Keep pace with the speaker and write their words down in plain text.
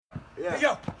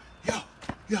Yeah.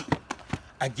 Yo.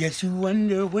 I guess you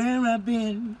wonder where I've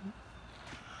been.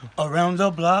 Around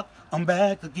the block, I'm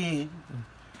back again.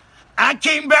 I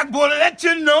came back, boy, to let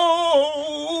you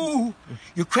know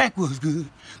your crack was good,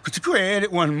 but your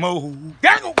credit one more.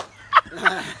 Gotta go.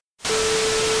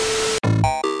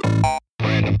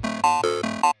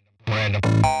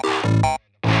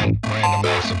 Random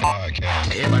Acts of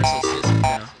Podcast. Everybody so sensitive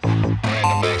now.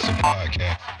 Random Acts of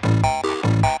Podcast.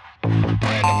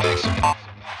 Random Acts of Podcast.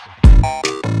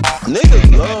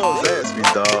 Niggas love Zaxby,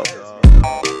 dog.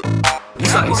 You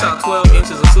saw 12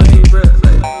 inches of slave, bro.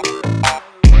 Like,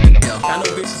 I know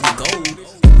bitches with gold.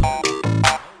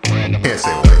 Can't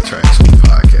say white trash on the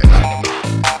podcast.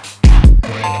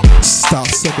 Stop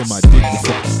sucking my dick.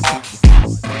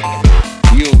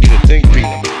 You don't get a think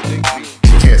piece.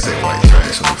 You can't say white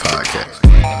trash on the podcast.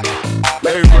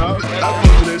 Hey, bro, I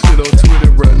posted that shit on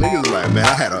Twitter, bro. Niggas like, man, I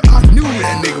knew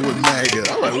that nigga was mad.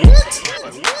 I'm like, what?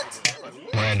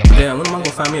 Damn, when am I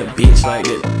gonna find me a bitch like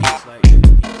that?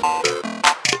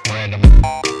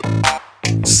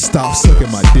 Stop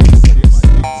sucking my dick.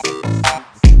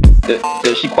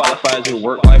 Does she qualify as your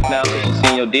work wife now since she's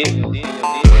seen your dick?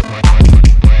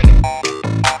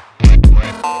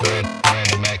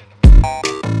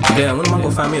 Damn, when am I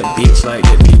gonna find me a bitch like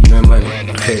that? Give me money.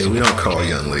 Hey, we don't call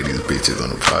young ladies bitches on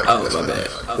the podcast. Oh, my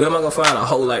bad. When am I gonna find a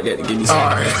hoe like that to give me some?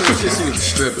 Alright.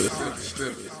 Strippers.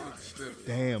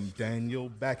 Damn, Daniel,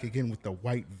 back again with the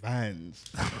white vans.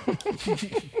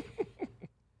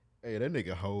 Hey, that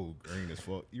nigga whole green as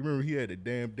fuck. You remember he had the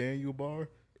damn Daniel bar?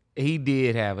 He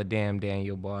did have a damn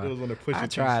Daniel bar. It was on the Pusha I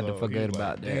T tried to song. forget He was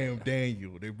about like, that. Damn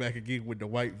Daniel, they back again with the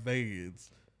white vans.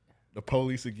 The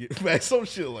police will get back, some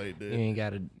shit like that. You ain't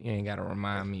gotta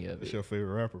remind me of That's it. your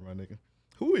favorite rapper, my nigga.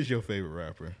 Who is your favorite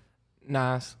rapper?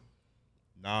 Nas.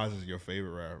 Nas is your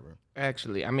favorite rapper.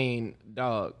 Actually, I mean,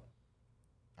 dog.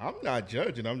 I'm not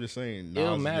judging. I'm just saying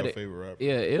Nas is your favorite rapper.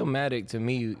 Yeah, Illmatic to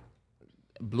me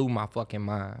blew my fucking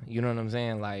mind. You know what I'm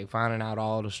saying? Like finding out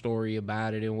all the story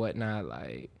about it and whatnot.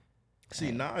 Like,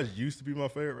 see, Nas used to be my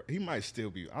favorite. He might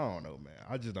still be. I don't know, man.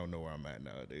 I just don't know where I'm at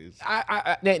nowadays.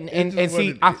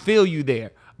 I feel you there,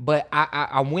 but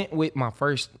I went with my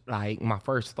first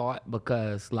thought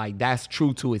because like that's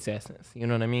true to its essence. You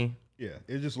know what I mean? Yeah,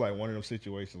 it's just like one of those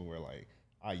situations where like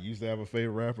I used to have a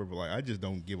favorite rapper, but like I just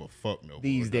don't give a fuck no more.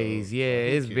 These days, dog. yeah,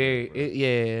 Like, it's who very, cares,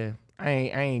 yeah. I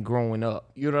ain't growing up.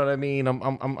 You know what I mean?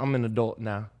 I'm an adult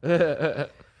now.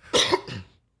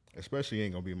 Especially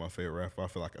ain't gonna be my favorite rapper. I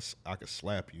feel like I could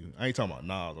slap you. I ain't talking about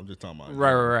Nas. I'm just talking about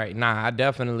Right. Nah, I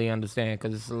definitely understand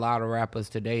because there's a lot of rappers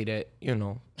today that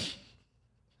you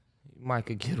might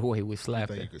could get away with I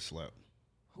slapping. think you could slap.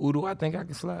 Who do I think I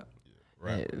can slap?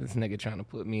 Rapper. Yeah, this nigga trying to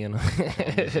put me in. I'm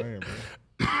just saying,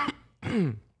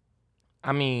 bro.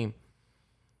 I mean,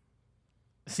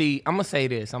 see, I'm gonna say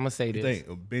this. You think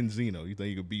of Benzino? You think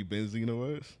you could beat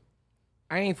Benzino ass?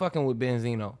 I ain't fucking with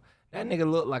Benzino. That nigga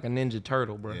look like a Ninja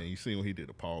Turtle, bro. Yeah, you seen when he did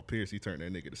the Paul Pierce? He turned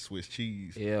that nigga to Swiss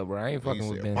cheese. Yeah, bro. I ain't fucking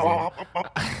with said, Benzino.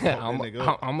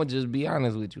 nigga I'm gonna just be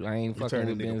honest with you. I ain't He fucking turned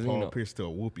with that nigga Paul Benzino. Pierce to a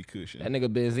whoopee cushion. That nigga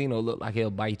Benzino look like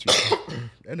he'll bite you.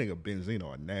 That nigga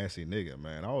Benzino a nasty nigga,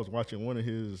 man. I was watching one of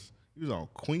his. He was on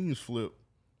Queens Flip,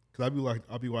 cause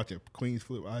I be watching Queens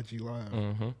Flip IG Live,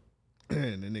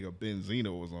 and the nigga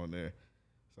Benzino was on there.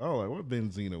 So I was like, what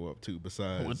Benzino up to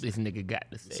besides What this nigga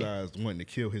got to say? besides wanting to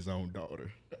kill his own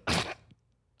daughter?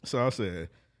 So I said,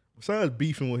 besides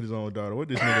beefing with his own daughter, what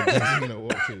this nigga Benzino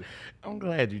up to? I'm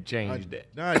glad you changed that.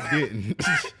 No, I didn't.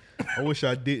 I wish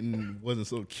I wasn't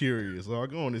so curious. So I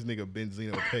go on this nigga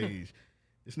Benzino page.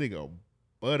 This nigga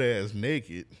butt ass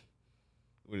naked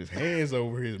with his hands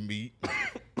over his meat.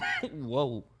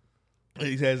 Whoa.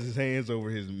 He has his hands over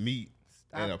his meat.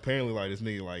 And apparently like this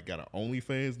nigga like got an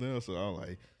OnlyFans now. So I was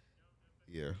like,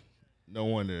 yeah. No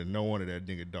wonder that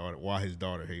nigga daughter, why his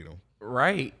daughter hate him.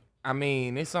 Right. I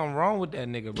mean, there's something wrong with that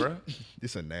nigga, bro.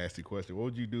 This a nasty question. What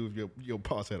would you do if your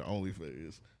boss had an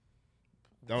OnlyFans?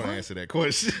 Don't answer that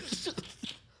question.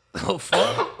 Oh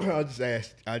fuck. I just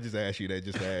asked you that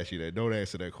just to ask you that. Don't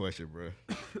answer that question, bro.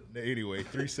 Anyway,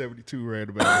 372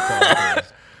 Random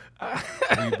Acts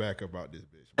Podcast. We back about this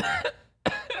bitch,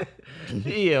 man.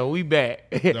 Yeah, we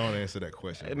back. Don't answer that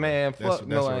question, bro. Man, fuck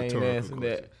no, I ain't rhetorical answering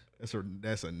question. that.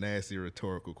 That's a nasty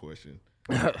rhetorical question.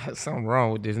 Something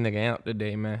wrong with this nigga amp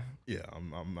today, man. Yeah,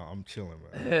 I'm chilling,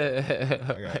 man.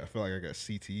 I feel like I got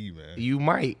CTE, man. You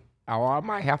might. Or I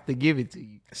might have to give it to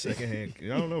you. Secondhand, I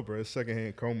don't know, bro. It's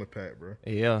secondhand coma pack, bro.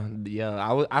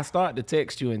 Yeah. I started to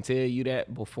text you and tell you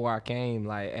that before I came.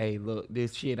 Like, hey, look,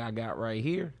 this shit I got right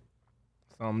here,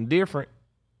 something different.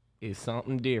 It's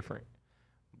something different.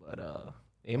 But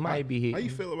It might be hitting. How you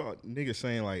feel about niggas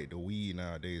saying like the weed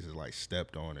nowadays is like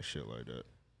stepped on and shit like that?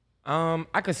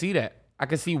 I could see that. I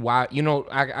could see why. You know,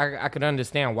 I could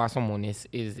understand why someone is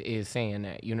saying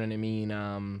that. You know what I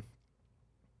mean?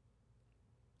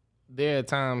 There are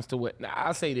times to what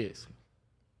I'll say this.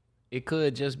 It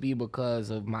could just be because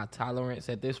of my tolerance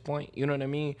at this point. You know what I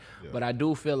mean? Yeah. But I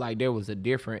do feel like there was a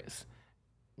difference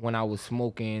when I was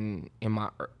smoking in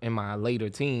my later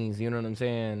teens. You know what I'm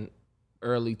saying?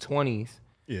 Early 20s.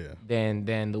 Yeah.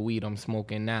 Than the weed I'm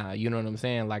smoking now. You know what I'm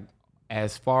saying? Like,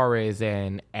 as far as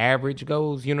an average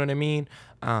goes, you know what I mean?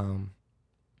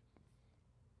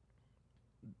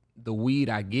 The weed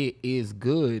I get is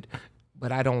good,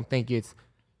 but I don't think it's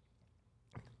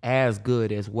as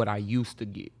good as what I used to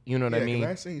get. You know what I mean?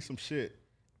 I seen some shit.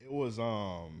 It was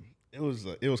called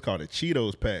a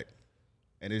Cheetos pack,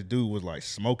 and this dude was like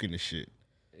smoking the shit.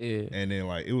 Yeah. And then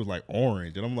like it was like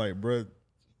orange, and I'm like, bruh,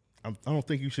 I don't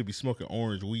think you should be smoking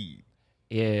orange weed.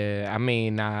 Yeah, I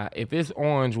mean, if it's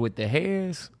orange with the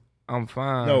hairs, I'm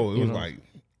fine. No, it was like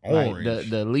orange. Like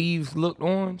the leaves looked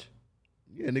orange.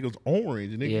 Yeah, nigga was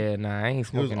orange. Nigga. Yeah, nah, I ain't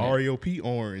smoking that. It was REOP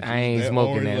orange. I ain't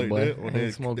smoking that, like boy. That, I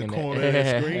ain't smoking the that. corner of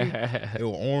that screen, it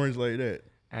was orange like that.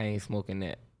 I ain't smoking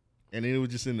that. And then it was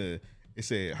just it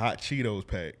said hot Cheetos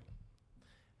pack.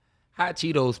 Hot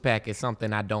Cheetos pack is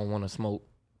something I don't want to smoke.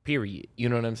 Period. You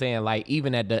know what I'm saying? Like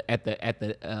even at the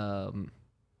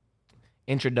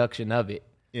introduction of it.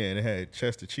 Yeah, and it had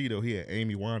Chester Cheeto. He had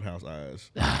Amy Winehouse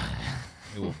eyes.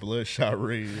 It was bloodshot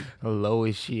red. Low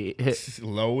as shit.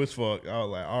 Low as fuck. I was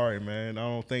like, all right, man. I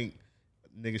don't think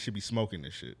niggas should be smoking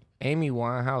this shit. Amy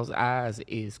Winehouse eyes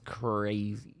is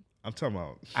crazy. I'm talking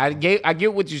about. I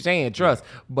get what you're saying, trust,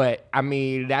 but I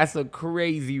mean that's a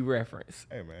crazy reference.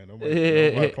 Hey man,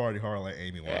 nobody party hard like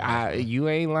Amy Winehouse. You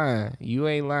ain't lying. You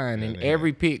ain't lying, and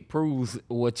every pic proves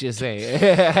what you're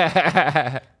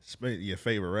saying. Your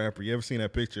favorite rapper? You ever seen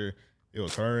that picture? It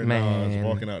was her and Nas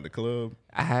walking out the club.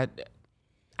 I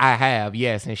have,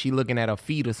 yes, and she looking at her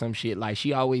feet or some shit. Like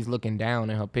she always looking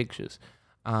down in her pictures.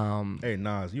 Hey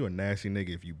Nas, you a nasty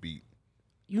nigga if you beat.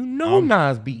 You know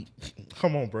Nas beat.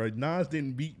 Come on, bro. Nas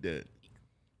didn't beat that.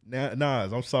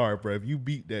 Nas, I'm sorry, bro. If you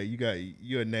beat that,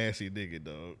 you're a nasty nigga,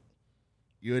 dog.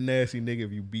 You're a nasty nigga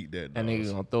if you beat that, dog. That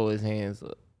nigga gonna throw his hands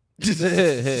up.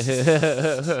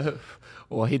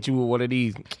 Or hit you with one of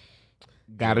these.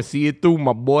 Gotta see it through,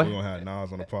 my boy. We're gonna have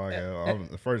Nas on the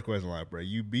podcast. The first question, like, bro,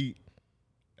 you beat.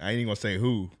 I ain't even gonna say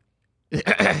who. He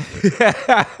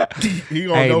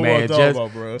gonna know what I'm talking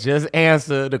about, bro. Just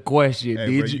answer the question.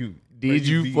 Hey, Did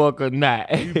you fuck or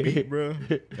not? You beat, bro.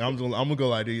 I'm gonna go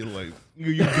like this, like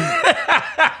you beat.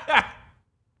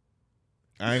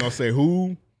 I ain't gonna say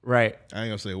who. Right. I ain't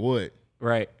gonna say what.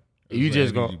 Right. You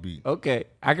just go. Okay,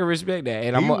 I can respect that,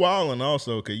 and I'm wilding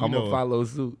also because I'm gonna follow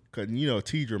suit. Cause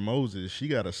Tidra Moses, she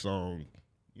got a song.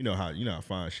 You know how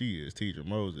fine she is, Tidra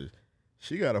Moses.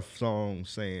 She got a song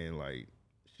saying like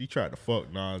she tried to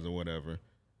fuck Nas or whatever,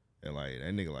 and like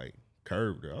that nigga like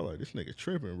curved her. I was like, this nigga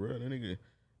tripping, bro. That nigga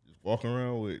just walking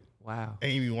around with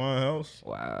Amy Winehouse.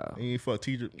 Wow. And he fuck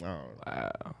Tidra. Wow.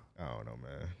 I don't know,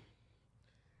 man.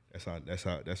 That's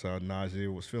how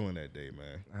Nasir was feeling that day,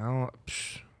 man.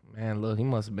 Man, look, he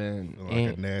must have been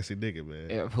like a nasty nigga, man.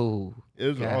 It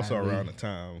was also around the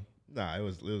time. Nah, it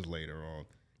was later on.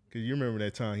 Cause you remember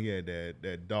that time he had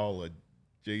that doll of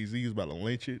Jay-Z. He was about to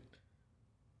lynch it.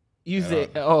 You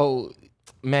said, oh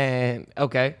man,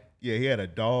 okay. Yeah, he had a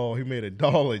doll. He made a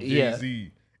doll of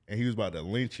Jay-Z, and he was about to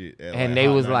lynch it. And they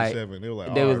was like,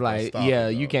 yeah,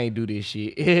 you can't do this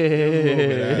shit.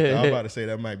 I was about to say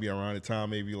that might be around the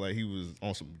time maybe like he was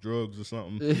on some drugs or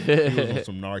something. He was on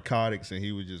some narcotics, and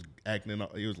he was just acting.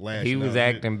 He was lashing. He was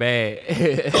acting bad.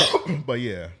 But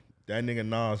yeah, that nigga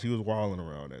Nas, he was wilding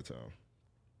around that time.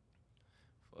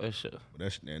 For sure.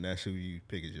 But that's who you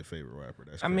pick as your favorite rapper.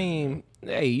 That's I mean,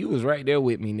 hey, you was right there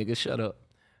with me, nigga. Shut up.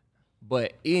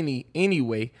 But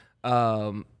anyway,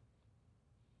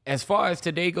 as far as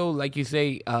today goes, like you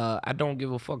say, I don't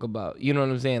give a fuck about, you know what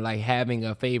I'm saying? Like having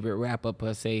a favorite rapper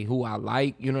per se who I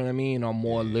like, you know what I mean? Or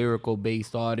more lyrical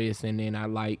based artists. And then I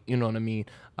like, you know what I mean?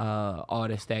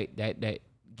 Artists that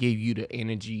give you the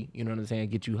energy, you know what I'm saying?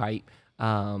 Get you hype.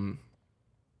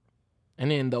 And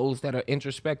then those that are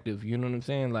introspective, you know what I'm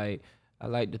saying? Like I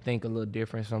like to think a little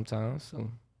different sometimes.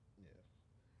 So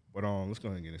But let's go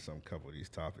ahead and get into some couple of these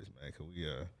topics, man. Cause we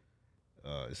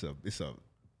it's a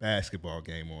basketball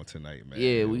game on tonight, man.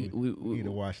 Yeah, we need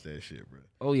to watch that shit, bro.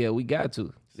 Oh yeah, we got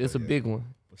to. It's a big one.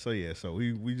 So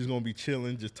we just gonna be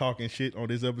chilling, just talking shit on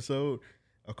this episode.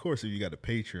 Of course, if you got a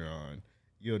Patreon,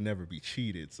 you'll never be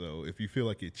cheated. So if you feel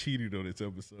like you're cheated on this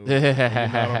episode, you're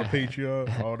not on the Patreon,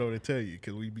 I don't know what to tell you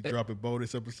because we be dropping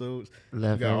bonus episodes.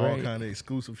 Left we got and all right. kind of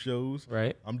exclusive shows.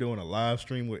 Right. I'm doing a live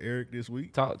stream with Eric this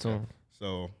week. Talk to him.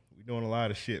 So we're doing a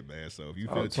lot of shit, man. So if you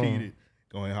Talk feel to him. cheated,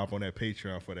 go ahead and hop on that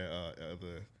Patreon for that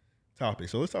other topic.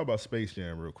 So let's talk about Space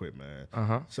Jam real quick, man.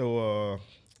 Uh-huh. So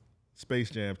Space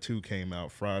Jam 2 came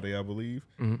out Friday, I believe.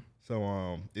 Mm-hmm.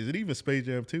 So is it even Space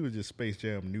Jam 2 or just Space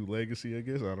Jam New Legacy, I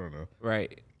guess? I don't know.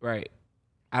 Right.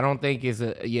 I don't think it's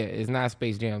it's not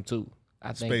Space Jam 2. I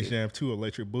think Space Jam 2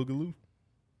 Electric Boogaloo?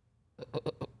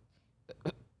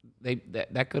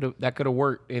 that could have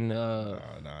worked in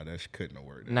Nah, that couldn't have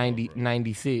worked.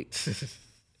 96.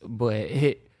 But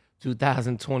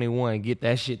 2021, get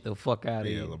that shit the fuck out of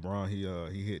Yeah, here. LeBron,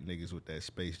 he hit niggas with that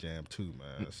Space Jam 2,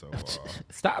 man. So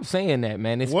Stop saying that,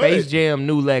 man. It's What? Space Jam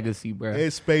New Legacy, bro.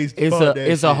 it's Space It's fuck that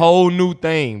a shit. whole new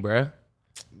thing, bro.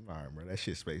 All right, bro. That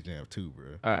shit Space Jam 2, bro.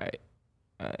 All right.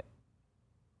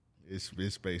 It's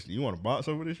Space. You want to box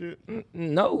over this shit?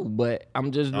 No, but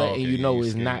I'm just Oh, letting okay, you know you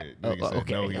it's scared. not. Nigga said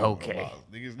no, he want to Okay. box.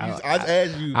 Niggas, I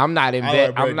asked you. I'm not I was invested.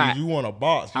 like, bro, I'm not. did you want to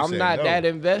box? You I'm said not no. that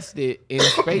invested in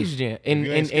Space Jam. In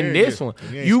you ain't in scared, this you- one, if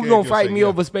you ain't you scared, gonna you'll fight say me yeah.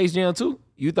 over Space Jam too?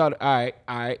 You thought, all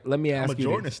right. Let me ask I'm a you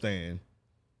Jordan this. stan.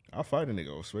 I'll fight a nigga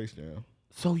over Space Jam.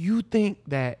 So you think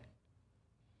that,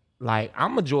 like,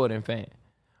 I'm a Jordan fan.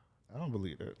 I don't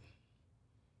believe that.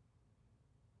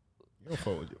 You don't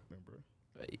fuck with Jordan, bro.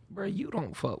 Bro, you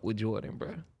don't fuck with Jordan,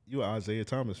 bro. You an Isaiah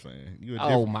Thomas fan. You a Oh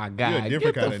different- my you a God.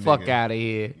 different Get the kinda fuck nigga. out of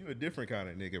here. You a different kind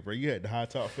of nigga, bro. You had the high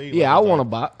top fade. Yeah, I like, want a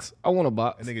box. I want a That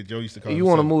box. nigga Joe used to call You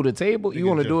want to himself- move the table? You Nigga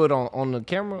want to Joe- do it on the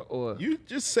camera? Or You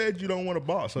just said you don't want a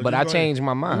box. So But you I gonna changed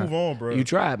my mind. Move on, bro. You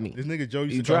tried me. This nigga Joe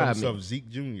used You to call tried himself me. Zeke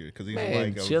Jr. because he's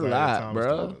Man, like chill Isaiah out, Thomas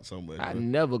bro. so much, I bro.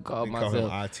 never called They call him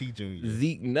myself IT Jr.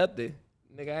 Zeke nothing.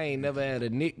 Nigga, I ain't never had a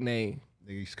nickname.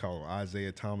 Nigga used to call him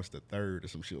Isaiah Thomas the third or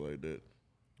some shit like that.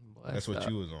 That's what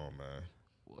you was on, man.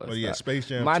 But yeah, Space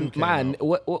Jam 2 came out.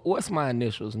 What's my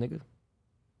initials, nigga?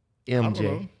 I don't MJ.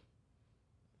 know.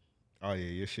 Oh yeah,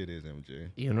 your shit is MJ.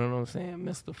 You know what I'm saying?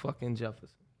 Mr. fucking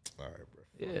Jefferson. All right, bro.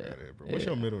 Yeah, Fuck outta here, bro. What's yeah.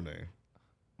 your middle name?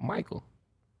 Michael.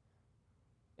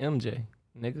 MJ,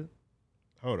 nigga.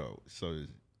 Hold on. So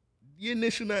your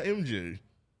initial not MJ.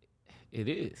 It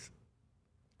is.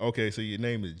 Okay, so your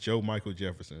name is Joe Michael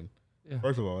Jefferson. Yeah.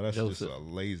 First of all, that's just Joseph. a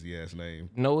lazy ass name.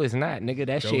 No, it's not, nigga.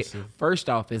 That shit, Joseph. first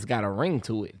off, it's got a ring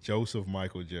to it. Joseph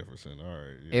Michael Jefferson. All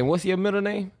right. Yeah. And what's your middle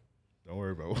name? Don't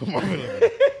worry about what my middle name.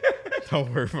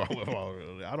 Don't worry about what my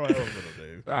middle name. I don't have a middle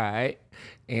name. All right.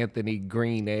 Anthony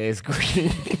Green ass Green.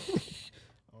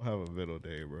 I don't have a middle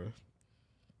name, bro.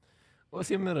 What's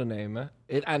your middle name, man?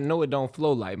 I know it don't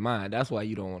flow like mine. That's why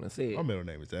you don't want to say My it. middle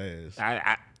name is Ass.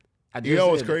 I just You know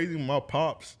what's said it. crazy? My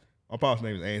pop's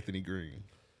name is Anthony Green.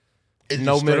 It's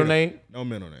No just middle straight up- name? No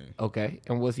middle name. Okay.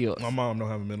 And what's yours? My mom don't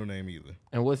have a middle name either.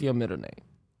 And what's your middle name?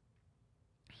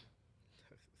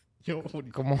 You know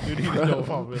what? Come on, You need to bro. know what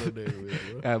my middle name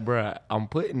is, bro. Bruh, I'm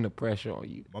putting the pressure on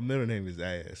you. My middle name is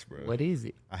Ass, bro. What is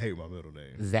it? I hate my middle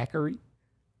name. Zachary?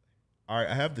 All right,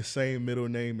 I have the same middle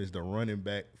name as the running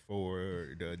back for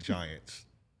the Giants.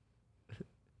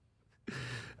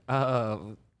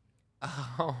 You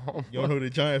don't know who the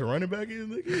Giants running back is,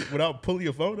 nigga? Without pulling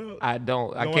your phone out? I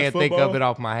don't. I You don't can't watch think of football? it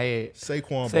off my head.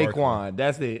 Saquon Barkley. Saquon.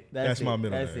 That's it. That's it. my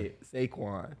middle That's name. it.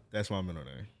 Saquon. That's my middle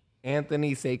name.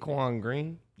 Anthony Saquon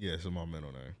Green? Yeah, it's my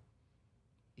middle name.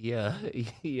 Yeah.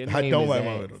 Your I name don't is like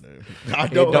my ass. middle name. I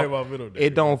don't like my middle name.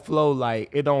 It don't flow like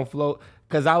it don't flow.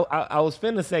 Cause I was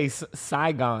finna say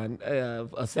Saigon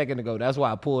a second ago. That's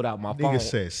why I pulled out my phone. Nigga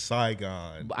said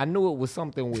Saigon. I knew it was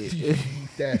something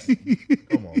with. That's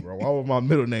come on, bro. Why would my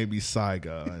middle name be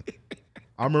Saigon?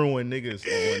 I remember when niggas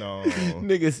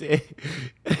Nigga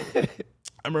said.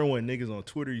 I remember when niggas on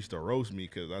Twitter used to roast me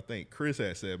because I think Chris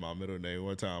had said my middle name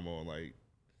one time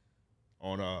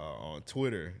on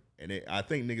Twitter, and I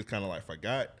think niggas kind of like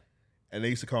forgot, and they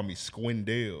used to call me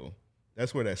Squindale.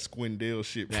 That's where that Squindale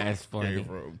shit That's funny. came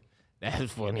from.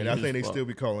 That's funny. And I as think they fuck. still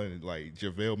be calling it like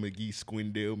JaVale McGee,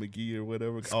 Squindale McGee or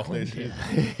whatever off that shit.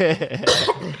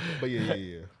 But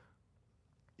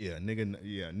yeah,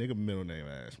 nigga middle name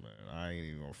ass, man. I ain't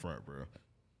even gonna front, bro.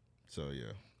 So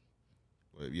yeah.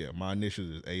 But yeah, my initials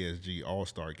is ASG All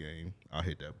Star Game. I'll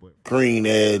hit that button. Green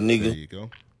ass There nigga. you go.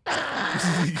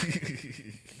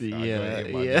 Yeah, Go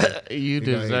you ahead, hit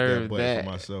deserve button that.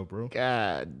 for myself, bro.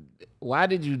 God, why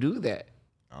did you do that?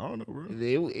 I don't know, bro.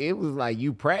 It was like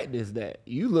you practiced that.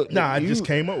 You look. Nah, I just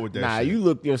came up with that Nah, shit. you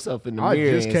looked yourself in the I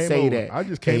mirror just and came say up- that. I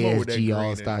just came up with that ASG green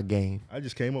All Star and- Game. I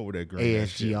just came up with that green ass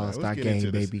ASG shit, man. All-Star Let's get Game,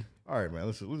 into this. baby. All right, man.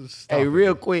 Let's just stop Hey, it,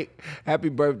 real man. quick, happy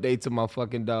birthday to my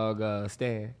fucking dog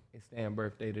Stan. It's Stan's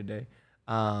birthday today.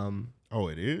 Oh,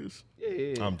 it is?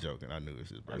 Yeah. I'm joking. I knew it was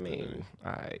his I birthday. mean,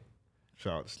 all right.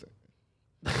 Shout out to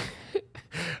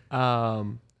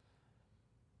Stan.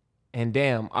 And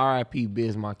damn, R.I.P.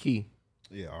 Biz Marquis.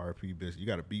 Yeah, RP Biz. You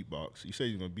got a beatbox. You say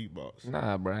you're gonna beatbox.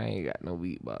 Nah, bro, I ain't got no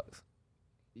beatbox.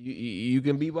 You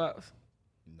can beatbox?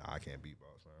 Nah, I can't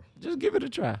beatbox, man. Just give it a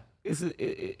try.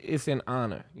 It's an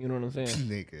honor. You know what I'm saying?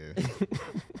 Nigga.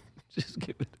 Just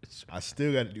give it a try. I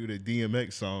still got to do the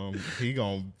DMX song. He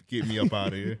gonna get me up out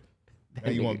of here.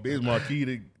 Now you want Biz Marquis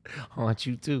to Haunt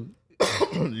you too.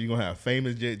 you gonna have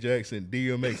famous Jet Jackson,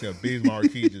 DMX, and Biz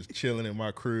Marquis just chilling in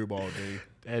my crib all day.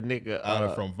 That nigga Out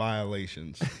of from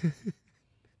Violations.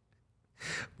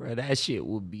 bro, that shit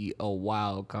would be a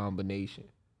wild combination.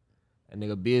 That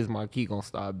nigga Biz Marquis gonna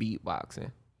start beatboxing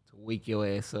to wake your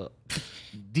ass up.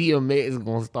 DMX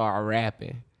gonna start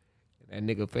rapping. That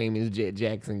nigga famous Jet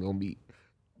Jackson gonna be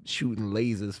shooting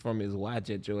lasers from his watch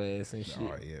at your ass and shit.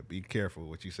 All right, yeah, be careful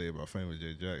what you say about famous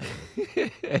Jet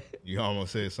Jackson. You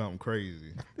almost said something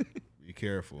crazy. Be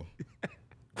careful.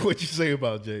 What you say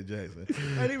about Jet Jackson?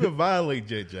 I didn't even violate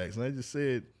Jet Jackson. I just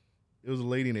said it was a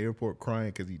lady in the airport crying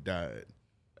because he died.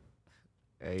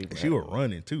 Hey, She was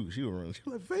running too. She was running. She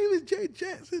was like, famous Jet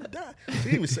Jackson died. She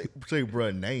didn't even say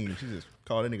bruh name. She just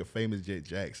called that nigga famous Jet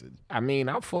Jackson. I mean,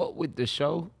 I fought with the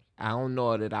show. I don't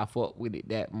know that I fought with it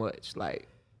that much. Like,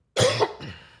 I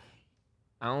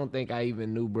don't think I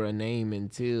even knew bruh name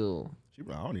until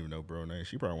I don't even know bro name.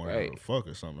 She probably wanted Right. to fuck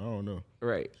or something. I don't know.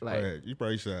 right. Like, You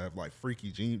probably should have like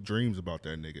freaky dreams about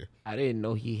that nigga. I didn't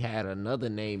know he had another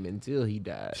name until he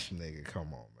died. Nigga, come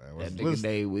on, man. That nigga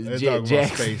name was let's Jet talk about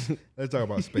Jackson. Space. Let's talk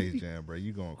about Space Jam, bro.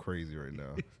 You going crazy right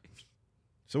now.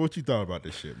 So what you thought about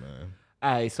this shit, man?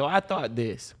 All right, so I thought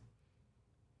this.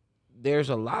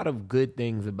 There's a lot of good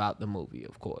things about the movie,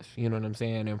 of course. You know what I'm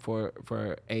saying? And for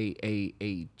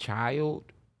a child,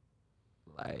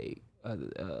 like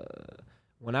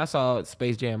when I saw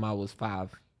Space Jam, I was 5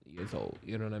 years old.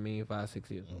 You know what I mean? 5, 6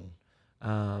 years old.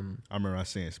 I remember I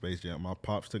seen Space Jam. My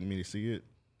pops took me to see it.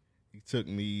 He took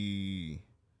me.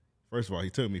 First of all,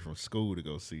 he took me from school to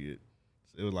go see it.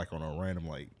 It was like on a random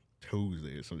like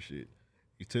Tuesday or some shit.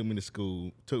 He took me to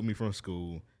school. Took me from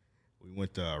school. We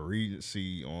went to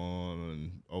Regency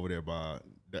over there by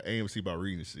the AMC by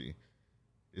Regency.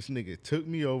 This nigga took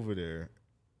me over there.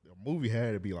 The movie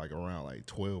had to be like around like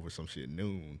 12 or some shit,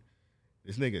 noon.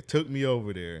 This nigga took me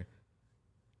over there,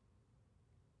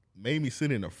 made me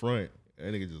sit in the front.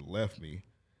 That nigga just left me.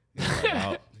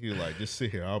 He was like, just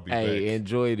sit here, I'll be Hey, back.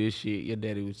 enjoy this shit. Your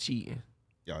daddy was cheating.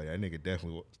 Yo, yeah, that nigga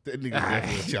definitely was cheating. I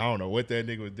don't know what that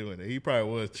nigga was doing. He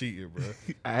probably was cheating, bro.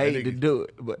 I hate to do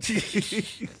it, but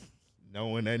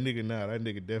Knowing that nigga now, that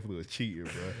nigga definitely was cheating,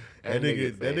 bro. That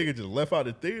nigga That nigga just left out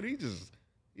the theater. He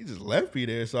just left me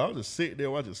there. So I was just sitting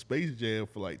there watching Space Jam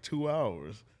for like 2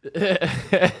 hours.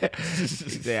 he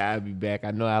said, I'll be back.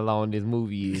 I know how long this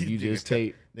movie is. You just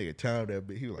take Nigga timed that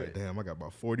bit. He was like, damn, I got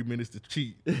about 40 minutes to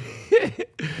cheat.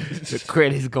 the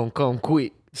credits gonna come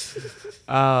quick.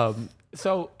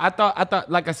 So I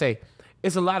thought, like I say,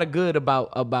 it's a lot of good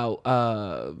about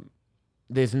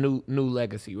this new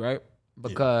legacy, right?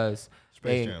 Because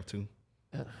Space Jam 2.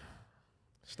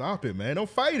 Stop it, man. Don't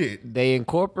fight it. they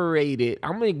incorporated.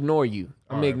 I'm gonna ignore you.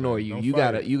 I'm gonna All right, ignore man. you. Don't You fight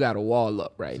got it. you got a wall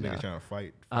up right This now. nigga trying to fight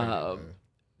it, man.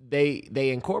 They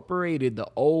incorporated the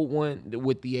old one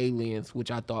with the aliens,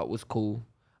 which I thought was cool.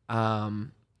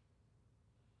 They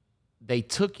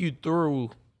took you through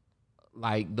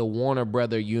like the Warner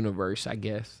Brother universe, I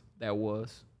guess that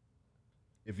was.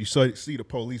 If you see the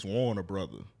police, Warner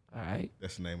Brother. All right.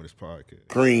 That's the name of this podcast.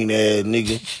 Green ass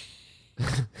nigga.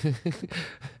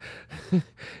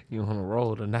 You on a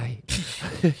roll tonight.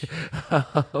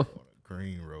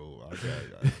 Green Road. I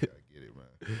gotta get it,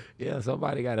 man. Yeah,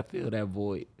 somebody got to fill that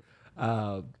void.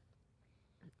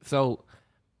 So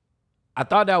I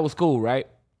thought that was cool, right?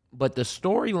 But the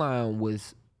storyline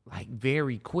was like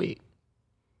very quick.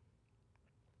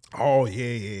 Oh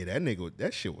yeah.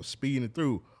 That shit was speeding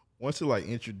through. Once it like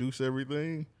introduced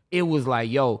everything. It was like,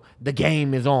 yo, the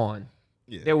game is on.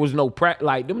 Yeah. There was no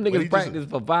like them he niggas just- practiced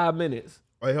for 5 minutes.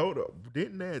 Wait, hold up.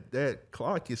 Didn't that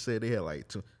clock you said they had like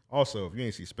 2? Also, if you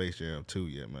ain't see Space Jam 2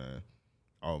 yet, man.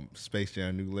 Space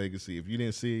Jam New Legacy. If you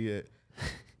didn't see it yet,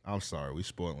 I'm sorry. We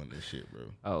spoiling this shit, bro.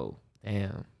 Oh,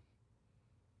 damn.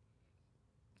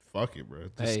 Fuck it, bro.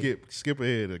 Just Hey. skip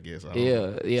ahead, I guess. I don't Yeah,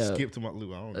 know. yeah. Skip to my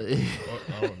loop. I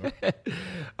don't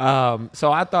know.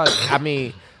 So I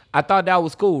thought that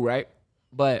was cool, right?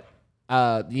 But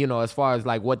as far as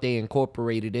like what they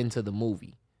incorporated into the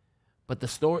movie. But the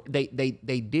story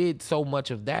they did so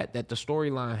much of that the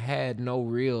storyline had no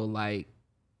real like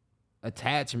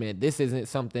attachment. This isn't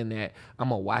something that I'm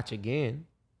gonna watch again.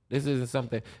 This isn't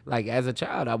something like as a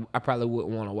child I probably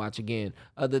wouldn't want to watch again,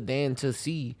 other than to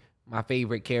see my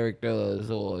favorite characters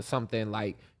or something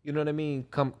like, you know what I mean,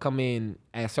 come in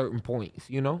at certain points,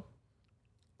 you know.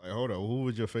 Like, hold on, who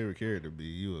would your favorite character be?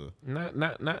 You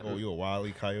you a Wile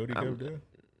E. Coyote character?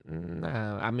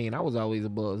 Nah, I mean, I was always a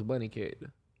Bugs Bunny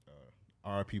character.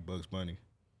 R.I.P. Bugs Bunny.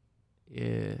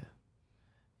 Yeah,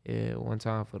 one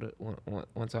time for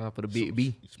the Big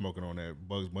B. You smoking on that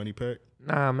Bugs Bunny pack?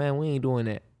 Nah, man, we ain't doing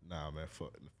that. Nah, man,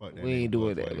 fuck that. We ain't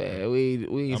doing that, man.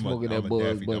 We ain't smoking that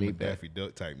Bugs Bunny I'm a pack. Daffy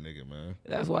Duck type nigga, man.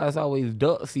 That's why it's always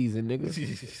duck season, nigga.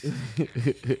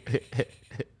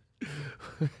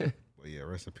 But yeah,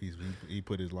 rest in peace. He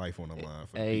put his life on the line.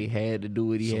 For Hey, had to do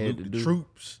what he had to do.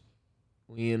 Troops.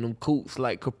 We in them coots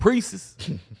like caprices.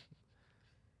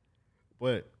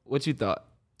 But What you thought?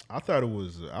 I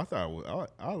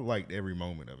liked every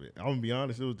moment of it. I'm gonna be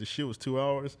honest, the shit was 2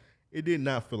 hours. It did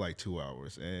not feel like 2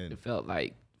 hours, and It felt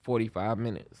like 45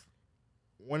 minutes.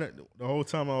 the whole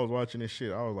time I was watching this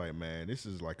shit, I was like, man, this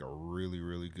is like a really,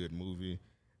 really good movie.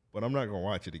 But I'm not gonna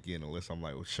watch it again unless I'm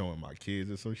like showing my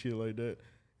kids or some shit like that.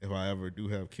 If I ever do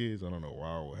have kids, I don't know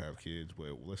why I would have kids, but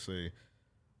let's say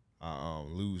I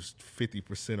lose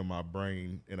 50% of my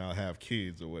brain and I'll have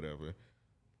kids or whatever.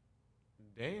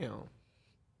 Damn.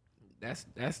 That's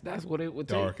what it would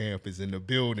Dark take. Amp is in the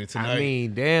building tonight. I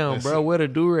mean, damn, bro, where the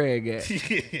do-rag at?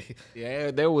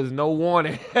 Yeah, there was no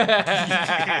warning.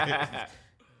 Let's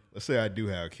say I do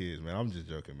have kids, man. I'm just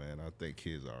joking, man. I think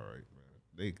kids are all right,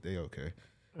 man. They okay.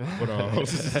 But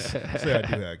let's say I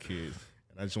do have kids,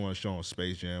 and I just want to show them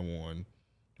Space Jam 1.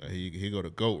 He go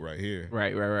to GOAT right here.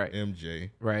 Right.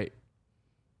 MJ. Right.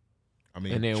 I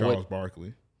mean, And then Charles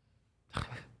Barkley.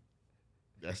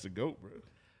 That's the GOAT, bro.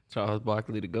 Charles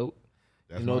Barkley, the GOAT.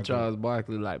 That's you know my Charles GOAT.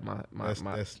 Barkley, like my. That's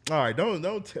all right.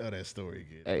 Don't tell that story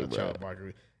again. Hey, Not bro. Charles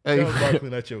Barkley. Hey, Charles bro. Barkley,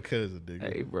 not your cousin,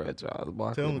 nigga. Hey, bro, Charles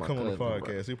Barkley. Tell him to my come on the cousin, podcast.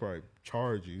 bro. He'll probably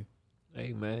charge you.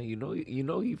 Hey, man, you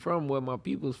know he from where my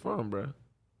people's from, bro.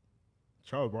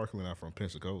 Charles Barkley not from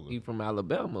Pensacola. He from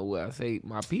Alabama, where I say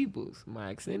my peoples, my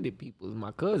extended peoples,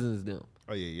 my cousins, them.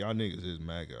 Oh yeah, y'all niggas is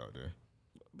MAGA out there.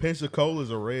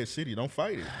 Pensacola's a red city. Don't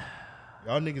fight it.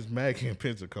 Y'all niggas MAGA in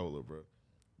Pensacola, bro.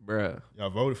 Bruh. Y'all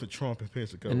voted for Trump in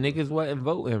Pensacola. The niggas wasn't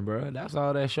voting, bruh. That's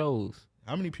all that shows.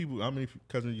 How many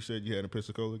cousins you said you had in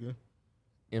Pensacola again?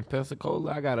 In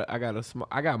Pensacola,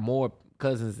 I got more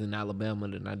cousins in Alabama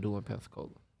than I do in Pensacola.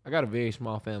 I got a very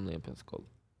small family in Pensacola.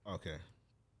 Okay.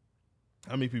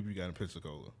 How many people you got in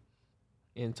Pensacola?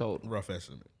 In total. Rough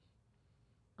estimate.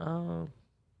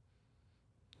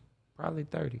 Probably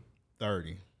 30.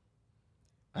 30.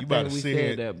 I about think to we sit said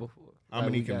here- that before. How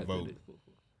many we can got to vote? this before.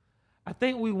 I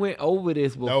think we went over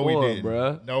this before, No, we didn't.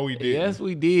 bruh. No, we didn't. Yes,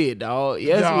 we did, dog.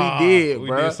 Yes, Nah, we did, we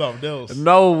bruh. did something else.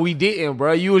 No, we didn't,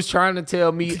 bruh. You was trying to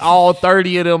tell me all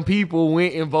 30 of them people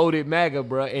went and voted MAGA,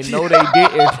 bruh, and no, they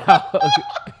didn't, dog.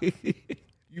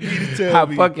 You mean to tell I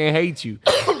me? fucking hate you.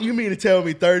 You mean to tell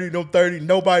me 30?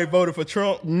 Nobody voted for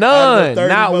Trump. Out of None, the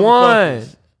 30 not one,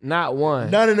 motherfuckers. not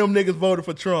one, None of them niggas voted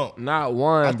for Trump. not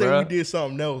one, I think bruh. we did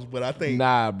something else, but I think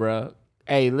Nah, bruh.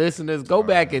 Hey, listeners, go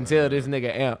back and tell this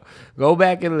nigga Amp. Go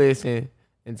back and listen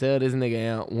and tell this nigga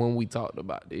Amp when we talked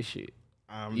about this shit.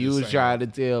 I'm You just was saying. trying to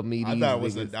tell me I these thought it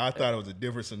niggas, was a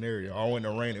different scenario. I wouldn't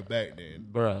have ran it back then,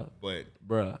 bruh, but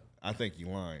bruh. I think you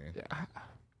lying.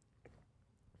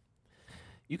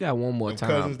 You got one more Them time.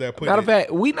 cousins that put Matter of it-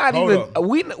 fact, we not Hold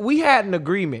even we had an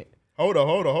agreement, Hold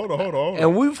on.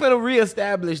 and we finna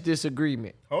reestablish this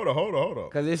agreement Hold on.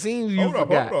 because it seems you Hold up,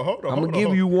 forgot. hold up, I'm hold gonna give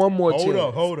up. you one more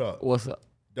chance. Hold up. What's up?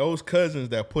 Those cousins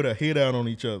that put a hit out on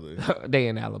each other. They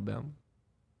in Alabama.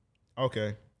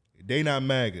 Okay. They not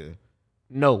MAGA.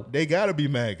 No, They gotta be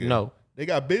MAGA. No. They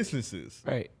got businesses.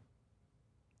 right,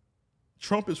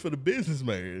 Trump is for the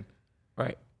businessman.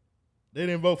 right. They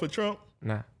didn't vote for Trump.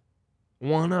 Nah,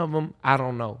 one of them I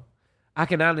don't know. I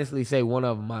can honestly say one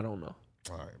of them I don't know.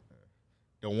 All right, man.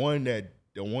 The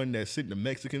one that sent the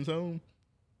Mexicans home,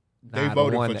 they Nah, the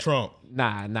voted one for that- Trump.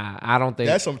 Nah, I don't think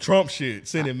That's some Trump shit.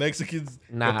 Sending Mexicans,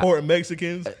 Nah. deporting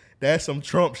Mexicans. That's some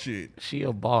Trump shit. she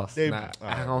a boss. They- Nah, all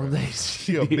I right, don't bro. think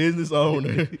She a business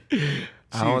owner.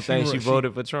 I don't think she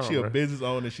voted for Trump, She a bro. business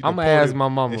owner. I'ma ask my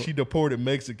mama. And she deported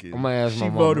Mexicans. I'ma ask she my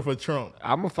mama. voted for Trump.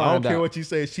 I'ma I don't find care out. what you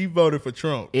say. She voted for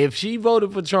Trump. If she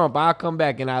voted for Trump, I'll come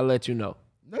back and I'll let you know.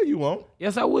 No, you won't.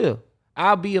 Yes, I will.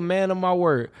 I'll be a man of my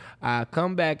word. I'll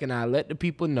come back and I'll let the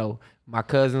people know my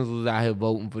cousins was out here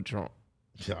voting for Trump.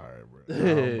 All right, bro. I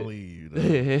don't believe you.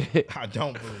 though. I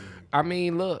don't believe you. I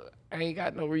mean, look, I ain't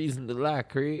got no reason to lie,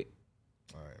 Craig.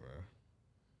 All right, man.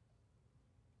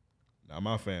 Now,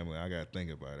 my family, I got to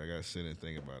think about it. I got to sit and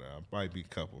think about it. I might be a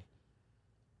couple.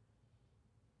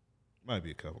 Might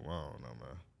be a couple. I don't know,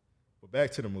 man. But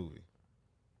back to the movie.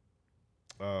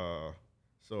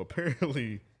 So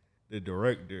apparently the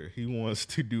director, he wants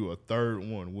to do a third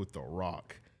one with The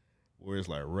Rock, where it's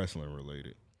like wrestling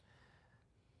related.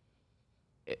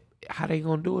 How they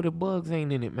gonna do it if Bugs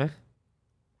ain't in it, man?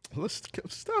 Let's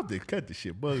stop this. Cut the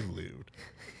shit. Bugs lived.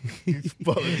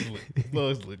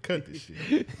 Bugs lived. Cut the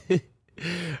shit.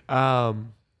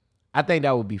 I think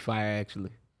that would be fire, actually.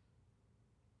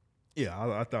 Yeah,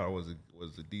 I thought it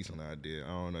was a decent idea. I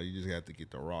don't know. You just have to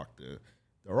get The Rock to.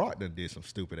 The Rock done did some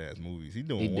stupid ass movies. He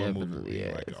doing one movie where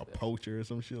he like a poacher or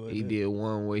some shit like that. He did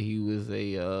one where he was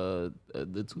the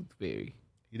Tooth Fairy.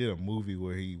 He did a movie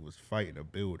where he was fighting a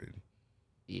building.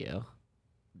 Yeah,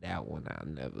 that one I'll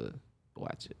never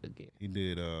watch it again. He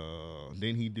did.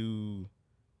 Then he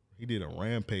did a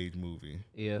Rampage movie.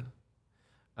 Yeah.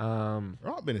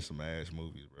 Rock been in some ass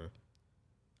movies, bro.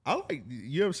 I like.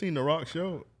 You ever seen The Rock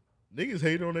show? Niggas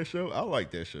hate on that show. I like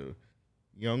that show.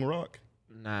 Young Rock.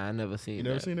 Nah, I never seen. You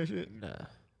never seen that shit? Nah.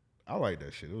 I like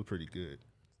that shit. It was pretty good.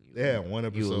 They had one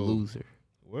episode. You a loser.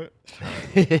 What?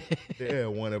 They had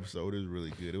one episode. It was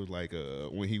really good. It was like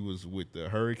when he was with the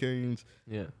Hurricanes.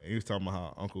 Yeah. And he was talking about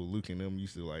how Uncle Luke and them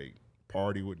used to like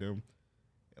party with them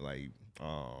and like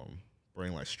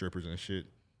bring like strippers and shit.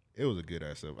 It was a good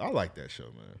ass stuff. I like that show,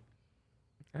 man.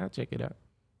 I'll check it out.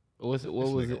 What was it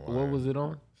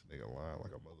on? This nigga lying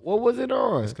like a motherfucker. What was it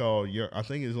on? It's called. I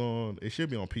think it's on. It should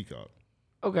be on Peacock.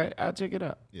 Okay, I'll check it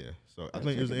out. Yeah. So I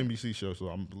think it was an NBC show. So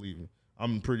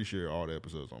I'm pretty sure all the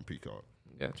episodes on Peacock.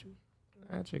 Got you.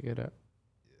 I'll check it out.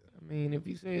 Yeah. I mean, if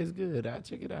you say it's good, I'll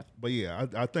check it out. But yeah,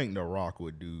 I think The Rock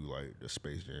would do like the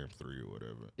Space Jam 3 or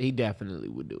whatever. He definitely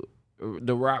would do it.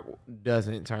 The Rock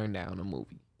doesn't turn down a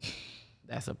movie.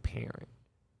 That's apparent.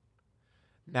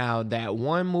 Now, that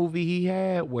one movie he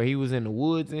had where he was in the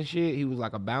woods and shit, he was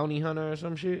like a bounty hunter or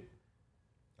some shit.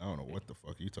 I don't know what the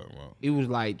fuck you talking about. He was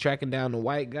like tracking down the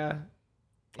white guy.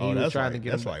 Oh, that's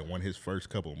like one of his first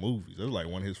couple movies. That was like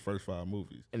one of his first 5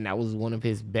 movies, and that was one of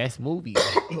his best movies.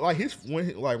 like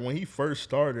when he first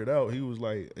started out, he was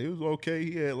okay.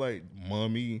 He had like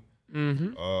Mummy,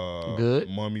 good.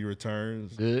 Mummy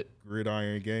Returns, good.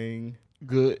 Gridiron Gang,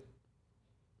 good.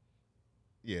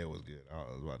 Yeah, it was good. I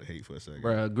was about to hate for a second.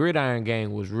 Bruh, Gridiron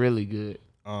Gang was really good.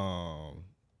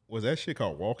 Was that shit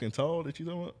called Walking Tall that you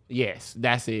talking about? Yes,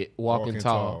 that's it. Walking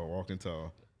Tall. Walking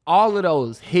Tall. All of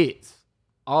those hits.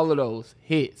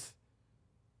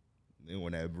 Then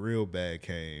when that real bad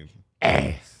came,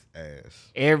 ass.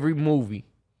 Every movie.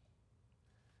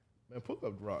 Man, pull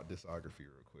up Rock discography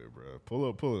real quick, bro.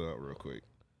 Pull it up real quick.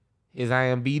 His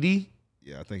IMDb?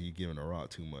 Yeah, I think you're giving The Rock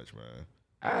too much, man.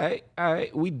 All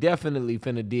right. We definitely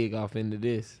finna dig off into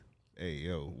this. Hey,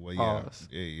 yo. Well, Pause.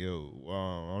 yeah. Hey, yo.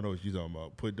 I don't know what you talking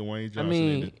about. Put Dwayne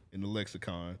Johnson in the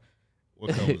lexicon.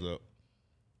 What comes up?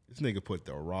 This nigga put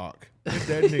The Rock. What's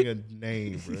that nigga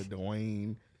name, bro?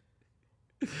 Dwayne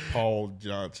Paul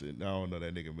Johnson. I don't know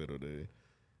that nigga middle name.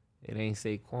 It ain't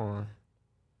Saquon.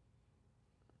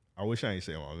 I wish I ain't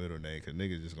say my middle name because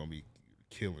niggas just gonna be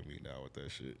killing me now with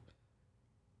that shit.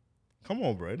 Come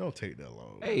on, bro. It don't take that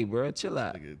long. Hey, bro. Chill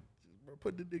out. Nigga, bro,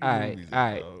 put the nigga movies in,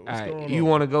 all right. You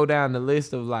want to go down the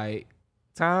list of like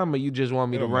time, or you just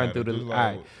want me to run through the? All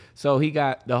right. So he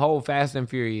got the whole Fast and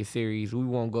Furious series. We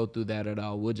won't go through that at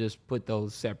all. We'll just put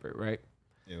those separate, right?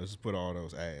 Yeah, let's just put all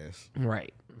those ass.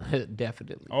 Right.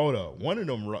 Definitely. Hold up. One of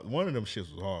them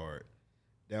shits was hard.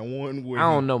 That one where I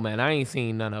don't know, man. I ain't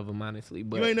seen none of them honestly.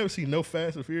 But you ain't never seen no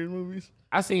Fast and Furious movies?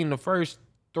 I seen the first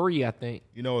 3, I think.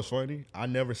 You know what's funny? I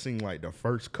never seen like the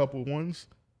first couple ones,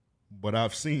 but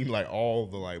I've seen like all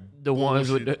the like the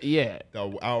ones with the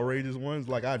outrageous ones.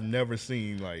 Like I've never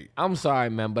seen like. I'm sorry,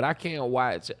 man, but I can't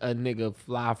watch a nigga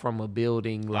fly from a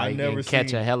building and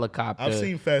catch a helicopter. I've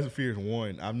seen Fast and Furious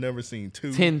 1. I've never seen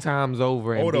 2. 10 times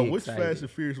over. Hold on, which Fast and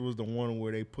Furious was the one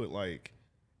where they put like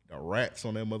the rats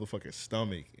on that motherfucking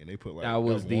stomach and they put like that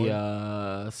was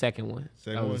the second one.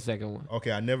 That was the second one.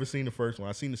 Okay, I never seen the first one.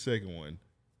 I seen the second one.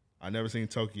 I never seen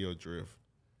Tokyo Drift.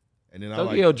 And then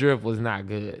Tokyo Drift was not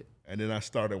good. And then I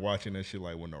started watching that shit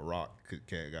like when The Rock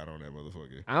got on that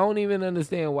motherfucker. I don't even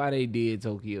understand why they did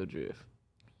Tokyo Drift.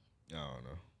 I don't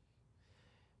know.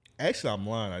 Actually, I'm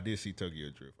lying. I did see Tokyo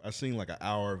Drift. I seen like an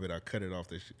hour of it. I cut it off.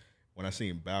 This shit. When I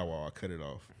seen Bow Wow, I cut it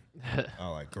off. I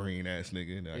like green ass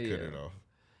nigga, and I cut it off.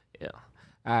 Yeah.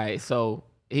 All right. So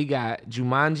he got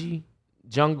Jumanji,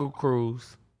 Jungle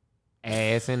Cruise,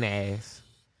 Ass and Ass,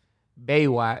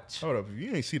 Baywatch. Hold up. If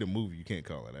you ain't see the movie, you can't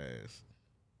call it ass.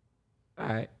 All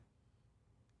right.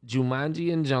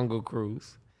 Jumanji and Jungle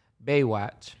Cruise,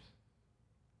 Baywatch.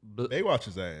 Baywatch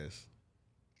is ass.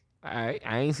 All right.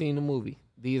 I ain't seen the movie.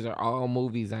 These are all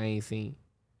movies I ain't seen.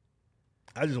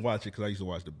 I just watch it because I used to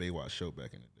watch the Baywatch show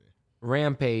back in the day.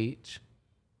 Rampage,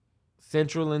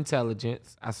 Central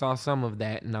Intelligence. I saw some of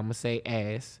that, and I'm gonna say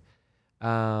ass.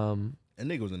 That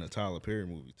nigga was in a Tyler Perry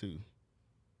movie too.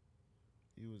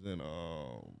 He was in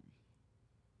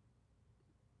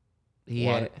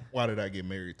Why Did I Get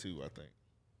Married Too? I think.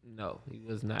 No, he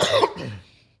was not.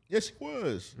 Yes, he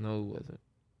was. No, he wasn't.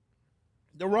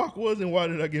 The Rock was in Why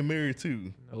Did I Get Married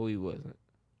Too? No, he wasn't.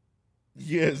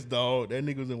 Yes, dog. That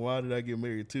nigga was in Why Did I Get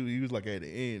Married Too? He was like at the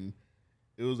end.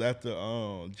 It was after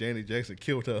Janet Jackson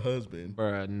killed her husband.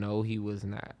 Bruh, no, he was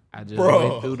not. I just Bruh.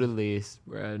 went through the list,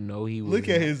 bruh. No, he was Look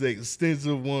at not. his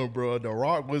extensive one, bro. The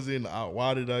Rock was in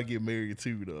Why Did I Get Married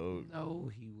Too, dog?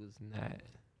 No, he was not.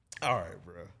 All right,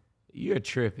 bro. You're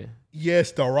tripping.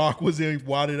 Yes, The Rock was in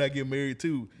Why Did I Get Married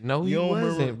Too? No, he You don't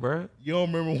wasn't, remember, bruh. You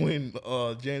don't remember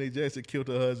when Janet Jackson killed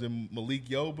her husband, Malik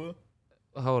Yoba?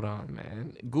 Hold on,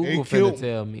 man. Google killed- finna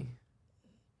tell me.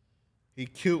 He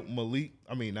killed Malik.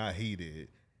 I mean, not he did.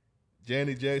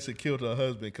 Janet Jackson killed her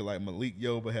husband because like Malik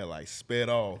Yoba had like sped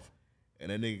off,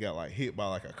 and that nigga got like hit by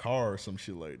like a car or some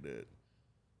shit like that.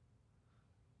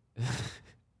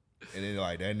 And then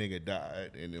like that nigga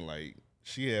died, and then like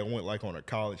she had went like on a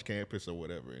college campus or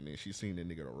whatever, and then she seen the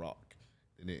nigga The Rock,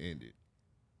 and it ended.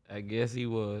 I guess he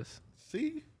was.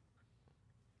 See,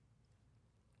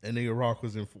 that nigga Rock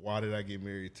was in Why Did I Get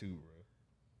Married Too, bro?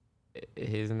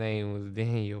 His name was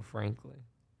Daniel Franklin.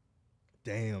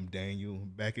 Damn, Daniel,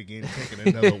 back again taking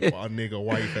another nigga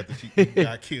wife after she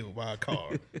got killed by a car.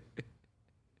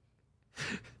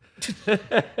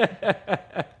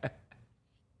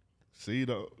 See,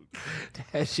 though.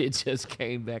 That shit just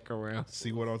came back around.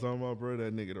 See what I'm talking about, bro?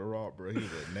 That nigga The Rock, bro. He was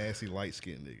a nasty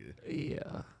light-skinned nigga.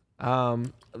 Yeah.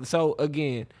 So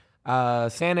again,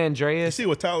 San You Andreas. see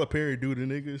what Tyler Perry do to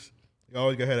niggas? He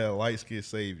always got to have that light-skinned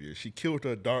savior. She killed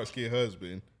her dark-skinned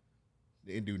husband.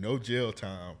 Didn't do no jail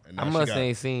time. And now I must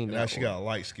ain't seen and that now she one. got a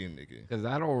light-skinned nigga. Because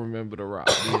I don't remember The Rock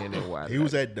being in Why He Did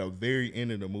was at the very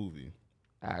end of the movie.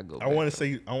 I go. I want to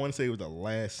say it was the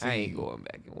last scene. I ain't going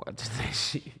back and watching that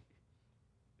shit.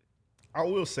 I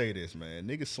will say this, man.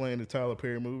 Niggas slaying the Tyler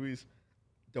Perry movies.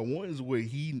 The ones where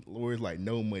it's like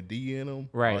no Medea in them.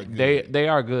 Right. Are good. They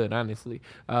are good, honestly.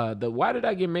 The Why Did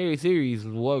I Get Married series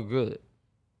was good.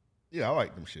 Yeah, I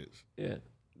like them shits. Yeah.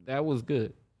 That was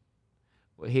good.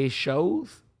 But his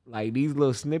shows, like these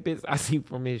little snippets I see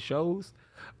from his shows,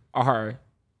 are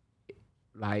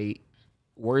like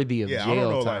worthy of Yeah, jail I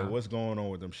don't know time. like what's going on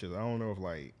with them shits. I don't know if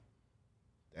like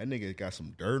that nigga got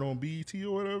some dirt on BET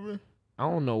or whatever. I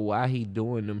don't know why he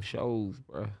doing them shows,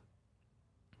 bro.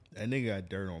 That nigga got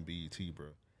dirt on BET, bro.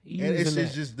 He And it's using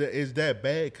that- just it's that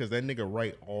bad because that nigga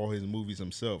write all his movies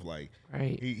himself. Like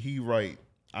right. he write.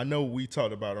 I know we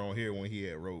talked about it on here when he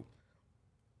had wrote.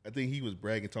 I think he was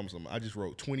bragging, talking something. I just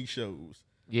wrote 20 shows.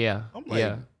 Yeah. I'm like,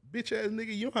 yeah. bitch ass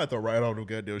nigga, you don't have to write all them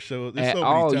goddamn shows. There's At so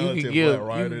all, many you talented can give black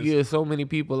writers. so many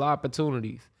people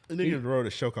opportunities. The nigga wrote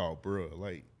a show called Bruh.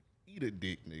 Like, eat a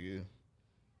dick, nigga.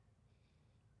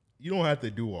 You don't have to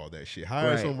do all that shit.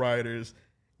 Hire Right. some writers.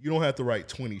 You don't have to write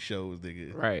 20 shows,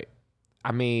 nigga. Right.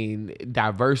 I mean,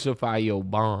 diversify your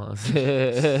bonds.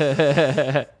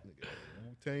 Wu-Tang,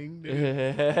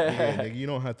 nigga. Yeah, nigga, you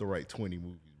don't have to write 20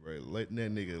 movies, bro. Let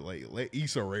that nigga, like, let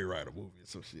Issa Rae write a movie or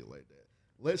some shit like that.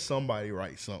 Let somebody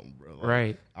write something, bro. Like,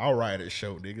 Right. I'll write a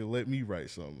show, nigga. Let me write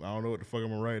something. I don't know what the fuck I'm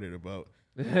gonna write it about.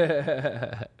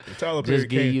 Tyler Perry Just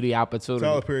give came- you the opportunity.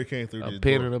 Tyler Perry came through a this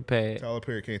pen door. and a pad. Tyler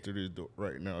Perry came through this door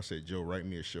right now. I said, Joe, write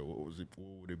me a show. What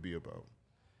would it be about?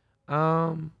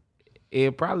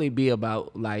 It'd probably be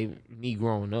about like me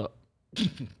growing up.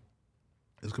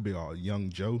 This could be all Young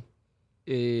Joe.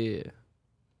 Yeah.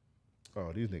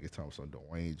 Oh, these niggas talking some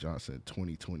Dwayne Johnson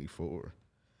 2024.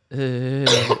 Yeah.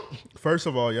 First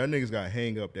of all, y'all niggas got to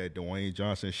hang up that Dwayne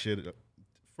Johnson shit.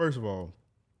 First of all,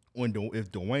 if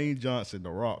Dwayne Johnson,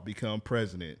 The Rock, become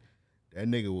president, that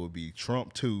nigga will be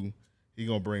Trump too. He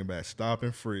gonna bring back stop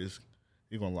and frisk.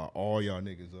 He gonna lock all y'all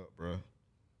niggas up, bro.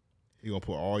 He gonna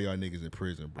put all y'all niggas in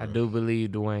prison, bro. I do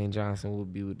believe Dwayne Johnson will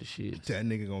be with the shit That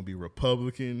nigga gonna be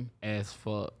Republican. as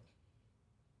fuck.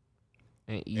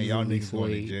 And And y'all easily niggas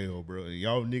going to swayed. jail, bro. And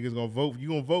y'all niggas gonna vote. You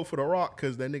gonna vote for The Rock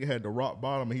because that nigga had the rock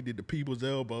bottom and he did the people's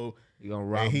elbow. You gonna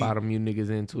rock bottom you niggas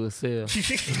into a cell.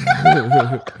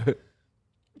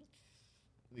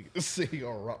 Nigga, say he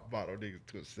gonna rock bottom niggas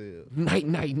to a cell. Night,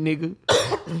 nigga.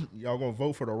 Y'all gonna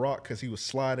vote for The Rock because he was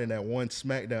sliding that one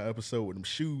SmackDown episode with them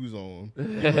shoes on.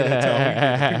 Remember that time he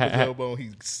did the people's elbow and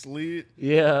he slid?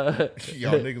 Yeah.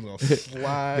 Y'all niggas gonna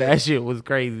slide. That shit was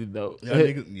crazy though. Y'all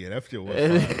niggas, yeah, that shit was fire,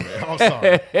 man. I'm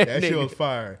sorry. That shit was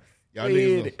fire. Y'all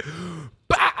niggas gonna,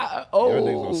 Y'all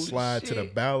niggas gonna slide to the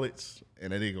shit. ballots,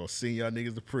 and then they gonna send y'all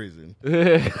niggas to prison.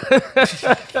 Yeah.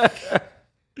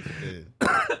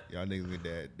 Y'all niggas with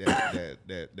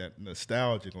that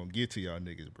nostalgia gonna get to y'all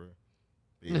niggas, bro.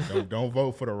 Yeah, don't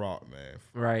vote for The Rock, man.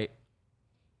 Right.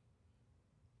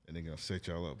 And they gonna set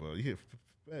y'all up. But yeah,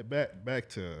 back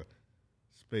to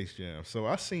Space Jam. So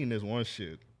I seen this one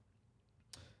shit.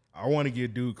 I want to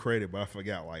give dude credit, but I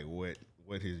forgot like what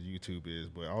his YouTube is.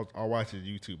 But I watch his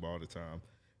YouTube all the time.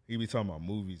 He be talking about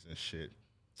movies and shit.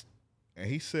 And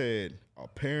he said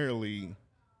apparently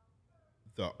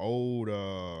the old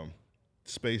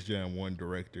Space Jam 1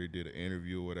 director did an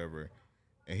interview or whatever,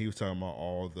 and he was talking about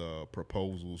all the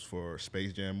proposals for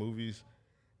Space Jam movies.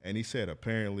 And he said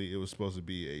apparently it was supposed to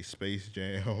be a Space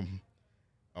Jam,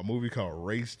 a movie called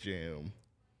Race Jam.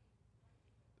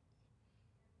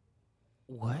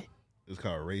 What? It was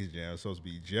called Race Jam. It's supposed to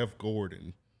be Jeff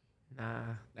Gordon. Nah,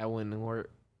 that wouldn't work.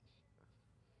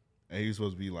 And he was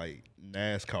supposed to be like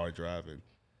NASCAR driving.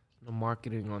 The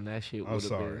marketing on that shit I'm would have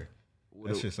sorry. been.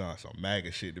 That shit sounds like some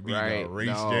MAGA shit to be Right, Race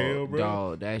dog, Jam, bro.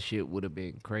 Dog, that shit would have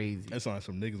been crazy. That sounds like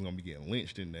some niggas gonna be getting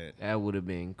lynched in that. That would have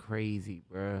been crazy,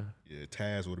 bruh. Yeah,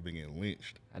 Taz would have been getting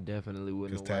lynched. I definitely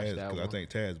wouldn't Because have watched that one. I think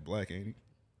Taz black, ain't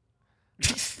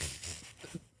he?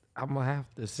 I'm gonna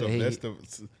have to say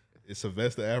It's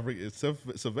Sylvester African. It's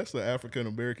Sylvester African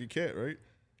American cat, right?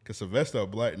 Because Sylvester a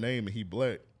black name and he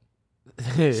black.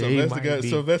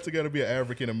 Sylvester got to be an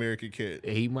African American cat.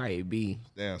 He might be.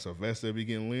 Damn, Sylvester be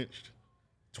getting lynched.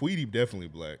 Tweety definitely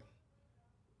black.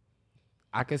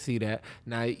 I can see that.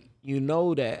 Now you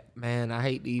know that, man. I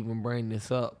hate to even bring this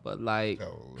up, but like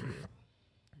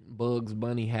Bugs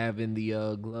Bunny having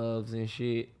the gloves and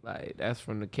shit, like that's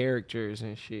from the characters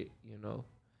and shit, you know.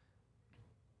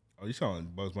 Oh, you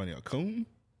calling Bugs Bunny a coon?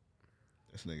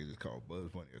 This nigga just called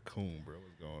Bugs Bunny a coon, bro.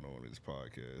 What's going on in this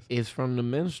podcast? It's from the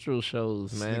minstrel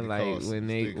shows, man. Like when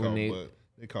they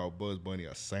call Bugs Bunny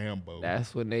a Sambo.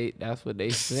 That's what they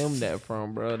stemmed that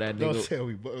from, bro. That Don't nigga, tell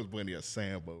me Bugs Bunny a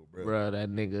Sambo, bro. bro. That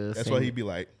nigga. That's why he be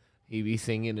like, he be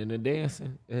singing and the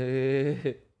dancing.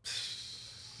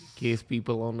 Kiss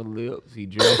people on the lips. He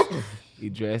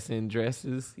dress in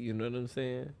dresses. You know what I'm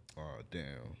saying? oh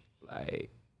damn. Like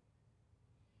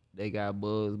they got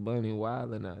Bugs Bunny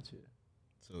wilding out here.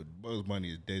 So Bugs Bunny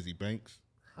is Desi Banks.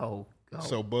 Oh.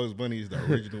 So Bugs Bunny is the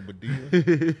original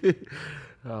Madea.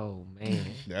 Oh man,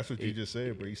 That's what you just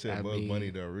said, bro. You said Bugs Bunny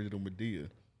the original Madea.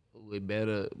 with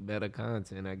better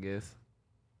content, I guess.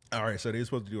 All right, so they're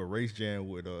supposed to do a race jam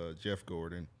with Jeff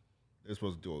Gordon. They're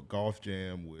supposed to do a golf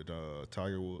jam with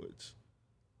Tiger Woods.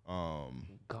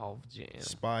 Golf jam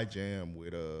Spy jam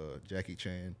with Jackie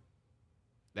Chan.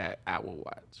 that I will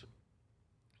watch.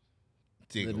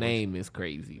 The Nigga, name is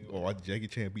crazy. Oh, Jackie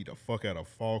Chan beat the fuck out of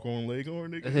Foghorn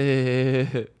Leghorn,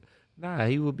 nigga. Nah,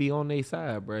 he would be on their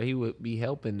side, bro. He would be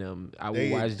helping them. I would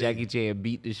watch Jackie Chan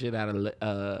beat the shit out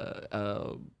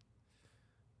of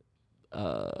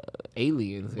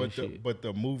aliens and shit. But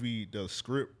the movie, the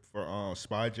script for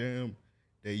Spy Jam,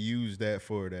 they used that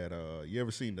for that. You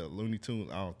ever seen the Looney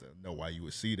Tunes? I don't know why you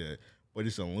would see that, but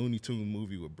it's a Looney Tunes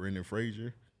movie with Brendan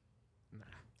Fraser. Nah.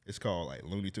 It's called like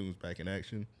Looney Tunes Back in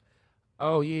Action.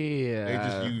 Oh yeah, They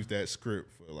just used that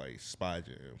script for like Spy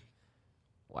Jam.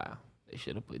 Wow, they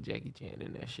should have put Jackie Chan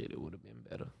in that shit. It would have been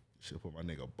better. Should have put my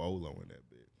nigga Bolo in that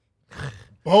bitch.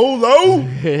 Bolo!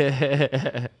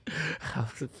 I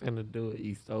was finna do it.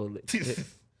 He stole it. You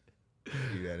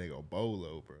that nigga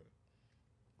Bolo, bro.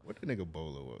 What the nigga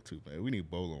Bolo up to, man? We need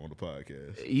Bolo on the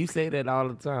podcast. You say that all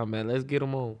the time, man. Let's get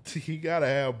him on. He gotta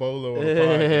have Bolo on the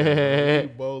podcast. We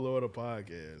need Bolo on the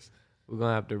podcast. We're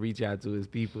gonna have to reach out to his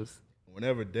peoples.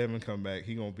 Whenever Devin come back,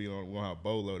 he gonna be on. We're gonna have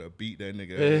Bolo to beat that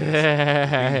nigga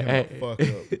ass. Beat him the fuck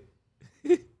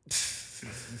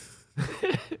up.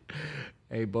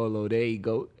 Hey Bolo, there you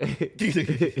go.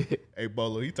 Hey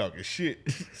Bolo, he talking shit.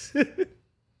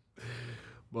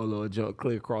 Bolo jump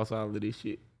clear across all of this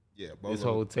shit. Yeah, Bolo, This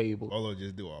whole table. Bolo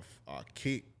just do a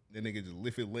kick. That nigga just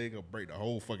lift his leg up, break the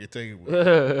whole fucking table.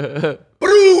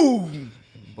 Boom!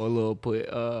 Bolo put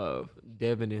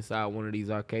Devin inside one of these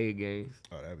arcade games.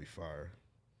 Oh, that'd be fire.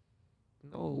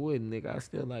 No, it wouldn't, nigga. I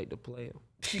still like to play him.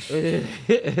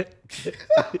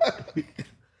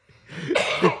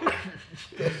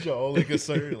 That's your only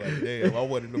concern. Like, damn, I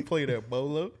wanted to play that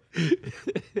Bolo.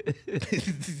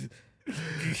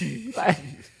 Like,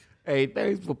 hey,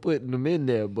 thanks for putting them in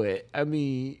there, but I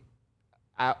mean,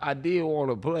 I did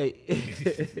want to play.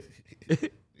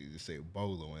 You just say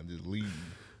Bolo and just leave.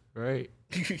 Right?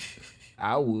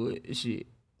 I would. Shit.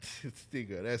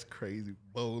 Nigga, that's crazy.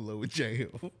 Bolo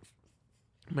jail.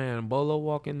 Man, Bolo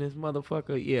walking this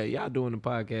motherfucker. Yeah, y'all doing the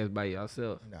podcast by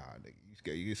yourself. Nah,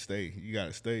 nigga, you stay. You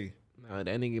gotta stay. Nah,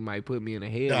 that nigga might put me in a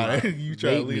head. Nah, you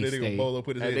try to leave that nigga stay. Bolo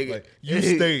put his That head nigga- like, you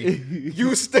stay.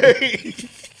 You stay.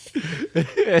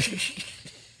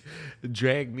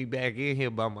 Drag me back in here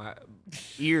by my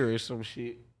ear or some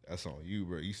shit. That's on you,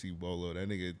 bro. You see Bolo, that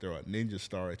nigga throw a ninja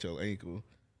star at your ankle.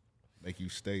 Make you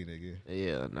stay, nigga.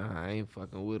 Yeah, nah, I ain't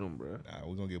fucking with him, bro. Nah,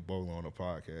 we're gonna get Bolo on the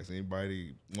podcast.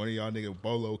 Anybody, one of y'all nigga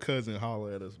Bolo cousin,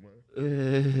 holler at us,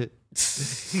 man.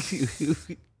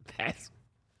 That's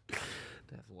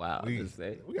wild to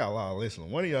say. We got a lot of listeners.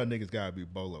 One of y'all niggas gotta be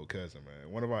Bolo cousin,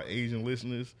 man. One of our Asian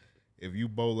listeners, if you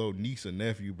Bolo niece or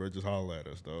nephew, bro, just holler at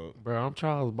us, dog. Bro, I'm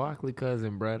Charles Barkley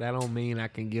cousin, bro. That don't mean I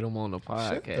can get him on the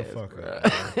podcast. Shut the fuck bro.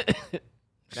 up.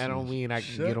 That don't mean I can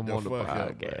Shut get him on the fuck up,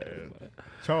 podcast. man. bro.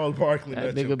 Charles Barkley,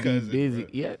 That that's your nigga cousin, be busy.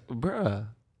 bro. Yeah, bruh.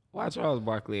 Why Charles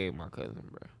Barkley ain't my cousin,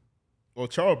 bro? Well,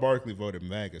 Charles Barkley voted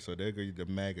MAGA, so they're the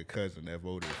MAGA cousin that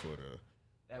voted for the.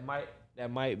 That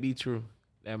might be true.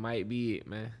 That might be it,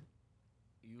 man.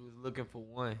 You was looking for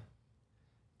one.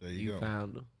 There You go.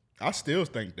 found him. I still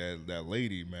think that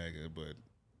lady MAGA, but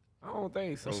I don't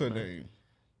think so. what's her man. name?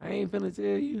 I ain't finna tell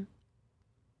you.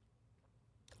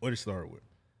 What did it start with?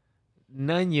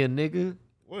 Nunya, nigga.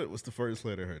 What's the first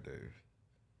letter of her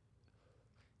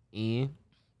name?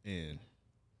 N. N.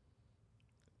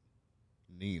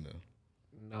 Nina.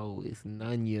 No, it's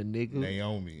Nunya, nigga.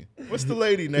 Naomi. What's the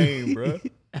lady name, bro?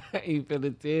 I ain't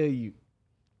finna tell you.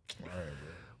 All right,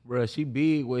 bro. Bruh, she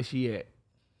big where she at.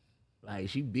 Like,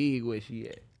 she big where she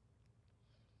at.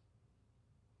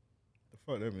 The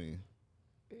fuck that mean?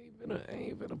 Ain't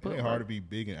finna It put ain't my- hard to be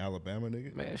big in Alabama,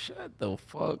 nigga. Man, shut the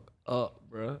fuck up,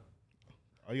 bruh.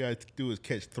 All you gotta do is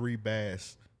catch 3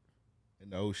 bass in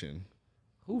the ocean.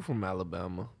 Who from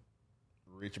Alabama?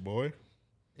 Rich boy.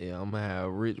 Yeah, I'm gonna have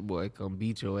a rich boy come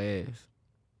beat your ass.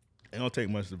 It don't take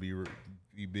much to be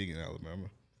big in Alabama.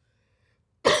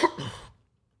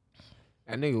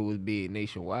 That nigga was big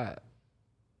nationwide.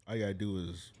 All you gotta do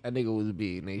is, That nigga was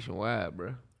big nationwide,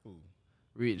 bruh. Who?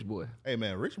 Rich boy. hey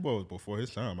man, Rich boy was before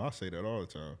his time. I say that all the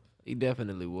time. He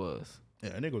definitely was. Yeah,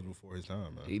 that nigga was before his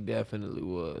time, man. He definitely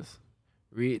was.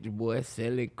 Rich boy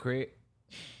selling crack.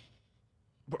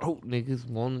 Broke niggas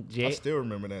want I jet. still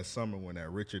remember that summer when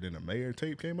that Richard and the Mayor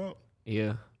tape came out.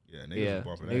 Yeah. Yeah, niggas Yeah. was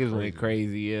bumping that Niggas crazy. went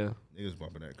crazy, yeah. Niggas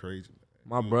bumping that crazy.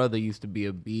 My brother used to be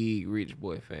a big Rich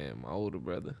Boy fan, my older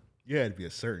brother. You had to be a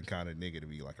certain kind of nigga to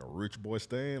be like a Rich Boy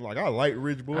stan. Like I like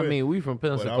Rich Boy. I mean, we from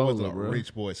but I Pensacola, wasn't a bro.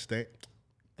 Rich Boy stan.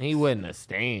 He wasn't a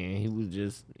stan. He was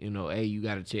just, hey, you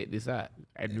gotta check this out.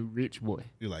 I knew Rich Boy.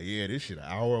 You're like, yeah, this shit an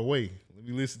hour away. Let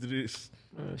me listen to this.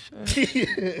 Shut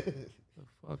the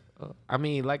fuck up. I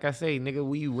mean, like I say, nigga,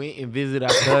 we went and visited our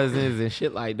cousins and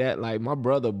shit like that. Like my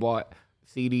brother bought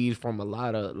CDs from a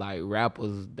lot of like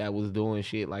rappers that was doing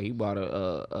shit. Like he bought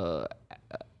a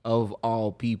of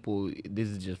all people. This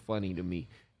is just funny to me.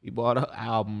 He bought an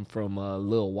album from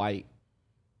Lil White.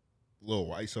 Lil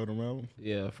White sold him album.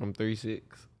 Yeah, from 3-6.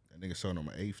 That nigga sold him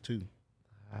an eighth too.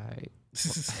 Alright.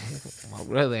 My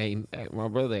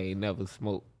brother ain't never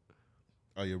smoked.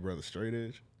 Oh, your brother straight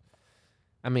edge?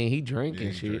 I mean, he drinking Yeah,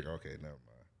 he shit. drink. Okay, never mind.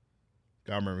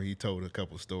 I remember he told a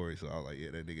couple stories, so I was like,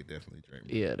 yeah, that nigga definitely drink.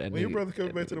 Yeah, that When your nigga- brother coming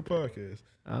that back to the nigga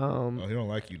podcast? Um, Oh, he don't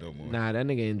like you no more. Nah, that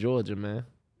nigga in Georgia, man.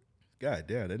 God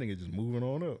damn, that nigga just moving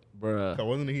on up. Bruh. So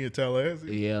wasn't he in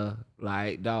Tallahassee? Yeah,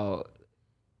 like dog.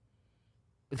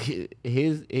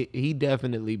 He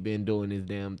definitely been doing his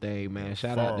damn thing, man.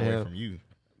 Shout Far out to away him. from you.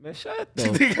 Man, shut the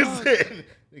nigga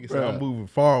fuck. said, I'm Bruh. moving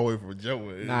far away from Joe.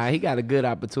 Nah, he got a good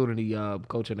opportunity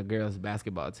coaching the girls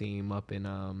basketball team up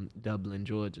in Dublin,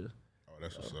 Georgia. Oh,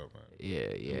 that's what's up, man.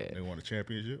 Yeah. They won a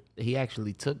championship? He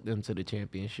actually took them to the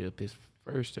championship his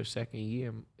first or second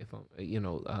year, if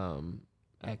I'm,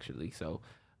 actually. So,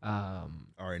 All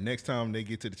right, next time they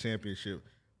get to the championship,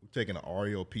 we're taking an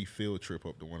REOP field trip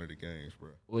up to one of the games, bro.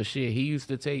 well, shit, he used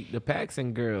to take the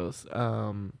Paxson girls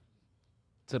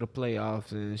to the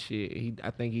playoffs and shit.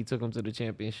 I think he took them to the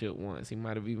championship once. He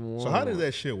might have even won. So how does one.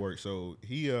 that shit work? So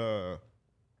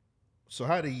so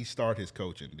how did he start his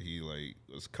coaching? Did he like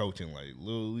was coaching like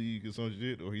Little League or some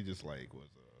shit, or he just like was?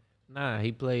 Nah,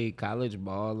 he played college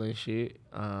ball and shit.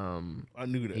 I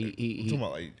knew that. I'm He talking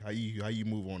about like how you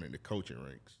move on in the coaching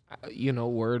ranks.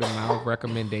 Word of mouth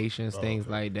recommendations, Oh, things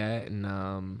okay. like that,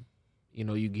 and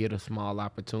you get a small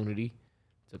opportunity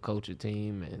to coach a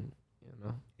team, and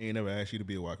He ain't never asked you to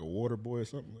be like a water boy or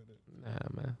something like that.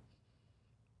 nah, man.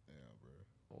 Yeah,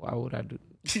 Why would I do?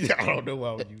 bro. I don't know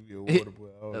why would you be a water boy.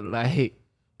 I don't know. Like,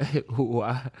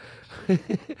 why?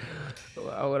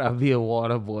 Why would I be a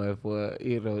water boy for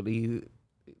these?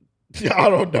 I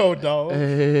don't know, dog.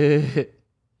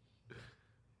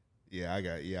 Yeah,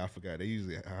 I forgot. They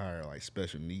usually hire like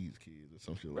special needs kids or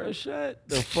some shit like Bro, that. shut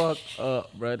the fuck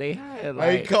up, bro. They had I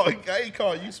ain't like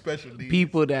calling you special needs.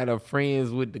 people that are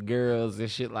friends with the girls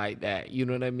and shit like that. You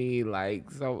know what I mean?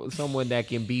 Like someone that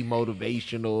can be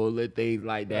motivational and things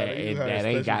like that, Nah, you and hire that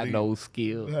ain't special got needs. no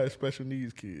skill. They hire special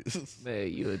needs kids.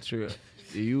 Man, you a trip.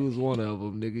 You was one of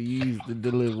them, nigga. You used to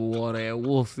deliver water at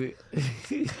Wolfsit.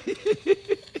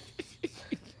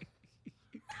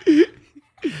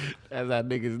 That's how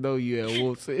niggas know you at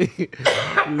Wolfsit.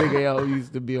 Nigga y'all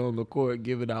used to be on the court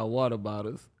giving out water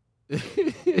bottles.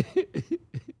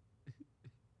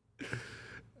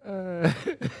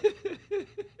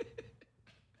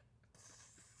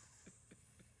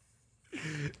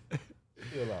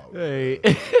 Chill out. Hey.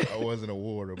 I wasn't a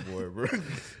water boy, bro.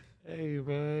 Hey,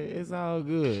 man, it's all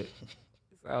good.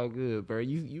 It's all good, bro.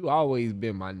 You always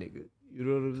been my nigga. You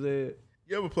know what I'm saying?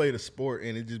 You ever played a sport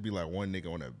and it just be like one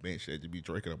nigga on that bench that just be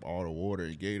drinking up all the water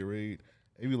and Gatorade?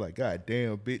 And you be like, God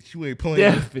damn, bitch, you ain't playing.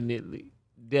 Definitely.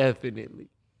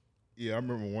 Yeah, I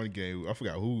remember one game. I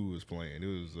forgot who was playing. It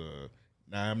was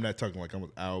I'm not talking like I was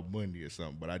Al Bundy or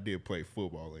something, but I did play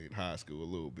football in high school a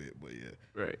little bit. But yeah,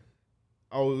 Right.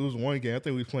 oh, it was one game. I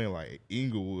think we was playing like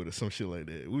Inglewood or some shit like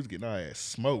that. We was getting our ass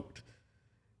smoked,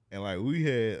 and like we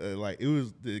had like it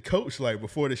was the coach like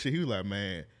before the shit. He was like,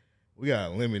 man, we got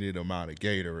a limited amount of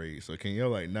Gatorade, so can y'all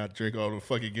like not drink all the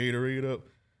fucking Gatorade up?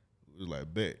 It was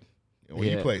like bet. And when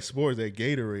you Yeah. play sports, that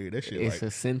Gatorade, that shit It's like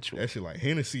essential. that shit like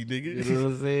Hennessy, nigga. You know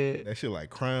what I'm saying? That shit like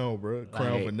Crown, bro.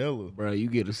 Crown Like, vanilla. Bro, you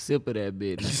get a sip of that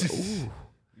bitch. Ooh.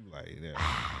 You like,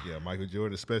 yeah, Michael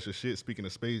Jordan special shit. Speaking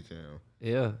of Space Jam.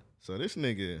 Yeah. So this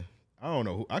nigga, I don't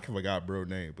know who, I forgot bro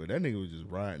name, but that nigga was just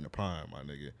riding the pine, my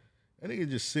nigga. That nigga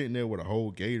just sitting there with a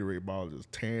whole Gatorade bottle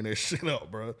just tearing that shit up,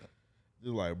 bro.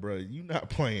 Just like, bro, you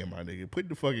not playing, my nigga. Put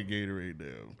the fucking Gatorade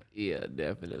down. Yeah,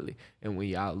 definitely. And when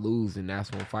y'all losing, that's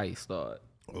when fights start.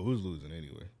 Oh, who's losing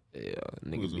anyway? Yeah,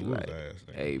 niggas Who's be the like, ass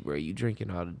nigga? hey, bro, you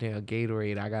drinking all the damn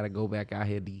Gatorade. I got to go back out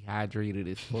here dehydrated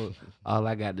as fuck. All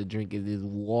I got to drink is this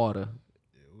water.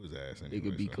 Yeah, who's ass anyway?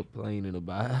 Nigga be so. complaining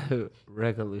about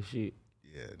regular shit.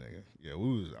 Yeah, nigga. Yeah,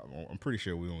 I'm pretty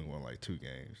sure we only won like 2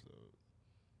 games,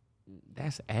 though.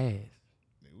 That's ass.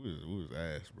 We was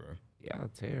ass, bro. Y'all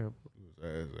terrible. We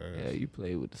was ass. Yeah, you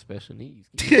play with the special needs.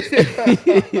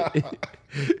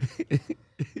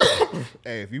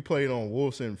 Hey, if you played on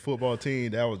Wolfson football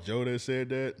team, that was Joe that said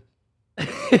that.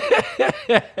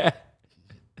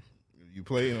 You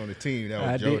played on the team, that was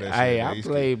I Joe did. that said Hey, that. I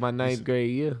played my 9th grade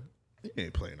year. You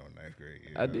ain't playing on 9th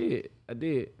grade. I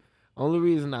did. Only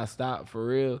reason I stopped for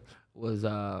real was,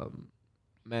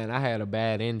 man, I had a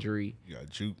bad injury. You got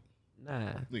juked. Nah.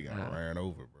 You got ran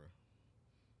over, bro.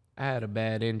 I had a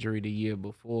bad injury the year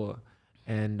before,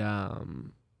 and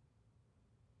the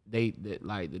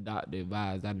doctor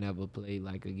advised I never play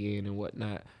like again and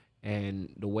whatnot.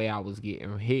 And the way I was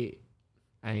getting hit,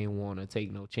 I didn't want to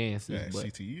take no chances. Yeah, but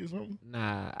CTE or something?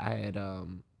 nah, I had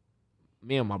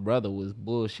me and my brother was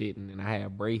bullshitting, and I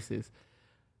had braces.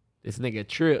 This nigga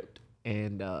tripped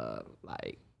and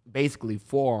like basically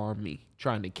forearmed me,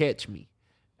 trying to catch me.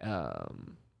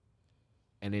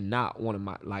 And then knocked one of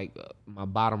my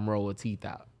bottom row of teeth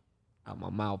out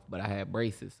my mouth, but I had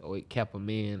braces, so it kept them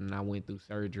in, and I went through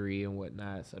surgery and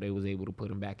whatnot, so they was able to put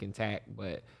them back intact.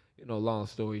 But, you know, long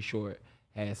story short,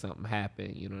 had something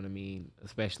happen, you know what I mean?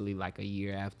 Especially like a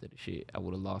year after the shit, I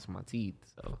would have lost my teeth,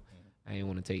 so I didn't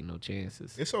want to take no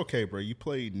chances. It's okay, bro. You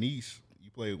played Nice. You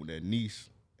played with that Nice,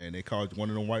 and they called one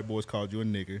of them white boys called you a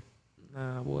nigga.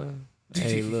 Nah, boy.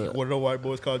 Hey, look. One of them white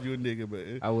boys called you a nigga,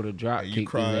 but I would have drop you kicked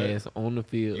cried. his ass on the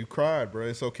field. You cried, bro.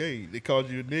 It's okay. They called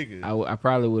you a nigga. I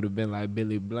probably would have been like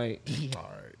Billy Blank.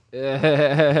 All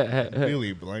right.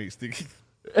 Billy Blank, stick.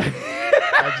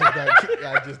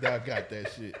 I just now got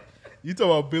that shit. You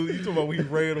talking about Billy? You talking about when he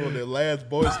ran on that last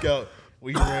Boy Scout?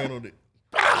 When he ran on it.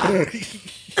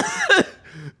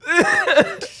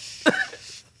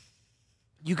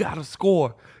 You gotta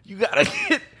score. You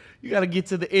gotta get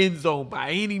to the end zone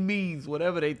by any means,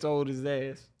 whatever they told his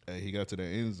ass. Hey, he got to the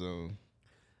end zone.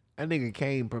 That nigga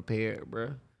came prepared,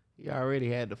 bro. He already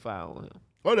had the foul on him.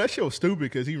 Oh, that shit was stupid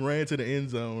because he ran to the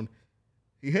end zone.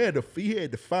 He had the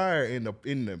fire in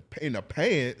the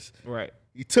pants. Right.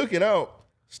 He took it out,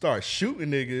 started shooting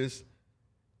niggas,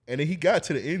 and then he got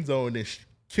to the end zone and then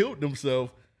killed himself.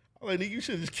 I'm like, nigga, you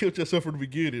should have just killed yourself from the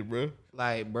beginning, bro.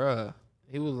 Like, bruh.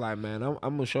 He was like, man, I'm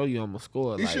gonna show you I'm gonna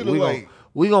score. He Like, shoulda,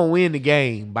 we gonna win the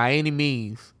game by any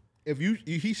means.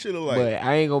 He should have But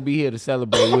I ain't gonna be here to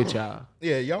celebrate with y'all.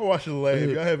 Yeah, y'all watching the last. If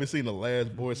y'all haven't seen the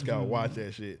last Boy Scout, watch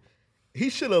that shit. He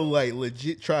should have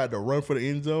legit tried to run for the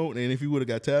end zone, and if he would have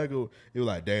got tackled, he was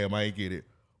like, "Damn, I ain't get it."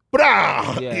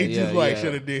 Blah! Yeah, He just yeah, like yeah.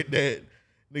 should have did that.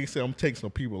 Nigga said, I'm taking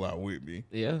some people out with me.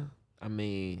 Yeah. I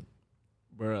mean,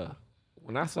 bruh,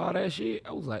 when I saw that shit,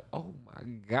 I was like, oh my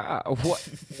God,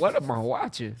 what am I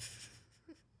watching?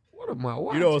 What am I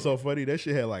watching? You know what's so funny? That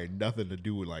shit had like nothing to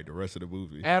do with like the rest of the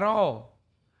movie. At all.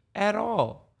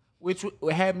 Which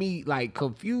had me like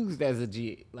confused as a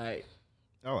jit. Like,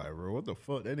 I'm like, bro, what the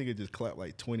fuck? That nigga just clapped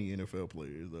like 20 NFL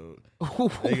players, though.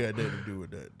 They got nothing to do with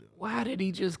that, though. why did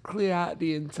he just clear out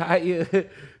the entire?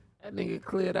 That nigga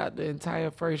cleared out the entire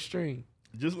first string.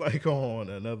 Just like on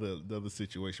another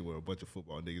situation where a bunch of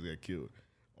football niggas got killed.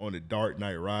 On the Dark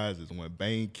Knight Rises, when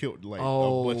Bane killed like a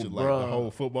bunch of like the whole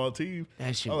football team.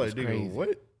 That shit I was like, crazy. nigga,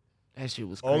 what? That shit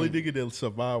was crazy. Only nigga that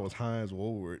survived was Hines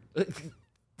Ward. I'm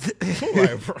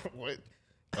like, bro, what?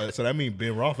 So that means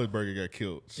Ben Roethlisberger got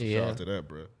killed. So Yeah. shout out to that,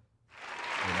 bro. You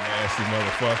nasty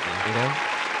motherfucker. Yeah.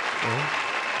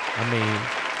 I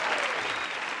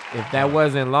mean, if that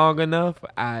wasn't long enough,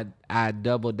 I'd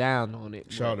double down on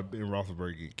it. Shout out to Ben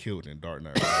Roethlisberger getting killed in Dark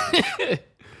Knight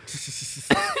Rises.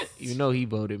 You know he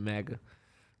voted MAGA.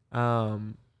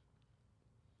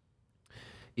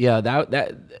 Yeah,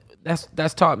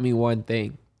 that's taught me one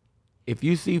thing. If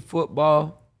you see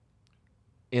football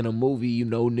in a movie, you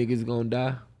know niggas gonna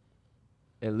die.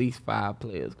 At least 5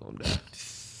 players gonna die.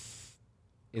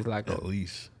 It's like At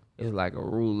least. It's like a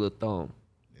rule of thumb.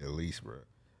 At least, bro.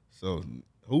 So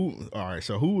who? All right.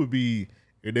 So who would be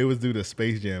if they was do the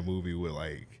Space Jam movie with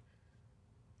like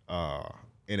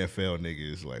NFL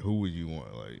niggas? Like who would you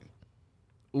want? Like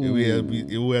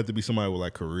it would have to be somebody with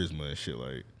like charisma and shit.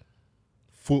 Like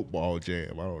Football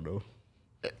Jam. I don't know.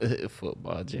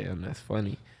 Football Jam. That's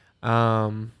funny.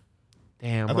 Damn.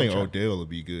 I think Odell would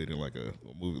be good in like a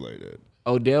movie like that.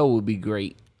 Odell would be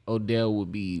great. Odell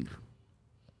would be.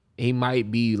 He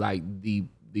might be like the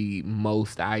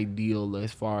most ideal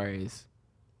as far as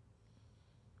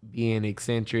being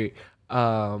eccentric.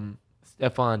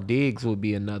 Stephon Diggs would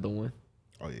be another one.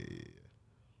 Oh yeah.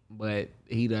 But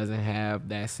he doesn't have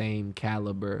that same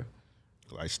caliber.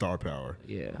 Like star power.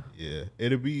 Yeah. Yeah.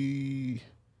 It'll be.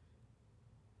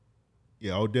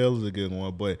 Yeah, Odell is a good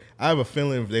one, but I have a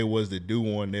feeling if they was to do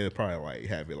one, they'd probably like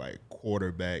have it like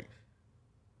quarterback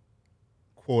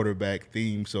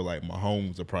theme. So like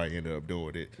Mahomes will probably end up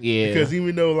doing it. Yeah. Because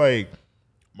even though like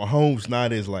Mahomes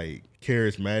not as like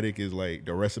charismatic as like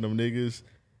the rest of them niggas,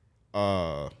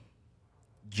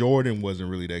 Jordan wasn't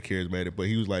really that charismatic, but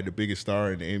he was like the biggest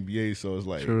star in the NBA. So it's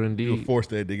like True indeed. you force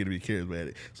that nigga to be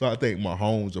charismatic. So I think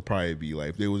Mahomes will probably be like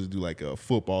if they was to do like a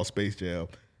football Space Jam,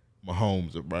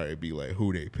 Mahomes would probably be like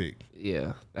who they pick.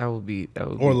 Yeah, that would be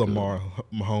Or Lamar.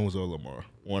 Mahomes or Lamar.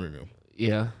 One of them.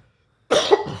 Yeah.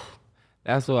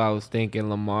 That's what I was thinking.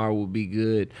 Lamar would be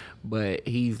good, but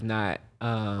he's not.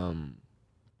 Oh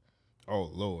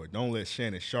Lord. Don't let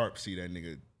Shannon Sharp see that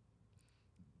nigga.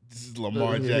 This is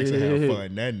Lamar Jackson have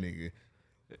fun. That nigga.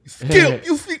 Skip,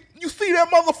 you see that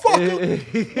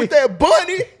motherfucker with that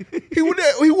bunny? He with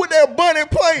that bunny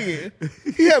playing.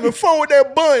 He having fun with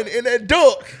that bun and that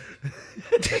duck.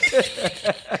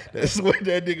 That's what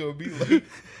that nigga would be like.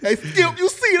 Hey, Skip, you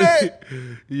see that?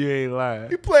 You ain't lying.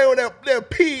 He playing with that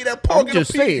pig, that pork I'm and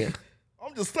just a pig. saying.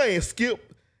 I'm just saying, Skip.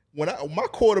 When my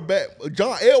quarterback,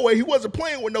 John Elway, he wasn't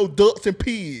playing with no ducks and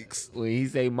pigs. When he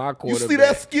say my You quarterback, see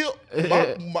that, Skip?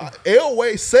 My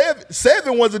Elway,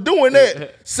 seven wasn't doing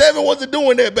that. Seven wasn't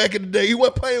doing that back in the day. He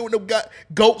wasn't playing with them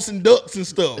goats and ducks and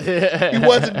stuff. He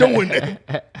wasn't doing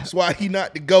that. That's why he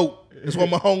not the goat. That's why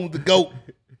Mahomes the goat.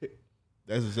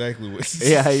 That's exactly what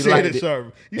Yeah, he Shannon liked it.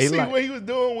 Sharp. You He see liked what he was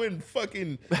doing when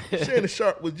fucking Shannon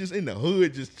Sharp was just in the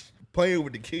hood, just playing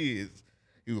with the kids.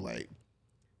 He was like,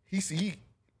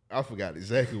 I forgot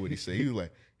exactly what he said. He was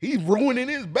like, he's ruining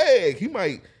his bag. He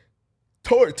might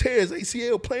tear his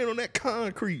ACL playing on that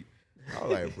concrete. I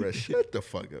was like, bro, shut the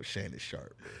fuck up, Shannon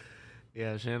Sharp.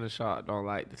 Yeah, Shannon Sharp don't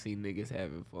like to see niggas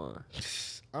having fun.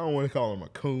 I don't want to call him a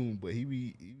coon, but he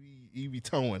be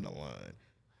towing the line.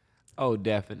 Oh,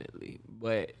 definitely.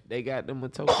 But they got them a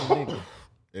token nigga.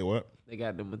 Hey, what? They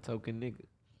got them a token nigga.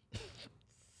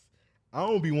 I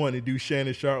don't be wanting to do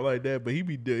Shannon Sharp like that, but he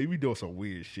be doing some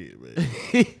weird shit,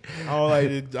 man.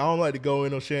 I don't like to go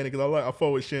in on Shannon because I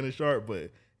fuck with Shannon Sharp, but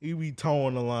he be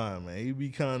towing the line, man. He be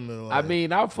kind of like. I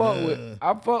mean, I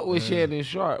fuck with Shannon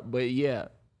Sharp, but yeah,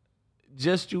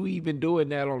 just you even doing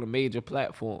that on a major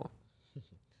platform.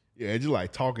 Yeah, just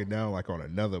like talking down like on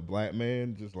another black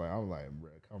man, just like I'm like,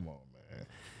 bro, come on, man.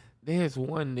 There's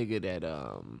one nigga that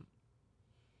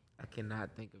I cannot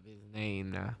think of his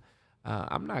name now.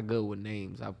 I'm not good with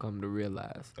names. I've come to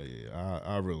realize. Oh, yeah,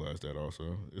 I realized that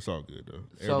also. It's all good though.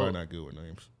 So- Everybody not good with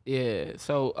names. Yeah.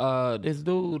 So this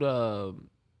dude,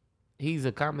 He's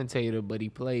a commentator, but he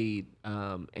played,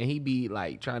 and he be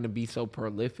like trying to be so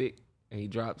prolific, and he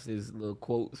drops his little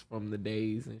quotes from the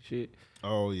days and shit.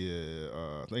 Oh yeah,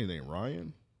 I think his name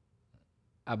Ryan.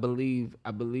 I believe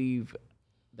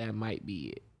that might be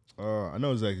it. I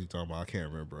know exactly what you're talking about. I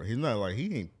can't remember. He's not like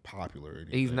he ain't popular. Or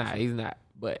anything, He's not.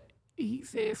 But he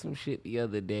said some shit the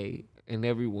other day, and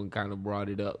everyone kind of brought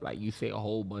it up. Like, you say a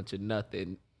whole bunch of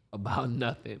nothing about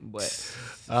nothing, but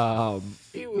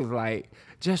he was like,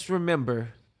 just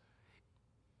remember,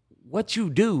 what you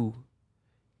do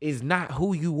is not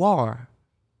who you are,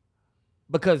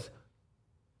 because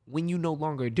when you no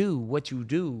longer do what you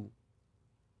do,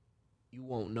 you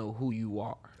won't know who you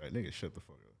are. That nigga, shut the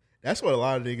fuck up. That's what a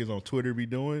lot of niggas on Twitter be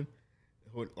doing.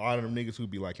 A lot of them niggas who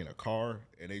be like in a car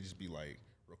and they just be like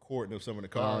recording of some in the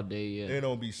car. All day, yeah. They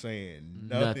don't be saying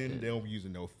nothing. They don't be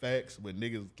using no facts. But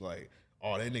niggas like,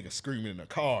 oh, that nigga screaming in the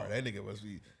car. That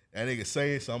nigga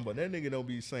saying something, but that nigga don't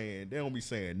be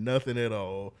saying nothing at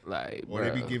all. Like, or they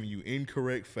be giving you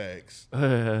incorrect facts.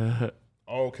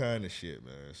 All kind of shit,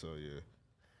 man. So yeah.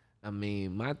 I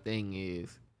mean, my thing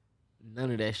is, none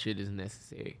of that shit is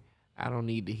necessary. I don't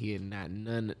need to hear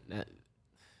none.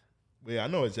 Yeah, I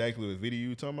know exactly what video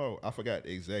you talking about. I forgot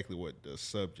exactly what the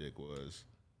subject was.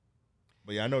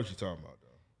 But yeah, I know what you're talking about, though.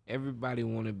 Everybody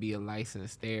want to be a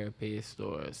licensed therapist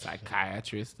or a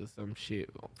psychiatrist or some shit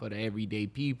for the everyday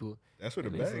people. That's what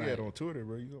the bag at on Twitter,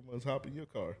 bro. You must hop in your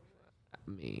car. I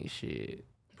mean, shit.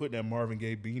 Put that Marvin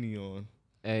Gaye beanie on.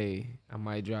 Hey, I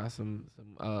might drop some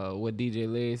what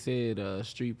DJ Larry said,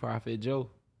 Street Prophet Joe.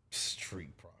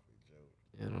 Street Prophet Joe.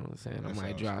 You know what I'm saying? I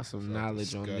might drop some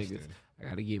knowledge on niggas. I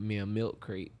gotta get me a milk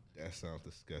crate. That sounds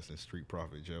disgusting. Street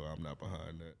Prophet Joe. I'm not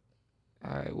behind that.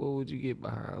 All right, what would you get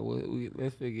behind?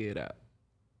 Let's figure it out.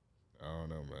 I don't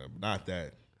know, man. Not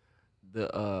that.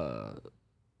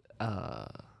 I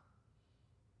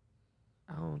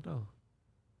don't know.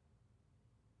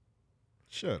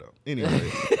 Shut up.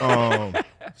 Anyway,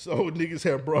 so niggas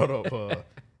have brought up.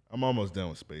 I'm almost done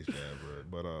with Space Jam, bro.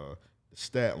 But the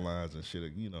stat lines and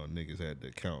shit, you know, niggas had to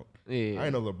count. Yeah. I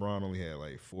know LeBron only had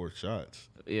like 4 shots.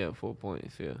 Yeah, 4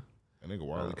 points. Yeah. I think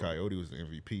Wile E. Coyote was the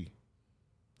MVP.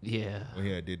 Yeah. When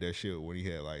he did that shit, when he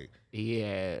had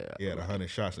 100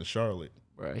 shots in Charlotte.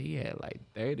 Bro, he had like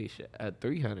 300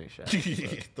 shots.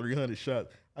 300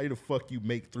 shots. How the fuck you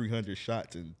make 300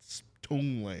 shots in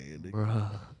Toonland?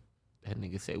 Bro, that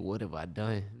nigga said, "What have I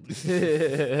done?"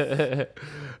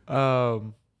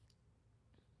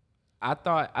 I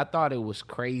thought it was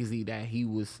crazy that he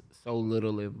was so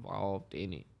little involved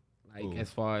in it. Like,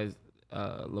 as far as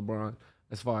LeBron,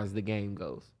 as far as the game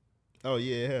goes. Oh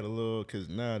yeah, it had a little, cause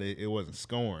now it wasn't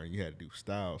scoring. You had to do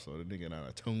style, so the nigga not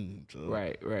a tune. So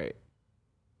Right.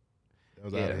 That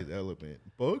was out of his element.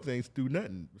 Bugs ain't do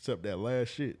nothing except that last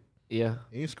shit. Yeah.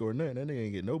 He ain't scored nothing. That nigga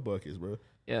ain't get no buckets, bro.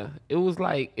 Yeah. It was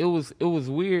like it was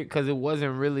weird because it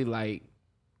wasn't really like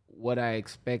what I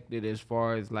expected as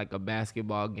far as like a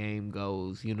basketball game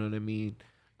goes. You know what I mean?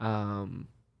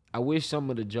 I wish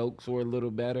some of the jokes were a little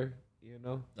better. You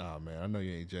know? Oh man, I know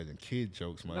you ain't judging kid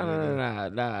jokes, man.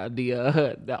 Nah.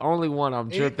 The only one I'm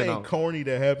tripping on. Anything corny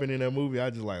that happened in that movie, I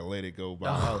just like let it go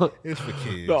by. It's for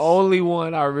kids. The only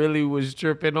one I really was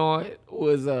tripping on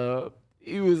was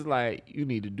he was like, you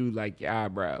need to do like your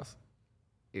eyebrows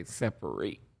and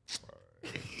separate.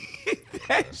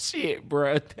 That shit,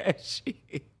 bro. That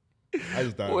shit. I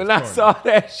just thought when I saw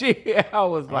that shit, I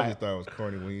was like, I just thought it was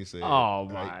corny when he said, "Oh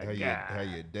my god, how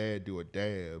your dad do a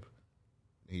dab."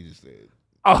 He just said,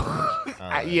 "Oh,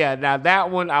 right. Yeah." Now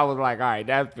that one, I was like, "All right,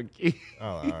 that's for kids."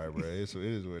 All right, bro. It is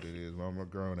what it is. I'm a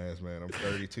grown ass man. I'm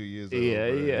 32 years old. Yeah,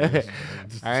 bro. yeah.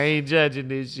 I ain't judging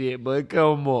this shit, but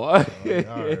come on. All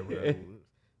right, bro. It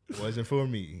wasn't for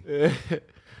me.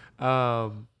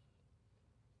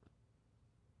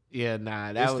 Yeah,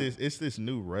 nah. It's this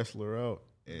new wrestler out,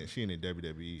 and she in the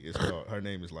WWE. It's called, her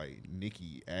name is like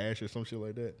Nikki Ash or some shit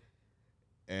like that.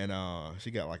 And she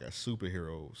got like a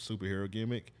superhero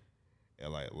gimmick.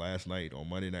 And like last night on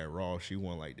Monday Night Raw, she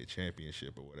won like the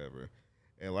championship or whatever.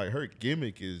 And like her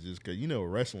gimmick is just cause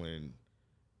wrestling,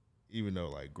 even though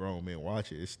like grown men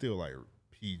watch it, it's still like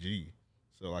PG.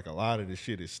 So like a lot of the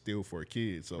shit is still for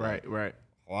kids. So right.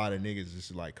 A lot of niggas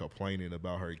just like complaining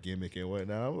about her gimmick and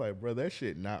whatnot. I'm like, bro, that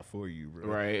shit not for you, bro.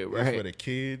 Right. It's for the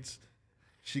kids.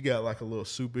 She got like a little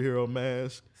superhero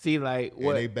mask. See, like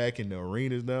what? And they back in the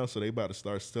arenas now, so they about to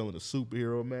start selling the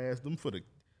superhero masks. Them for the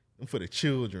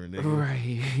children,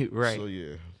 nigga. Right. So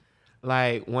yeah.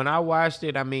 Like when I watched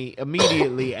it, I mean,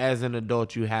 immediately as an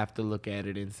adult, you have to look at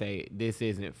it and say, "This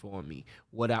isn't for me."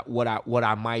 What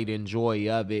I might enjoy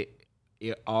of it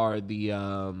are the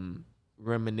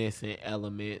reminiscent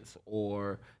elements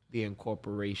or the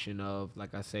incorporation of,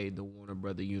 like I say, the Warner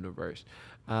Brother universe.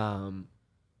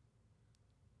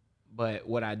 But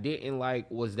what I didn't like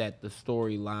was that the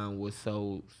storyline was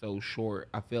so short.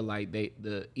 I feel like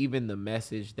even the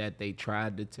message that they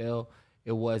tried to tell,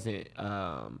 it wasn't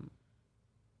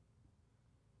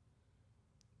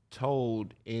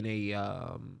told in a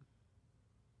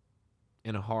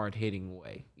hard hitting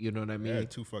way. You know what I mean? Yeah,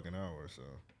 2 fucking hours. So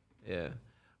yeah,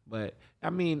 but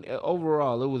I mean,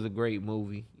 overall, it was a great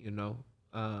movie. You know,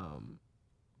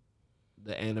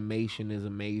 the animation is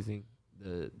amazing.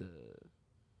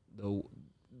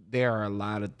 There are a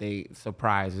lot of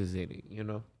surprises in it, you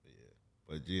know.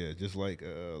 But yeah, just like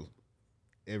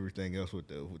everything else with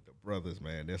the brothers,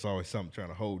 man, there's always something trying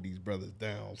to hold these brothers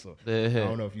down. So I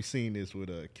don't know if you've seen this with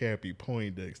Cappy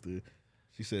Poindexter.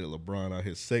 She said that LeBron out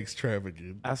here sex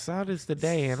trafficking. I saw this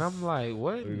today, and I'm like,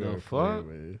 what the fuck?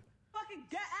 Man. Fucking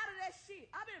get out of that shit.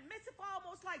 I've been missing for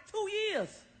almost like 2 years.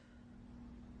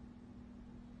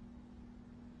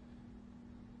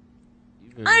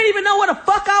 I didn't even know where the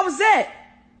fuck I was at.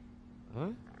 Huh?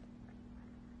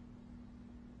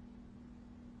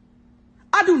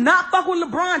 I do not fuck with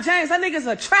LeBron James. That nigga's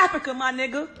a trafficker, my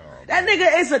nigga. That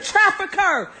nigga is a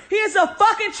trafficker. He is a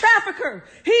fucking trafficker.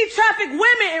 He trafficked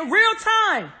women in real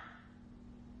time.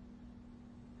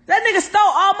 That nigga stole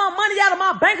all my money out of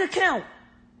my bank account.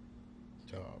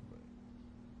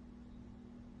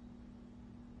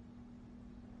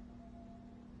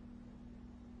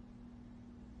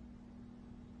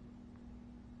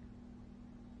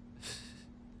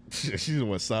 She's the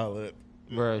one solid.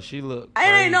 Bruh, she looked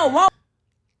I ain't no wrong.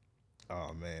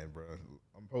 Oh man, bro.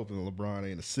 I'm hoping LeBron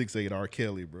ain't a 6'8" R.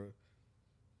 Kelly, bro.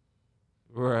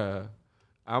 Bruh,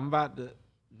 I'm about to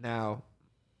now.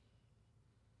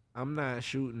 I'm not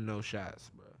shooting no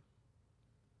shots, bro.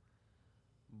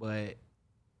 But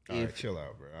all right, chill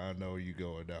out, bro. I know you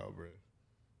going down, bro.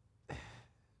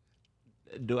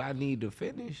 Do I need to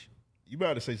finish? You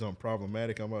about to say something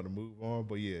problematic. I'm about to move on,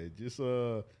 but yeah, just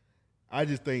I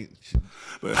just think.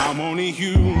 But I'm only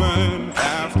human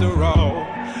after all.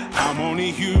 I'm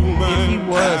only human If he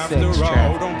was sex after all.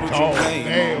 trafficking. Don't put your blame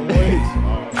Man, on wait.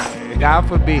 me. God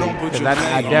forbid, Don't put because your I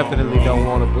blame definitely on don't me.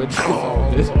 want to put this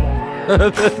on this.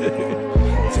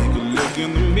 Take a look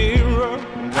in the mirror.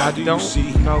 I What do you don't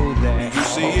see? know that. You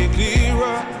see it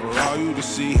clearer for all you to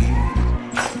see.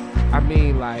 I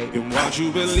mean, like, In what you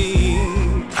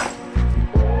believe.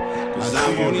 Cause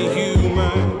I'm only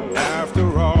human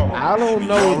after all. I don't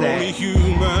know You're that. only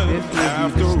human This would be the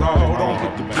after start. all. Don't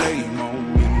put the blame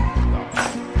on me.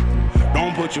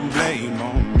 Don't put your blame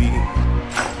on me.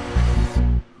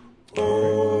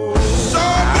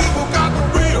 Some people got the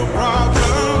real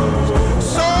problems.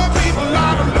 Some people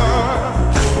out of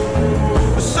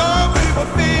love. Some people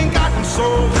think I can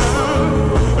solve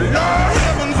them. Lord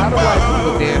heavens How do white people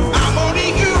above. dance? I'm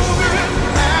only human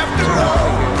after all.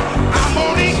 I'm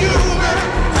only human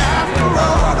after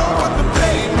all. Don't put the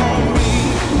blame on me.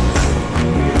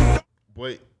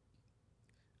 Boy,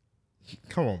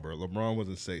 come on, bro. LeBron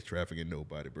wasn't sex trafficking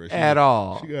nobody, bro. At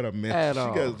all. She got a At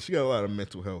all. she got a lot of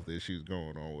mental health issues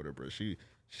going on with her, bro. She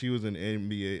was in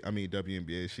NBA, I mean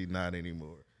WNBA. She's not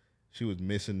anymore. She was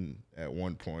missing at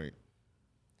one point.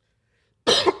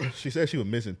 She said she was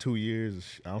missing 2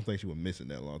 years. I don't think she was missing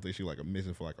that long. I think she was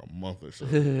missing for a month or so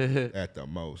at the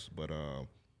most. But I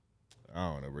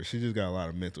don't know, bro. She just got a lot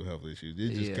of mental health issues.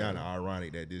 It's just kind of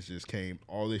ironic that this just came,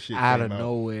 all this shit out came of out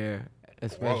nowhere, while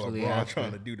especially LeBron after.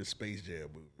 trying to do the Space Jam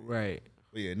movie. Right.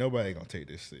 But yeah, nobody gonna take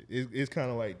this shit. It's kind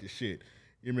of like the shit.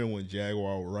 You remember when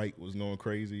Jaguar Wright was going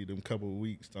crazy them couple of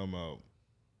weeks talking about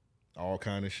all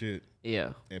kind of shit,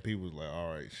 Yeah. and people was like,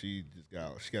 "All right, she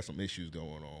got some issues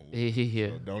going on. With Yeah.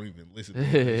 so don't even listen to what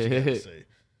she got to say."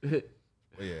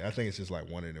 But yeah, I think it's just like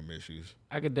one of them issues.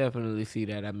 I could definitely see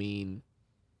that. I mean,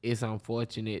 it's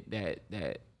unfortunate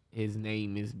that his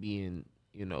name is being,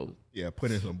 Yeah,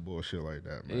 put in some bullshit like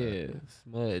that, man.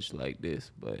 smudged like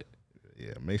this. But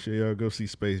Yeah, make sure y'all go see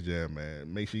Space Jam,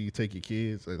 man. Make sure you take your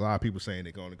kids. A lot of people saying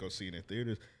they're going to go see it in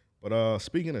theaters. But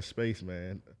speaking of space,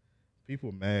 man,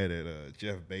 people mad at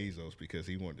Jeff Bezos because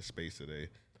he went to space today.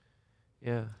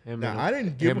 yeah, I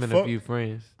didn't give a and fuck. a few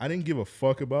friends. I didn't give a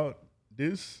fuck about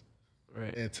this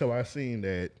Right. until I seen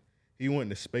that he went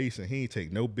to space and he ain't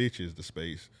take no bitches to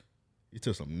space. He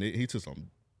took some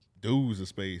dudes to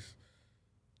space.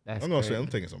 That's I'm gonna crazy. say I'm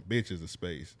taking some bitches to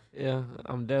space. Yeah,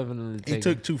 I'm definitely taking. He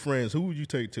took 2 friends. Who would you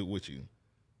take with you?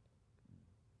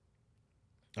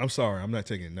 I'm sorry, I'm not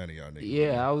taking none of y'all niggas.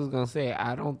 Yeah, I was gonna say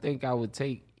I don't think I would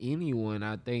take anyone.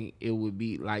 I think it would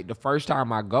be like the first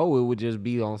time I go, it would just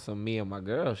be on some me and my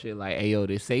girl shit. Like, hey yo,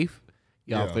 this safe?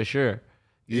 Yeah, Yeah. for sure.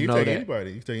 You know take that.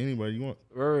 anybody. You take anybody you want.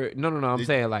 No. I'm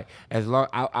saying like as long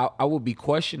I would be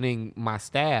questioning my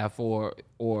staff or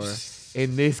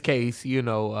in this case,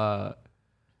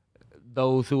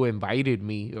 those who invited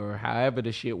me or however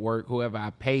the shit worked, whoever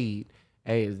I paid.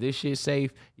 Hey, is this shit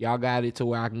safe? Y'all got it to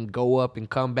where I can go up and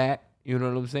come back. You know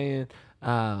what I'm saying?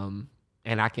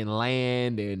 And I can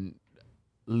land and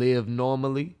live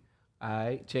normally. All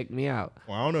right, check me out.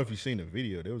 Well, I don't know if you've seen the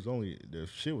video. The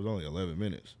shit was only 11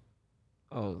 minutes.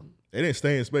 Oh, They didn't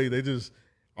stay in space.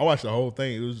 I watched the whole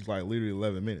thing. It was like literally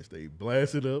 11 minutes. They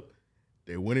blasted up,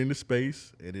 they went into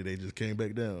space, and then they just came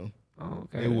back down.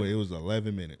 okay. It was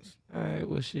 11 minutes. All right,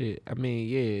 well, shit. I mean,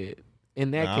 yeah.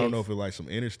 In that Now, case, I don't know if it's like some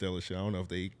interstellar shit. I don't know if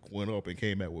they went up and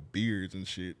came back with beards and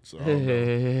shit. So I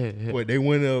don't know. But they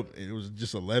went up, and it was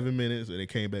just 11 minutes, and they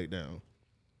came back down.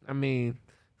 I mean,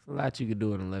 it's a lot you could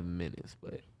do in 11 minutes,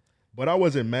 But I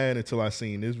wasn't mad until I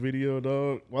seen this video,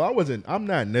 dog. Well, I'm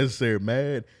not necessarily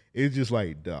mad. It's just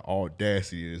like the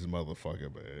audacity of this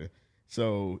motherfucker, man.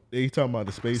 So they talking about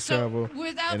the space travel,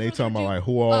 and they talking about like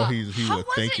who all he was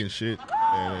thinking shit.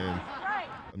 And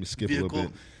let me skip a little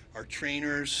bit. Our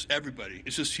trainers, everybody.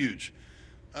 It's just huge.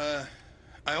 I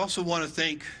also want to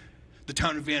thank the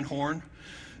town of Van Horn.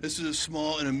 This is a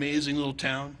small and amazing little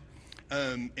town.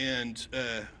 We're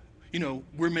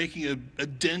making a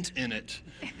dent in it.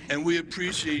 And we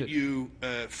appreciate you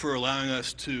for allowing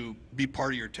us to be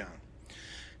part of your town.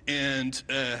 And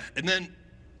then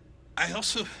I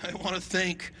want to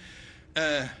thank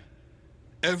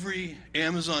every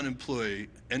Amazon employee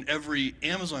and every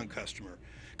Amazon customer,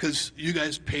 because you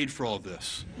guys paid for all of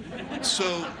this.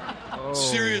 So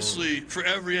seriously, for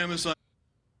every Amazon.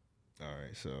 All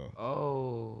right, so.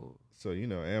 Oh. So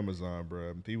Amazon,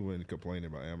 bro. People been complaining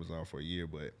about Amazon for a year,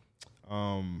 but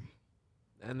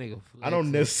that nigga. I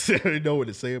don't necessarily know what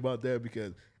to say about that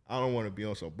because I don't want to be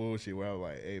on some bullshit where I'm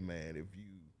like, hey man, if you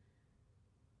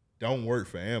don't work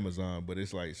for Amazon, but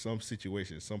it's like some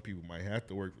situations, some people might have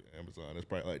to work for Amazon. That's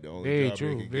probably like the only job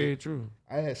they can Very get. true.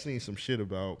 I had seen some shit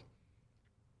about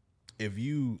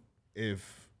and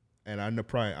I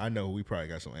know we probably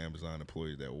got some Amazon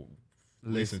employees that will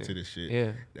listen to this shit.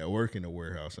 Yeah. That work in the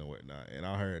warehouse and whatnot. And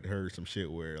I heard some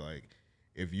shit where like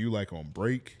if you like on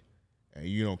break and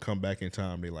you don't come back in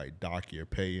time, they like dock your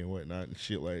pay and whatnot and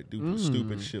shit like do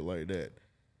stupid shit like that.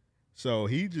 So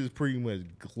he just pretty much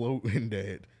gloating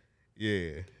that,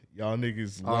 yeah, y'all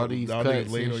niggas late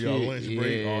on y'all lunch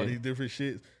break, all these different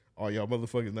shits. All y'all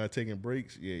motherfuckers not taking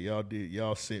breaks. Yeah,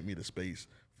 y'all sent me to space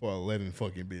for 11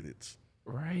 fucking minutes.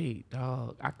 Right,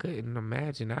 dog. I couldn't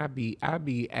imagine. I'd be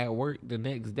at work the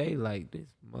next day like this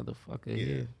motherfucker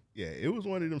here. Yeah, it was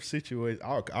one of them situations.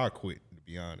 I'll quit, to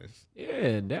be honest.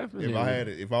 Yeah, definitely.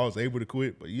 If I was able to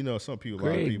quit, but some people, a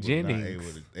lot of people are not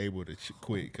able to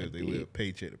quit because they live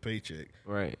paycheck to paycheck.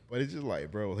 Right. But it's just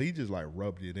like, bro, he just like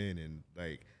rubbed it in and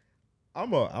like, I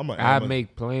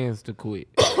make plans to quit.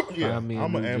 Yeah, I'm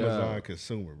an Amazon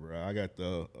consumer, bro. I got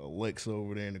the Alexa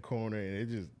over there in the corner,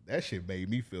 and that shit made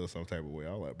me feel some type of way.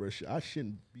 I was like, bro, I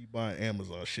shouldn't be buying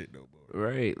Amazon shit though, bro.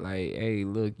 Right, like, hey,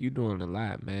 look, you doing a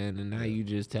lot, man, and now you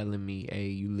just telling me, hey,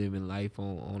 you living life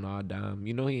on our dime.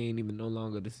 He ain't even no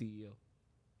longer the CEO.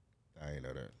 I ain't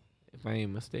know that. If I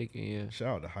ain't mistaken, yeah.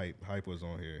 Shout out to Hype. Hype was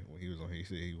on here when he was on here. He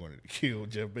said he wanted to kill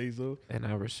Jeff Bezos. And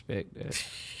I respect that.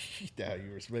 Now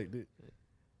you respect it?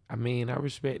 I mean, I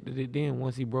respected it then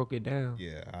once he broke it down.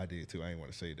 Yeah, I did too. I ain't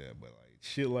want to say that, but like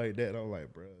shit like that, I'm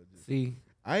like, bro. See,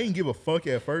 I ain't give a fuck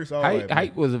at first.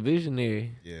 Hype was a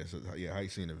visionary. Yeah, Hype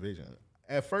seen the vision.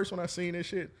 At first, when I seen this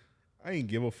shit, I ain't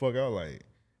give a fuck. I was like,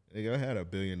 nigga, I had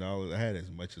 $1 billion. I had as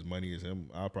much as money as him.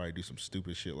 I'll probably do some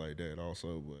stupid shit like that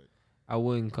also, but I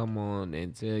wouldn't come on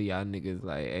and tell y'all niggas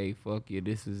like, hey, fuck you,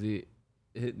 this is it.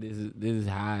 This is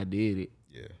how I did it.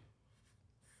 Yeah.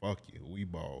 Fuck you, we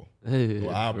ball.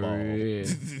 I ball.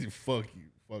 Fuck you.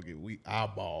 Fuck it, we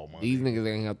eyeball, man. These niggas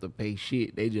ain't have to pay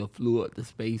shit. They just flew up to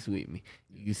space with me.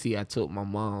 You see, I took my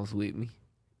mom's with me.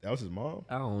 That was his mom?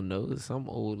 I don't know. It's some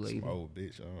old lady. Some old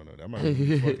bitch. I don't know. That might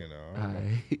be fucking.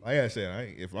 Like I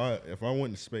said, if I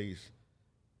went to space,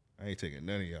 I ain't taking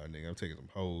none of y'all niggas. I'm taking some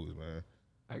hoes, man.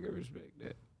 I can respect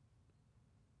that.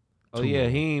 Oh yeah,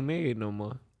 he ain't married no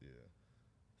more. Yeah,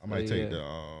 I might take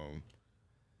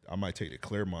I might take the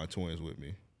Claremont twins with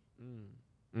me.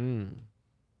 Nah,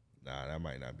 that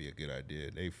might not be a good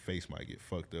idea. Their face might get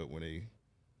fucked up when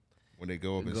they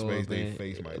go up in space. Their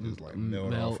face might just like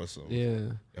melt off or something.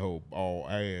 Yeah, the whole all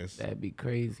ass. That'd be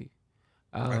crazy.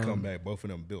 I come back, both of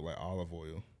them built like olive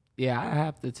oil. Yeah, I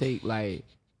have to take like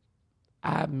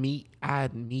I'd meet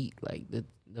like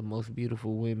the most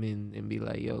beautiful women and be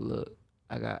like, yo, look,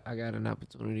 I got an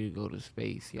opportunity to go to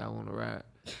space. Y'all want to ride?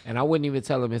 And I wouldn't even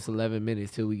tell him it's 11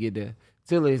 minutes till we get there.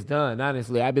 Till it's done,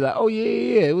 honestly. I'd be like, oh,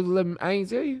 yeah. It was 11. I ain't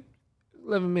tell you.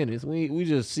 11 minutes. We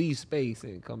just see space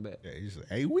and come back. Yeah, he's like,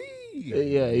 hey, we.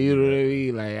 Yeah, you know what I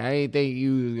mean? Like, I ain't think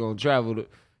you was going to travel.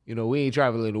 We ain't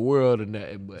traveling the world or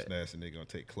nothing, but. This nasty nigga going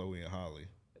to take Chloe and Holly.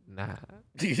 Nah.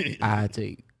 I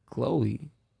take Chloe.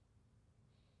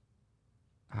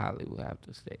 Holly will have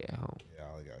to stay at home. Yeah,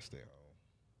 Holly got to stay home.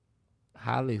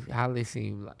 Holly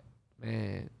seemed like,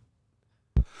 man.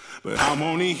 But I'm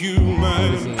only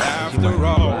human after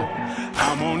all.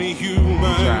 I'm only human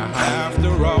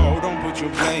after all. Don't put your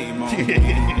blame on me.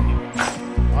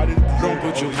 Don't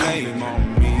put your blame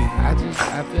on me.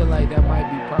 I feel like that might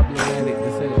be problematic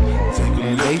to say.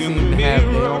 And they seem to have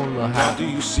their own little house. Do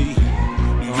you see? Do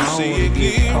you see it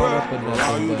clearer?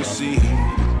 Allow you to see.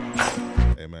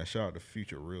 Hey man, shout out to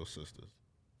Future Real Sisters.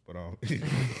 But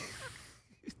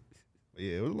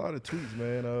yeah, it was a lot of tweets,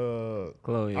 man.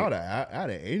 Chloe. Out of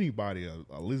anybody,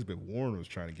 Elizabeth Warren was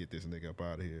trying to get this nigga up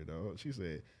out of here, dog. She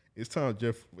said, it's time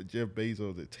for Jeff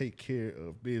Bezos to take care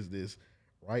of business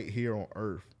right here on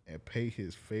Earth and pay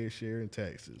his fair share in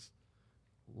taxes.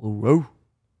 Whoa.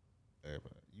 Hey, man,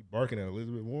 you barking at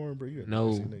Elizabeth Warren, bro? You a No.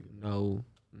 nasty nigga. No.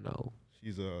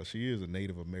 She is a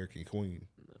Native American queen.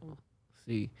 No.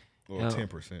 See. Well,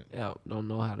 10%. Yeah, don't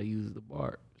know how to use the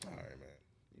bar. All right, man.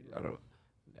 You gotta.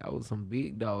 That was some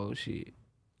big dog shit.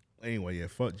 Anyway, yeah,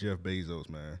 fuck Jeff Bezos,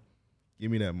 man.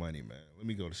 Give me that money, man. Let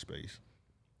me go to space.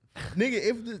 Nigga,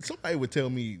 if somebody would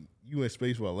tell me you in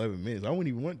space for 11 minutes, I wouldn't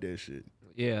even want that shit.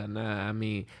 Yeah, nah. I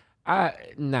mean, I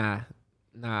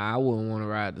wouldn't want to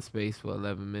ride to space for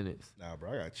 11 minutes. Nah, bro,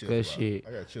 I got chill. Shit.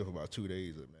 I got chill for about 2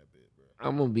 days in that bit, bro.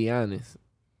 I'm gonna be honest.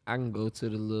 I can go to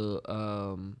the little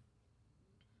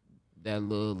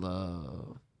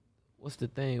what's the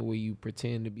thing where you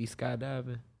pretend to be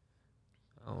skydiving?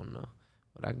 I don't know,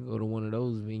 but I can go to one of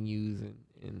those venues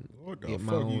and What the get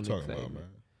my fuck own you talking excitement. about, man?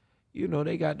 You know,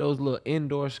 they got those little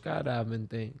indoor skydiving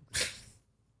things.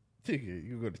 Nigga,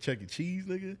 you go to Chuck E. Cheese,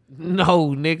 nigga? No,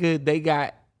 nigga, they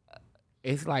got.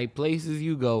 It's like places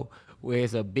you go where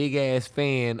it's a big ass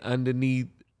fan underneath,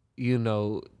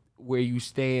 where you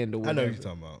stand or I whatever. know what you're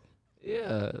talking about.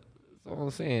 Yeah, that's what I'm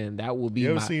saying. That would be You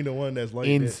ever my seen the one that's like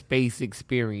in that? space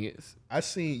experience.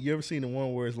 You ever seen the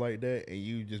one where it's like that and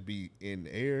you just be in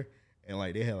the air and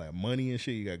like they had like money and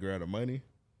shit, you got to grab the money?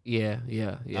 Yeah.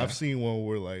 I've seen one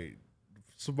where like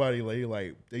somebody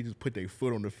like they just put their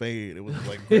foot on the fan. It was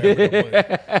like grabbing the money.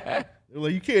 They were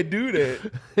like, you can't do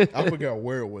that. I forgot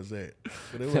where it was at.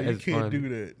 But they were like, you That's can't funny. do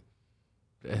that.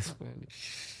 That's funny.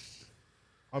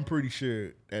 I'm pretty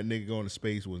sure that nigga going to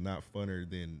space was not funner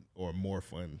than, or more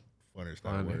fun. Funner's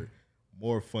not a Funner. word.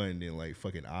 More fun than like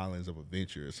fucking Islands of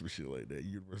Adventure or some shit like that.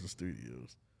 Universal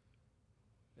Studios.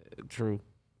 True.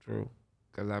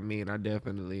 Because I mean, I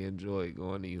definitely enjoy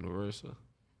going to Universal.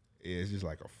 Yeah, it's just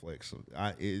like a flex.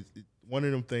 One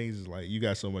of them things is like you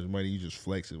got so much money, you just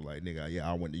flex it. Like nigga, yeah,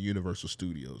 I went to Universal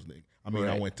Studios, nigga. I mean, I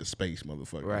Right. went to space,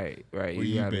 motherfucker. Right. Where You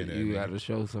you gotta, been at, you nigga? gotta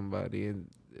show somebody. And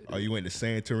Oh, you went to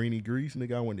Santorini, Greece,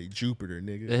 nigga. I went to Jupiter,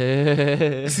 nigga.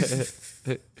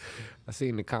 I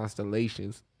seen the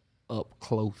constellations up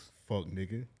close. Fuck,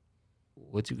 nigga.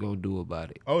 What you gonna do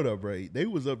about it? Hold up, bro. They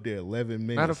was up there 11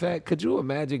 minutes. Matter of fact, could you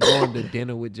imagine going to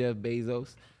dinner with Jeff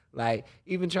Bezos? Like,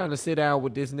 even trying to sit down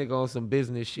with this nigga on some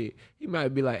business shit. He might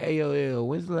be like, hey, yo,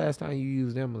 when's the last time you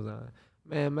used Amazon?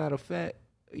 Man, matter of fact,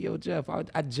 yo, Jeff,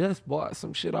 I just bought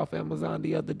some shit off Amazon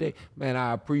the other day. Man,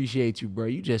 I appreciate you, bro.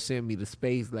 You just sent me to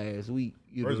space last week.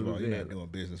 You First know of all, what you're I'm not saying? doing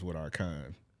business with our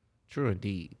kind. True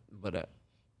indeed. But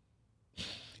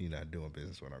You're not doing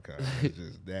business with our kind. It's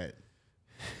just that.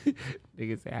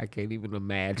 nigga say I can't even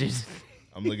imagine.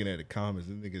 I'm looking at the comments.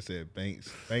 This nigga said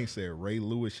Banks said Ray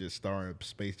Lewis should star in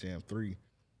Space Jam 3.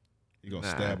 He gonna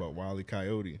stab up Wile E.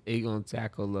 Coyote. He gonna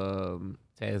tackle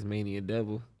Tasmanian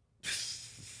Devil.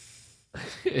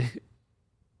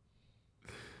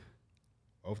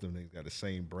 Both of them niggas got the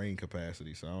same brain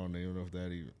capacity, so I don't even know if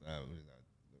that even.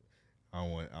 I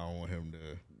don't want him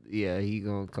to. Yeah, he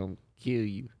gonna come kill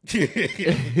you. Yeah,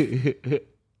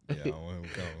 I don't want him to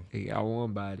come. He got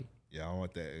one body. Yeah, I don't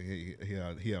want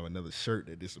that. He have another shirt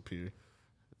that disappeared.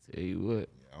 Tell you what.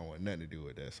 I don't want nothing to do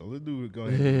with that. So let's do it. Go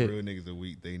ahead and real niggas of the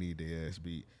week. They need their ass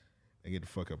beat and get the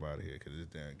fuck up out of here because this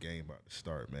damn game about to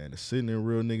start, man. The sitting in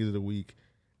real niggas of the week,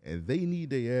 and they need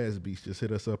their ass beats. Just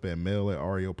hit us up at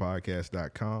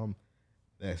mail@ariopodcast.com.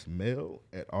 That's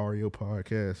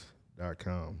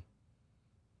mail@ariopodcast.com.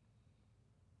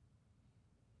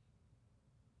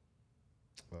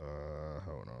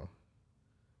 Hold on.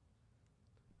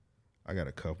 I got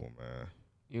a couple, man.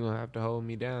 You gonna have to hold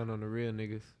me down on the real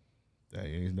niggas. Damn,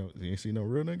 you ain't see no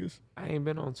real niggas? I ain't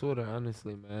been on Twitter,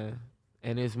 honestly, man.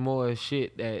 And it's more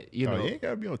shit that, you know. You ain't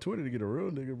gotta be on Twitter to get a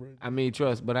real nigga, bro. I mean,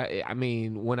 trust, but I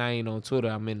mean, when I ain't on Twitter,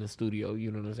 I'm in the studio.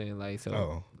 You know what I'm saying? Like,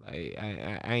 so, like,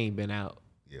 I ain't been out.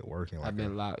 Yeah, working like I've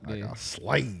been locked in. a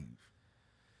slave.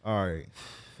 All right,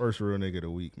 first real nigga of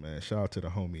the week, man. Shout out to the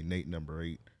homie Nate number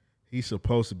 8. He's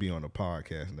supposed to be on the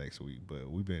podcast next week, but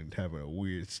we've been having a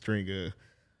weird string of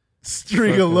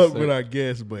luck with our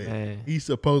guests, but he's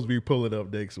supposed to be pulling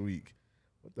up next week.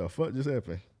 What the fuck just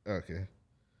happened? Okay.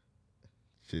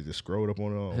 Shit just scrolled up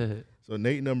on it all. So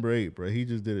Nate number 8, bro, he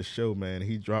just did a show, man.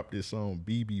 He dropped this song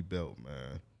BB Belt,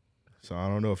 man. So I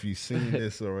don't know if you've seen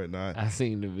this or not. I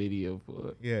seen the video for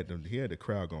it. He had the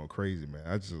crowd going crazy, man.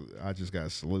 I just gotta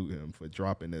salute him for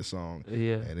dropping this song.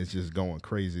 Yeah. And it's just going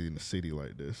crazy in the city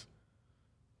like this.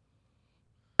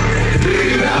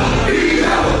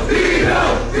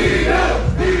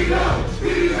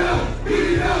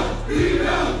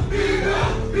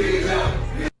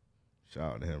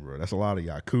 Shout out to him, bro. That's a lot of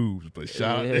Yakubs, but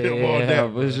shout out to him on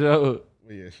that. For sure.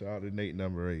 But yeah, shout out to Nate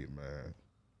number 8, man.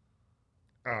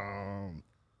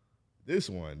 This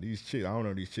one, these chicks, I don't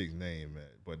know these chicks' name, man,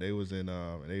 but they was in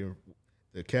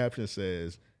the caption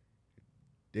says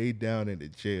they down in the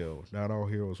jail. Not all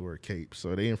heroes wear capes.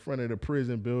 So they in front of the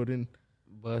prison building.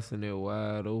 Busting it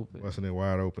wide open. Busting it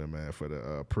wide open, man, for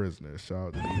the prisoners. Shout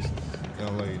out to these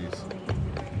young ladies.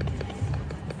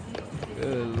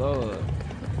 Good Lord.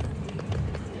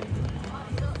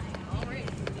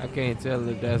 I can't tell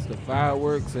if that's the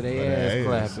fireworks or they ass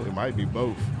clapping. It might be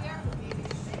both.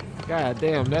 God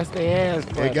damn, that's their ass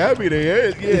clapping. It gotta be their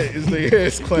ass. Yeah, it's their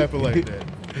ass clapping like that.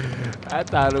 I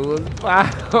thought it was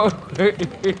fireworks.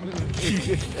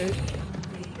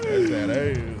 That's that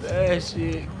ass. That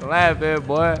shit clapping,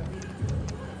 boy.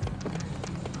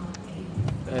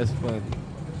 That's funny.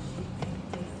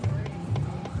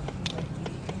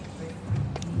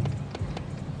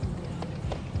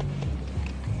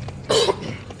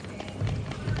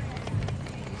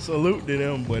 Salute to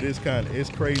them, but it's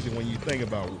crazy when you think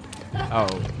about it. Oh,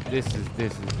 this is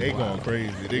they wild.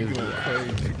 going crazy. They going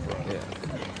crazy, bro.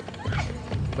 Yeah.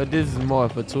 But this is more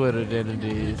for Twitter than it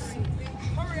is.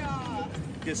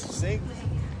 Get some sing.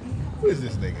 Who is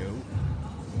this nigga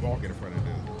walking in front of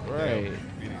this? Right.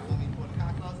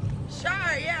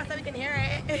 Sure, yeah, so we can hear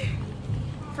it.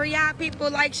 For y'all people,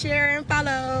 like, share, and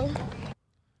follow.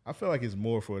 I feel like it's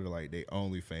more for like they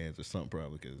OnlyFans or something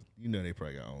probably because you know they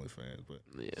probably got OnlyFans, but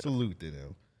salute to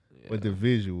them. Yeah. But the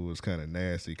visual was kind of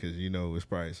nasty because you know it's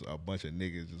probably a bunch of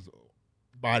niggas just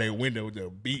by their window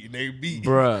just beating they beat.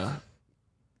 Bruh.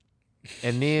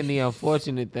 And then the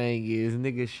unfortunate thing is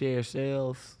niggas share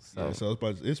sales. So, yeah, so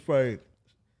it's probably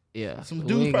some we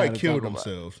dudes ain't probably gotta killed talk about-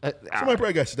 themselves. Somebody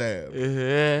probably got stabbed.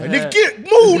 Yeah. Like, nigga,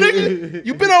 move, nigga.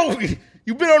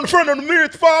 You been on the front of the mirror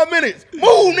for 5 minutes.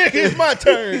 Move, nigga. It's my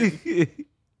turn.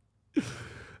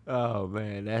 Oh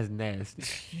man, that's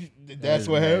nasty. That's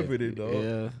what happened, dog.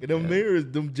 Yeah. And them mirrors,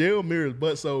 them jail mirrors,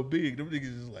 butt so big. Them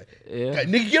niggas just like, Yeah.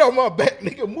 nigga, get off my back,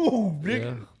 nigga. Move,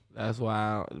 nigga. Yeah. That's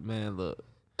why, man. Look,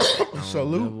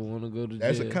 Salute. never want to go to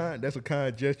That's jail. a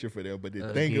kind gesture for them. But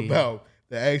the thing about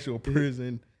the actual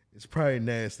prison, it's probably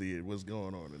nasty. What's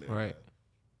going on in there? Right.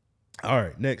 All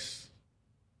right. Next,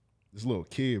 this little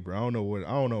kid, bro. I don't know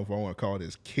if I want to call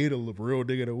this kid a real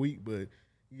nigga of the week, but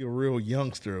he a real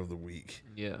youngster of the week.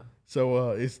 Yeah.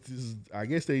 So it's just, I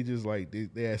guess they just like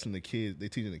they asking the kids, they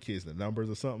teaching the kids the numbers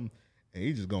or something, and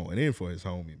he just going in for his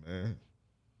homie, man.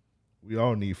 We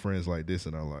all need friends like this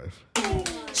in our life.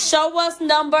 Show us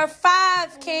number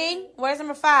 5, King. Where's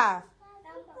number 5?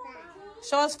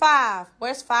 Show us 5.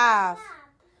 Where's 5?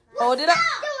 Hold it up.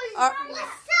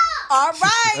 All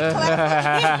right.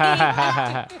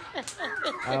 Clap for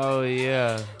King. Oh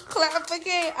yeah. Clap for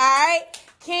King. All right.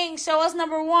 King, show us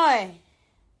number 1.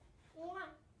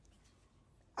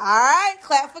 All right.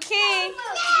 Clap for King.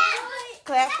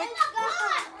 Clap for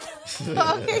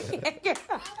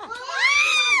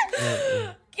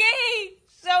King,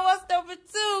 show us number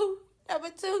 2. Number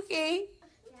 2, King.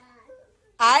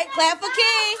 All right, clap for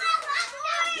King.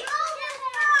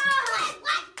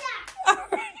 All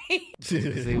right.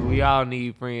 See, we all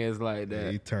need friends like that.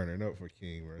 Yeah, he turning up for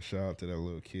King, bro. Shout out to that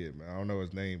little kid, man. I don't know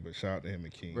his name, but shout out to him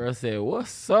and King. Bro said,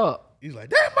 "What's up?" He's like,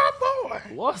 "That's my boy."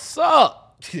 What's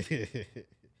up? Shout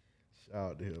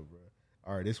out to him, bro.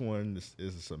 All right, this one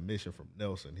is a submission from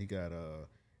Nelson. He got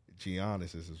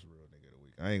Giannis is his real nigga of the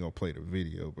week. I ain't gonna play the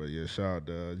video, but yeah, shout out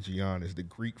to Giannis, the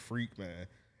Greek freak, man.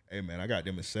 Hey, man, I got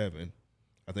them at 7.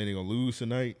 I think they're gonna lose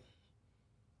tonight.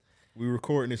 We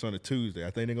recording this on a Tuesday.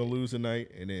 I think they're gonna lose tonight,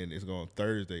 and then it's going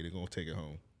Thursday. They're gonna take it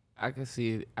home. I can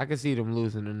see them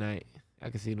losing tonight. I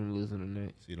can see them losing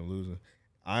tonight. See them losing.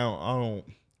 I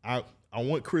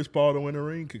want Chris Paul to win the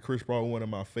ring because Chris Paul is one of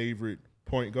my favorite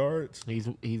point guards.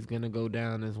 He's gonna go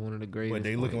down as one of the greatest. But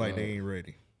they looking like they ain't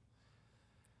ready.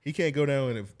 He can't go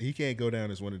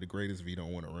down as one of the greatest if he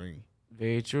don't win a ring.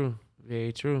 Very true.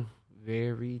 Very true.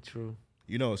 Very true.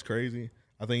 You know it's crazy.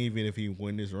 I think even if he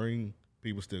win this ring,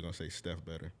 people still gonna say Steph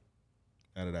better.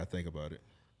 Now that I think about it.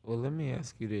 Well, let me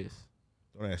ask you this.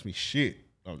 Don't ask me shit.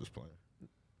 I'm just playing.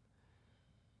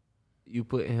 You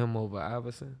put him over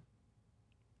Iverson?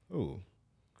 Who?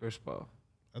 Chris Paul.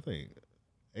 I think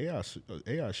AI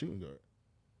shooting guard.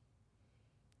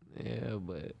 Yeah,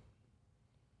 but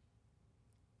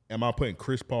am I putting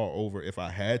Chris Paul over if I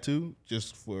had to,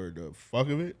 just for the fuck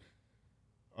of it?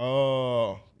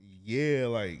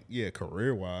 Yeah,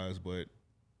 career wise, but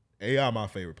AI my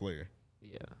favorite player.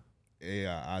 Yeah.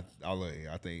 AI, I love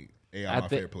AI. I think AI my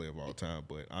favorite player of all time,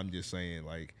 but I'm just saying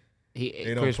like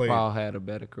Chris Paul had a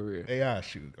better career. AI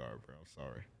shooting guard, bro. I'm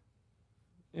sorry.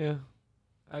 Yeah.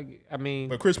 I mean,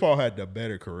 but Chris Paul had the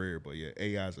better career, but yeah,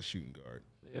 AI is a shooting guard.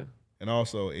 Yeah. And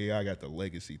also AI got the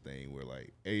legacy thing where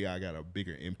like AI got a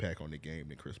bigger impact on the game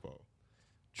than Chris Paul.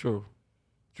 True.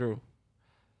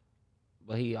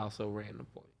 But he also ran the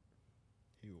point.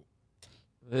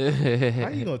 How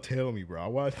you gonna tell me, bro? I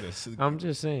watched this. I'm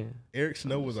just saying. Eric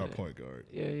Snow was our point guard.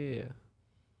 Yeah.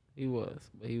 He was,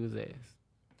 but he was ass.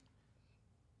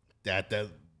 That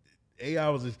AI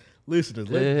was just listeners.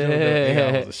 Let you know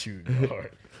AI was a shooting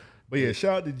guard. But yeah,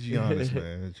 shout out to Giannis,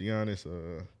 man. Giannis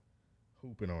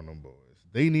hooping on them boys.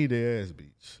 They need their ass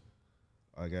beats.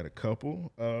 I got a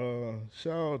couple.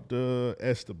 Shout out to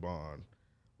Esteban,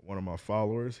 one of my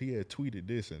followers. He had tweeted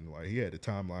this and like he had the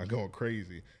timeline going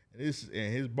crazy.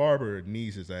 And his barber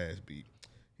needs his ass beat.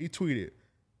 He tweeted,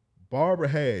 "Barber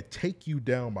had Take You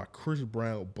Down by Chris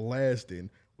Brown blasting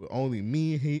with only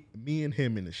me and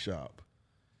him in the shop.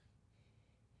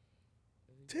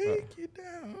 Take you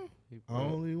down. I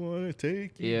only want to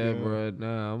take you down." Yeah, bro.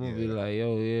 Nah, I'm going to be like,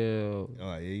 yo.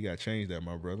 Yeah, you got to change that,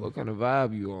 my brother. What kind of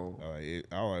vibe you on?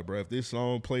 All right, bro. If this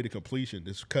song play to completion,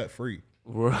 this cut free.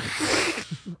 Right.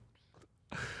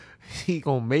 He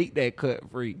gonna make that cut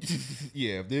free.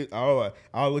 Yeah,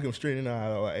 I'll look him straight in the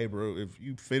eye. Like, hey, bro, if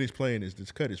you finish playing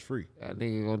this cut is free. That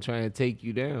nigga gonna try and take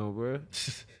you down, bro.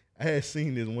 I had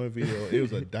seen this one video. It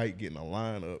was a dyke getting a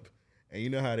lineup, and you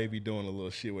know how they be doing a little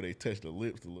shit where they touch the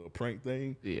lips, the little prank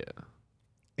thing. Yeah.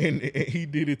 And he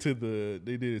did it to the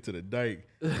dyke,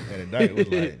 and the dyke was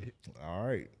like, "All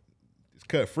right, it's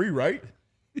cut free, right?"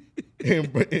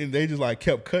 and they just like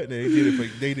kept cutting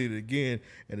it. They did it again,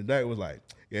 and the dyke was like,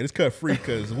 "Yeah, it's cut free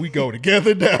because we go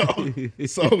together now."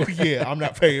 So yeah, I'm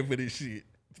not paying for this shit.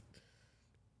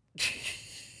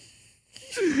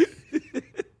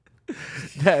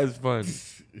 That's funny.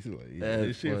 It's like, yeah,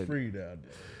 this shit funny. Free down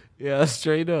there. Yeah,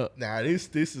 straight up. Nah,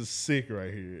 this is sick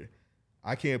right here.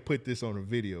 I can't put this on a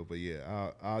video, but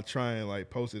yeah, I'll try and like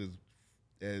post it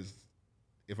as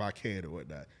if I can or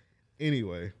whatnot.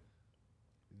 Anyway,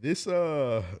 this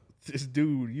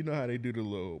dude, you know how they do the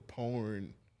little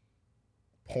pornicon?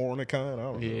 I don't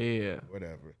know. Yeah.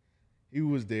 Whatever. He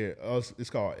was there.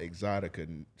 It's called Exotica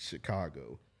in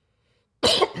Chicago.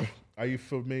 Are you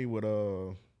familiar with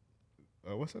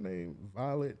what's her name?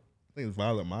 Violet? I think it's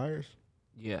Violet Myers.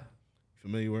 Yeah.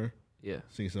 Familiar with her? Yeah.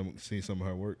 Seen some of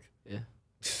her work? Yeah.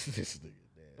 This nigga,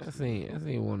 damn. I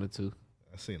seen one or two.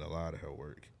 I seen a lot of her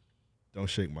work. Don't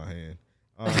shake my hand.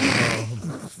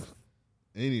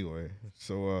 Anyway,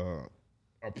 so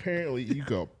apparently you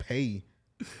can pay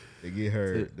to get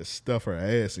her to stuff her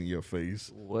ass in your face.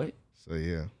 What? So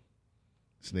yeah,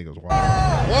 this nigga's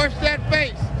wild. Wash that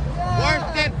face.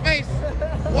 Wash that face.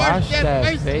 Wash that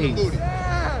face with the booty.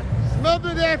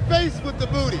 Smother that face with the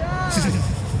booty.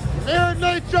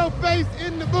 Marinate your face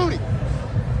in the booty.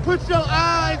 Put your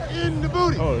eyes in the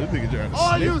booty. Oh, this nigga trying to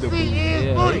all sniff you the see booty. is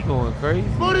Yeah, booty. he going crazy.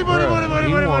 Booty, booty, booty, booty,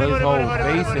 He booty, want booty, his booty, whole booty,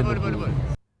 face booty, in the booty, booty.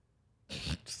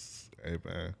 Hey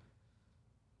man,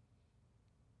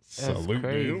 That's salute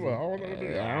crazy. you. I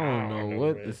don't know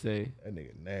what to say. That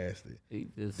nigga nasty. He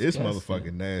This disgusting.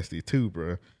 motherfucking nasty too,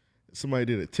 bro. Somebody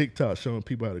did a TikTok showing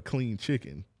people how to clean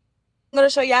chicken. I'm gonna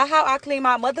show y'all how I clean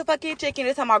my motherfucking chicken.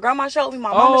 This is how my grandma showed me,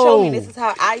 my mama showed me, and this is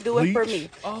how I do it for me.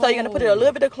 So you're gonna put it a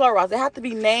little bit of Clorox. It have to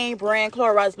be name brand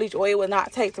Clorox bleach or it will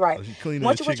not taste right.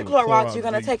 Once you put your Clorox, you're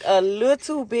gonna take a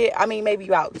little bit, maybe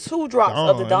about 2 drops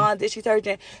of the Dawn dish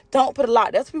detergent. Don't put a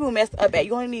lot. That's what people mess up at.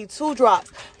 You only need 2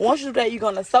 drops. Once you do that, you're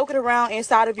gonna soak it around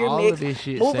inside of your All mix. of this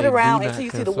shit Move say it around do until you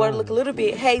not see the water look a little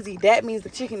bit hazy. That means the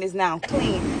chicken is now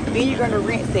clean. Then you're gonna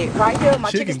rinse it. Right here,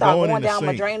 my chicken started going going in the down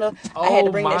my sink. drainer. I had to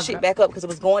Oh bring my that shit God. back up because it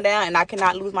was going down, and I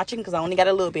cannot lose my chicken because I only got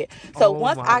a little bit. So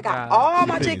once I got all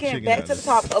my chicken back to the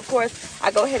top, of course,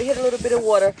 I go ahead and hit a little bit of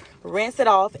water, rinse it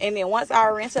off, and then once I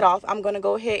rinse it off, I'm gonna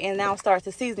go ahead and now start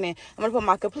the seasoning. I'm gonna put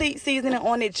my complete seasoning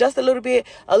on it, just a little bit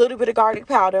of garlic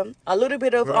powder, a little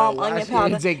bit of onion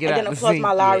powder, and then of course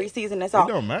my Lowry seasoning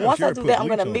salt. Once I do that, I'm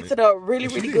gonna mix it up really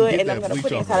good, and I'm gonna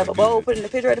put it inside of a bowl, put it in the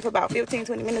refrigerator for about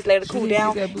 15-20 minutes, let it cool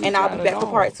down, and I'll be back for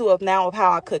part 2 of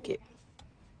how I cook it.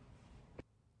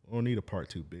 We don't need a part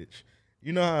 2, bitch.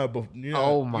 You know how before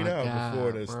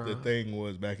the thing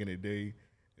was back in the day,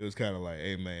 it was kind of like,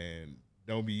 hey man,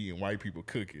 don't be eating white people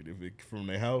cooking if it from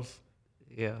their house.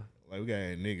 Yeah. Like we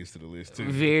gotta add niggas to the list too.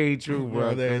 Very true,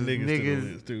 bro. Niggas to the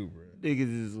list too, bro.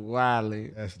 Niggas is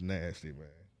wildin'. That's nasty, man.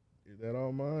 Is that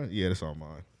all mine? Yeah, that's all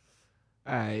mine.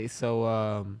 All right, so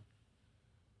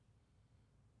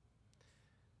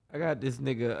I got this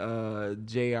nigga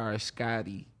J.R.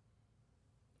 Scotty.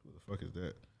 Who the fuck is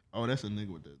that? Oh, that's a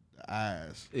nigga with the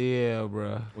eyes. Yeah,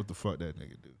 bro. What the fuck that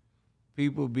nigga do?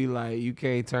 People be like, you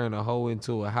can't turn a hoe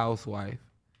into a housewife.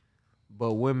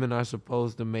 But women are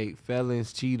supposed to make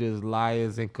felons, cheaters,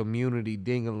 liars, and community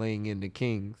ding-a-ling into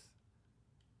kings.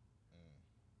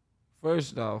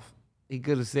 First off, he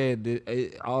could have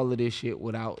said all of this shit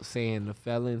without saying the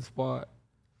felons part.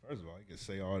 First of all, he could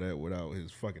say all that without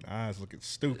his fucking eyes looking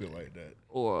stupid like that.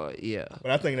 Or, yeah.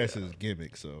 But I think that's his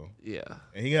gimmick, so. Yeah.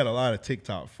 And he got a lot of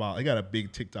TikTok He got a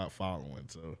big TikTok following,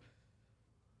 so.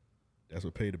 That's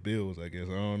what paid the bills, I guess.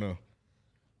 I don't know.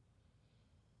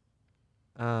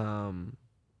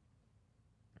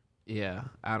 Yeah,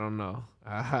 I don't know.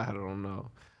 I don't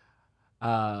know.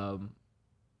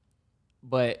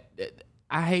 But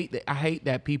I hate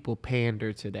that people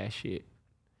pander to that shit.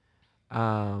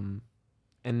 And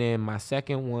then my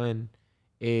second one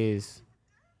is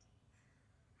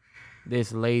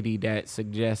this lady that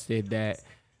suggested that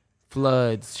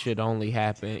floods should only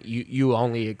happen. You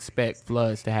only expect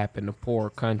floods to happen to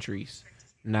poor countries,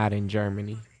 not in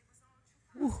Germany.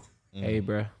 Hey,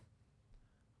 bruh.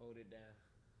 Hold it down.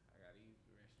 I gotta use the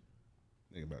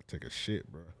restroom. Nigga about to take a shit,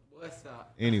 bro. What's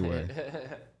up? Anyway,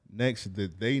 next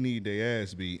that they need their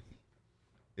ass beat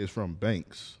is from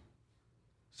Banks.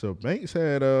 So Banks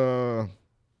had the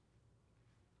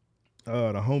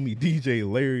homie DJ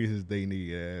Larry's they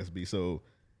need ass beat. So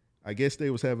I guess they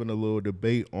was having a little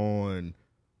debate on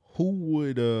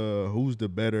who's the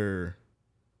better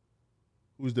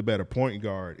point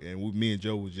guard, and me and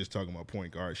Joe was just talking about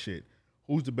point guard shit.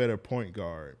 Who's the better point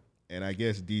guard? And I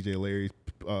guess DJ Larry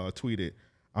tweeted,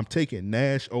 "I'm taking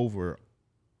Nash over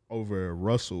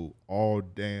Russell all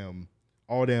damn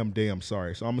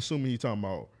sorry." So I'm assuming he's talking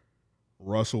about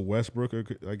Russell Westbrook,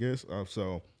 I guess.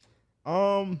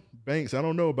 Banks, I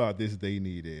don't know about this. They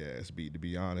need their ass beat, to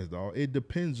be honest, dog. It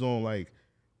depends on like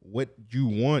what you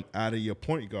want out of your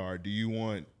point guard. Do you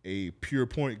want a pure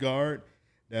point guard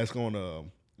that's gonna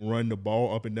run the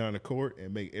ball up and down the court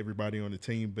and make everybody on the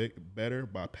team better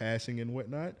by passing and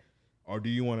whatnot? Or do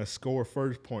you want to score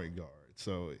first point guard?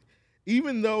 So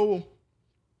even though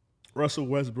Russell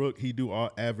Westbrook, he do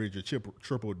average a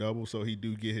triple-double, so he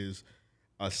do get his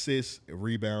assists,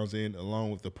 rebounds in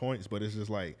along with the points, but it's just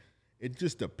like, it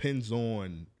just depends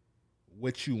on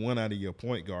what you want out of your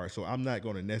point guard. So I'm not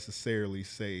going to necessarily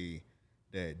say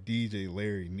that DJ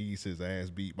Larry needs his ass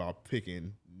beat by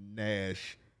picking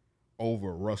Nash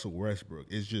over Russell Westbrook.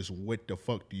 It's just, what the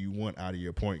fuck do you want out of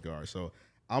your point guard? So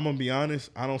I'm going to be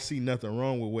honest, I don't see nothing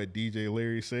wrong with what DJ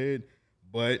Larry said,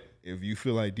 but if you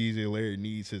feel like DJ Larry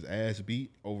needs his ass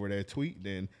beat over that tweet,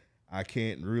 then I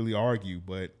can't really argue.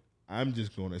 But I'm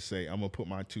just going to say, I'm going to put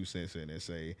my 2 cents in and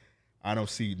say, I don't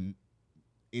see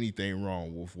anything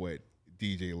wrong with what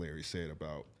DJ Larry said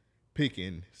about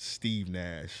picking Steve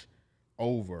Nash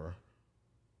over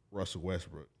Russell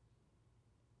Westbrook.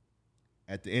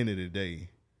 At the end of the day,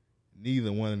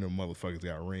 neither one of them motherfuckers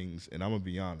got rings, and I'm going to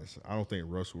be honest, I don't think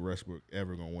Russell Westbrook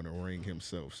ever going to win a ring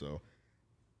himself. So,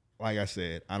 like I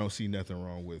said, I don't see nothing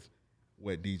wrong with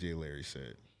what DJ Larry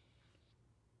said.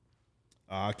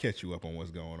 I'll catch you up on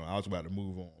what's going on. I was about to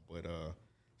move on, but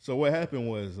so what happened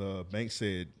was Banks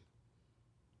said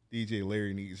DJ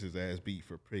Larry needs his ass beat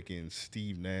for picking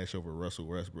Steve Nash over Russell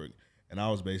Westbrook, and I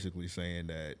was basically saying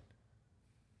that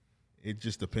it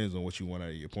just depends on what you want out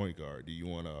of your point guard. Do you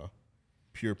want a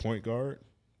pure point guard?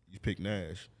 You pick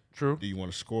Nash. True. Do you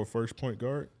want to score first point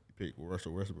guard? You pick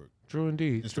Russell Westbrook. True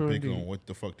indeed. Just True to pick indeed. on what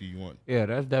the fuck do you want. Yeah,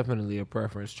 that's definitely a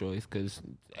preference choice because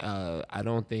I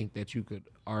don't think that you could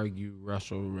argue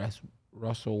Russell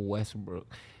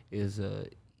Westbrook is a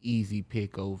easy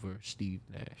pick over Steve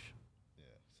Nash.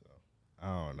 I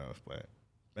don't know, but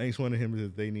Banks wanted him to,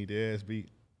 they need their ass beat.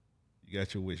 You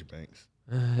got your wish, Banks.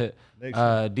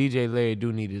 DJ Larry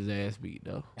do need his ass beat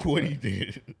though. What he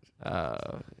did?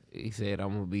 He said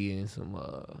I'm gonna be in some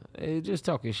just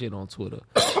talking shit on Twitter.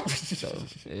 So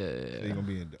You gonna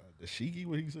be in the Shiki?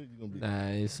 What he said? You gonna be?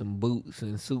 Nah, it's some boots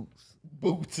and suits.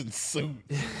 Boots and suits.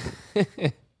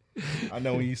 I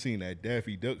know when you seen that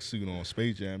Daffy Duck suit on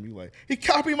Space Jam, you like, he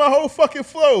copied my whole fucking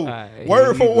flow. Right,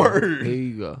 word for word. Here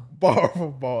you go. Bar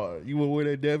for bar. You wanna wear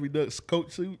that Daffy Duck's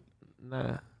coat suit?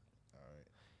 Nah.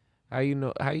 How you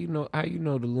know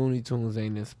the Looney Tunes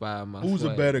ain't inspired my Who's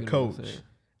swag, a better you know what I'm coach? saying?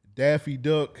 Daffy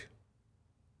Duck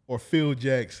or Phil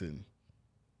Jackson?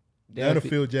 None of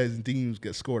Phil Jackson's teams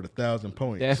got scored 1,000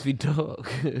 points. Daffy Duck.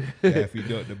 Daffy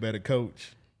Duck, the better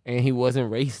coach. And he wasn't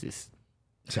racist.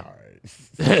 All right.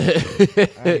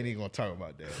 I ain't even gonna talk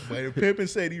about that. But if Pimpin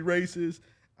said he racist,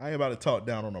 I ain't about to talk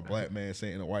down on a black man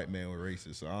saying a white man was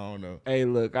racist. So I don't know. Hey,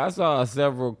 look, I saw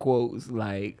several quotes.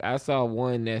 Like I saw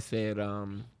one that said,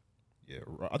 yeah,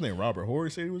 I think Robert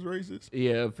Horry said he was racist.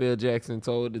 Yeah, Phil Jackson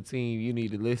told the team, "You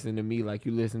need to listen to me like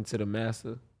you listen to the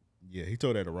master." Yeah, he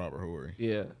told that to Robert Horry.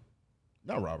 Yeah,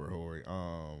 not Robert Horry.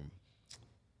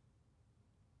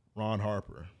 Ron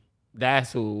Harper.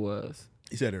 That's who it was.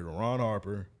 He said it to Ron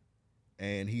Harper,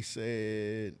 and he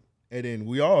said, and then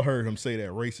we all heard him say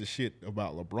that racist shit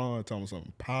about LeBron, talking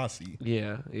something posse.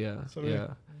 Yeah. So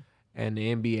yeah. And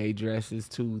the NBA dresses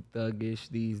too thuggish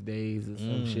these days or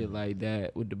some shit like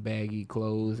that with the baggy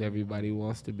clothes. Everybody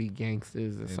wants to be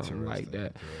gangsters or something like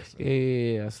that.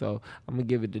 Yeah. So I'm gonna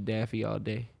give it to Daffy all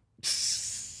day.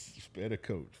 Better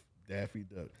coach, Daffy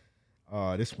Duck.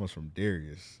 This one's from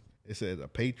Darius. It says a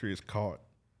Patriots caught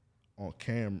on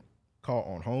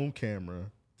home camera,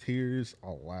 tears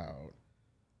allowed.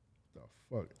 The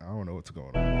fuck? I don't know what's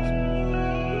going on.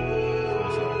 So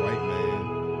it's a white man.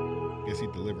 Guess he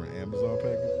delivering Amazon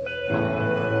packages.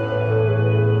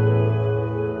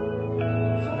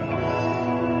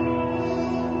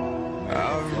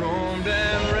 I've roamed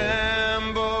and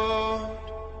rambled.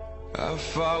 I've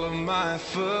followed my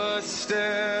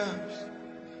footsteps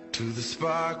to the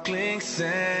sparkling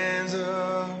sands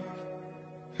of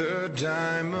her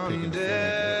diamond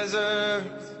desert.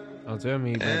 Oh, tell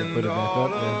me you better and put it back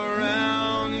all up there.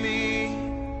 around me,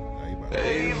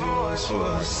 a voice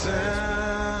was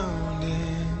sounding.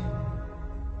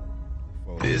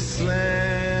 This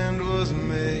land was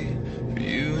made for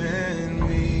you and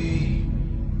me.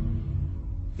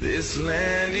 This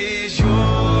land is your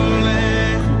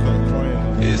land.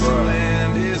 This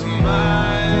land is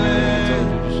my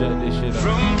land. Shut this shit up.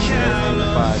 From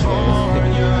California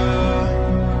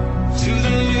to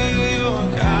the New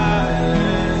York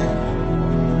Island,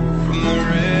 from the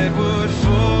Redwood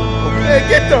Forest. Hey,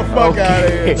 get the fuck out of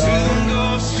here, to the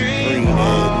Gulf Stream.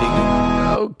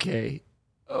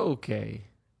 Okay.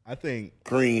 I think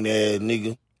green ass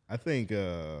nigga. I think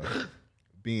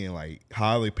being like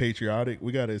highly patriotic,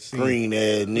 we gotta see green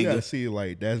ass nigga. We gotta see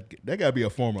like that gotta be a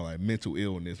form of like mental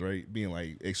illness, right? Being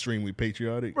like extremely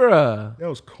patriotic. Bruh. That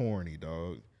was corny,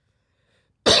 dog.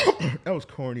 That was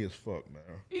corny as fuck, man.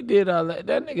 He did all that.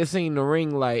 That nigga seen the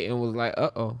ring light and was like,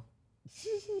 I'm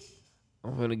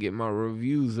gonna get my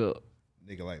reviews up.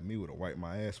 Nigga like me would have wiped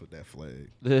my ass with that flag.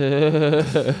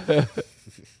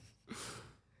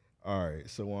 All right,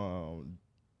 so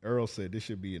Earl said this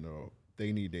should be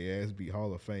they need their ass beat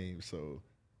Hall of Fame. So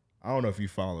I don't know if you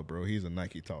follow, bro. He's a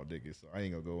Nike talk nigga, so I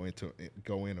ain't gonna go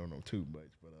in on him too much.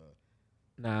 But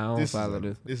nah, I don't follow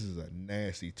this. This is a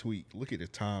nasty tweet. Look at the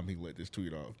time he let this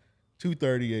tweet off.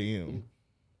 2:30 a.m.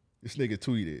 This nigga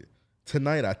tweeted,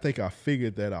 "Tonight I think I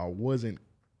figured that I want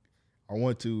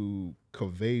to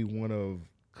convey one of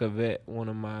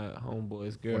my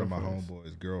homeboy's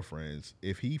girlfriends.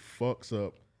 If he fucks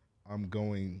up, I'm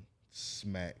going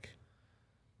smack."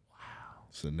 Wow.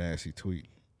 It's a nasty tweet.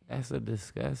 That's a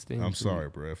disgusting I'm tweet. sorry,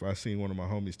 bro. If I seen one of my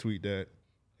homies tweet that,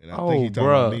 and I think he talking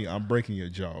about me, I'm breaking your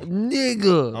jaw.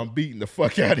 Nigga. I'm beating the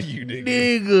fuck out of you, nigga.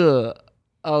 Nigga.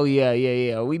 Oh,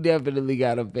 yeah. We definitely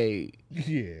got him paid.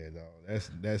 Yeah, no.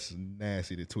 That's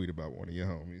nasty to tweet about one of your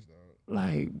homies, dog.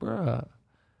 Like, bruh,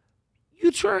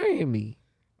 you trying me.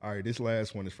 All right, this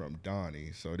last one is from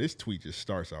Donnie. So this tweet just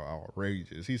starts out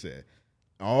outrageous. He said,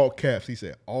 all caps, he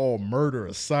said, all murder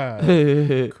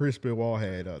aside, Chris Benoit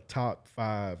had a top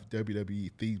 5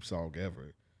 WWE theme song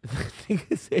ever.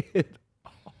 Nigga said,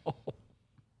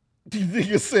 These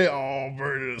niggas said all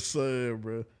murder aside,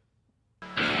 bro.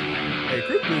 Hey,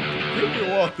 Chris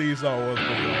Benoit theme song was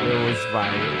pretty. It was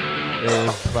fire.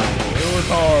 It was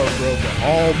hard, bro, but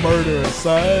all murder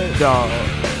aside. Dog,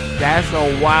 that's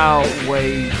a wild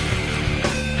way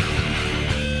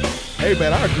Hey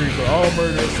man, I agree, but all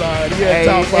murder aside, yeah,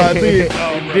 top 5 big.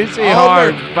 This shit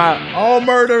hard. All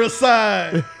murder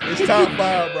aside, it's top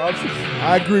 5, bro.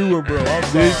 I agree with bro. I'm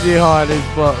sorry. This shit hard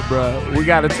as fuck, bro. We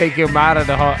gotta take him out of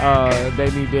the they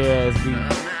need their ass beat.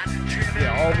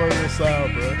 Yeah, all murder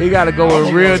aside, bro. He gotta go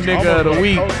with real nigga of the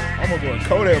week. I'm gonna go in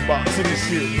Kodak box to this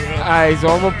shit, bro. Alright, so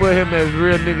I'm gonna put him as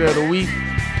real nigga of the week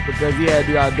because he had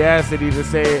the audacity to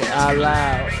say it out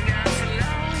loud.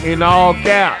 In all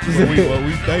caps. Well,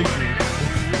 we thank you.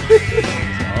 It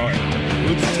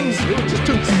was just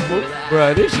two people.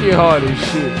 Bro, this shit hard as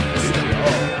shit.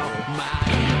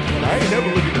 I ain't never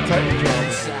looked at the Titan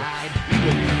drama. He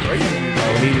looking crazy.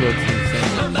 Oh, he looks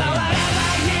insane.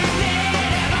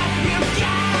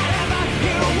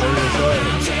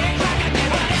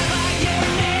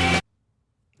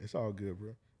 It's all good,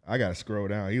 bro. I gotta scroll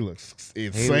down. He looks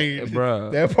insane,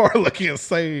 bro. That part look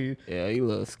insane. Yeah, he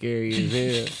looks scary as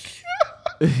hell.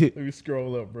 Let me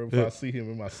scroll up, bro. If I see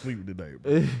him in my sleep today,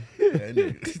 bro.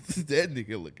 that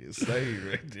nigga look insane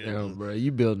right there. Damn, bro,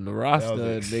 you building a roster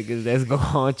of niggas that's gonna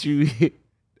haunt you.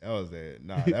 That was that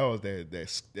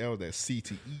CTE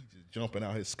just jumping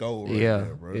out his skull right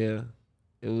there, bro. Yeah.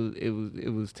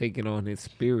 It was taking on his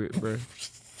spirit, bro.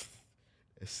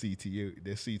 That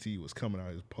CTE was coming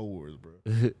out his pores, bro.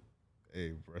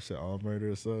 Hey, bro, I said all murder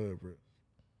aside, bro.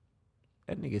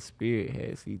 That nigga's spirit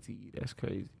had CTE. That's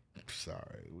crazy.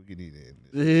 Sorry, we can need to end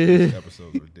this. This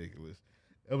episode's ridiculous.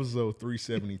 Episode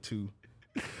 372.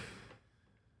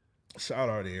 Shout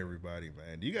out to everybody,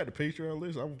 man. Do you got the Patreon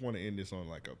list? I want to end this on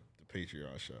like the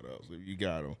Patreon shout outs. If you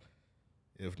got them.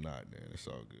 If not, then it's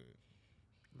all good.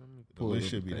 The list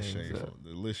should be the same. The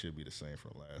list should be the same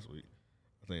from last week.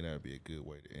 I think that'd be a good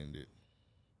way to end it.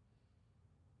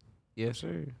 Yes,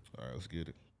 sir. All right, let's get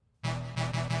it.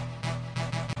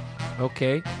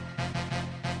 Okay.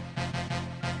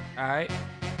 All right.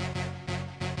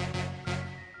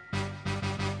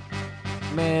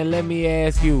 Man, let me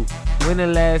ask you, when the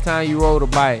last time you rode a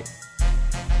bike?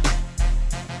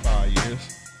 5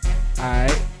 years. All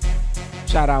right.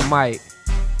 Shout out Mike.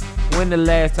 When the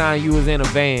last time you was in a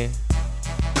van?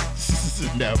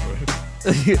 Never.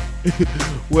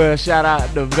 Well, shout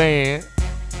out the van.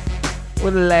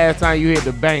 When the last time you hit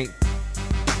the bank?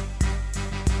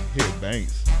 Hit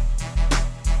banks.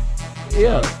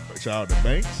 Yeah. Shout out to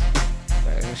banks.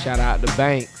 Shout out to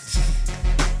banks.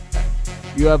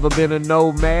 You ever been a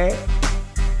nomad?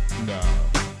 Nah.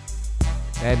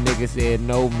 That nigga said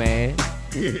no, man.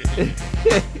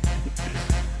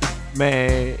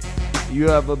 Man, you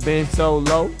ever been so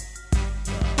low? Nah.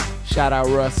 Shout out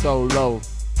Russ Solo.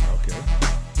 Okay.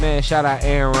 Man, shout out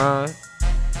Aaron.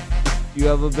 You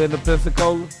ever been to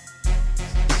Pensacola?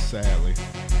 Sadly.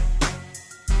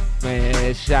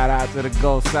 Man, shout out to the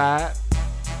Ghost Side.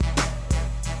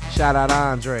 Shout out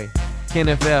Andre.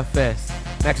 Kenneth FS.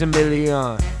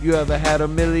 Maximilian. You ever had a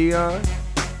million?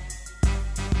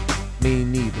 Me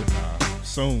neither.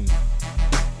 Soon.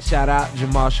 Shout out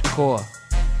Jamal Shakur.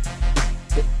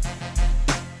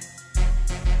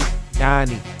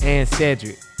 Donnie and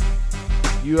Cedric.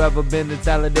 You ever been to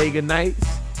Talladega Nights?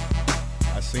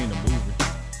 I seen the movie.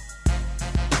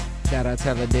 Shout out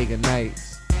Talladega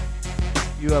Nights.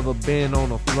 You ever been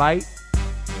on a flight?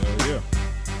 Hell yeah.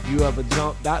 You ever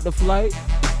jumped out the flight?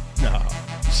 Nah.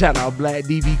 Shout out Black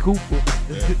DB Cooper.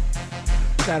 Yeah.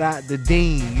 Shout out the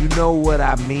Dean. You know what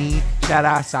I mean. Shout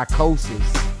out Psychosis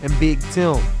and Big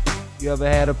Tim. You ever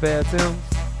had a pair of Tims?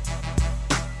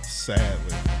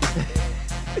 Sadly.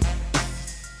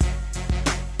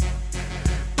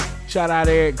 Shout out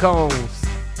Eric Combs.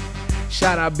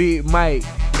 Shout out Big Mike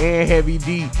and Heavy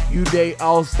D. You Day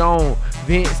All Stone.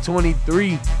 Vince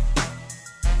 23.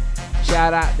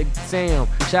 Shout out to Sam.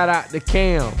 Shout out to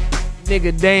Cam.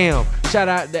 Nigga damn. Shout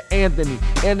out to Anthony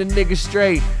and the nigga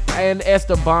Straight and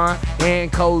Esteban and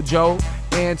Kojo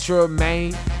and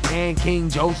Tremaine and King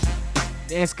Joseph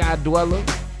and Sky Dweller.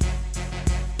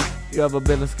 You ever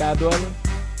been a Sky Dweller?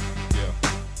 Yeah.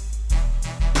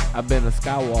 I've been a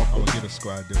Skywalker. I'm gonna get a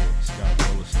Sky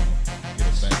Dweller soon. Get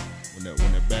a bag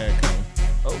when that bag comes.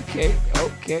 Okay.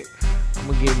 I'm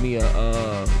gonna get me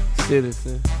a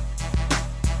Citizen.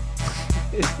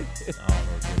 I don't know.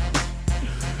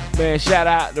 Man, shout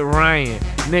out to Ryan.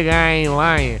 Nigga, I ain't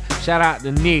lying. Shout out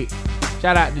to Nick.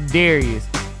 Shout out to Darius.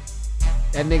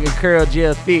 That nigga curl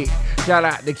gel thick. Shout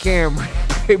out to Cameron.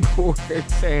 Paperwork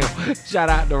Sam. Shout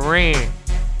out to Rand.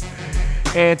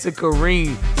 And to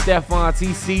Kareem. Stephon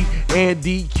TC and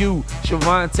DQ.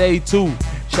 Shavante too.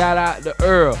 Shout out to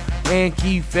Earl and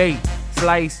Keith Fate.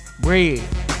 Slice Bread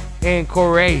and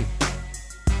Corey.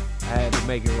 I had to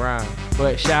make it rhyme.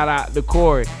 But shout out to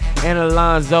Corey and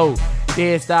Alonzo.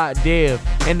 Dead Stock Dev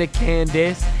and the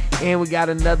Candace And we got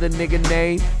another nigga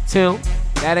named Tim.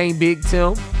 That ain't Big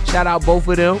Tim. Shout out both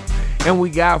of them. And we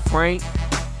got Frank.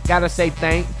 Gotta say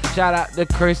thanks. Shout out to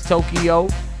Chris Tokyo.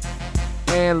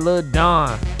 And Lil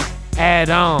Don.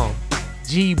 Adam.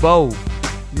 G-Bo.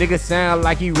 Nigga sound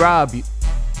like he robbed you.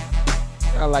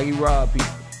 Sound like he robbed people.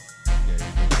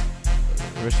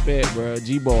 Respect, bro.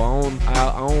 G-Bo,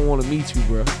 I don't want to meet you,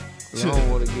 bro. I don't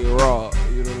want to get robbed.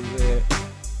 You know what I'm saying?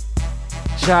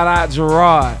 Shout out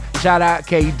Gerard. Shout out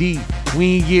KD. We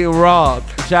ain't get robbed.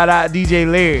 Shout out DJ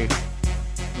Larry.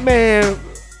 Man,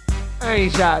 I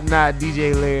ain't shouting out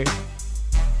DJ Larry.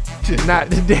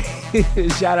 Not today.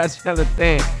 Shout out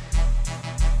Jonathan.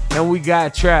 And we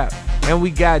got Trap. And we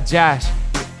got Josh.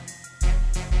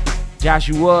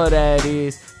 Joshua, that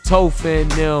is. Toph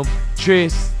and them.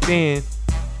 Tristan.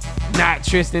 Not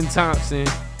Tristan Thompson.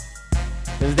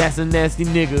 Cause that's a nasty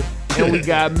nigga. And we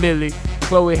got Millie.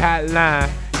 Chloe Hotline.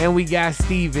 And we got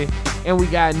Steven. And we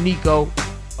got Nico.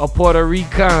 A Puerto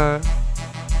Rican.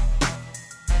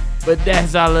 But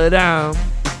that's all of them.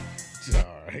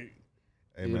 Alright.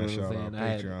 Hey man, shout out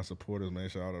Patreon supporters, man.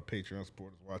 Shout out to Patreon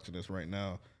supporters watching this right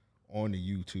now on the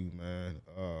YouTube, man.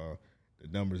 The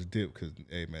numbers dip because,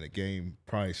 hey man, the game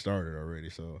probably started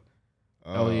already. So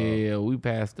yeah, we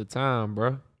passed the time,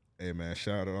 bro. Hey man,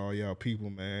 shout out to all y'all people,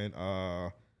 man.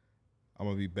 I'm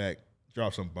gonna be back.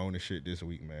 Drop some bonus shit this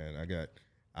week, man.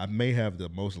 I may have the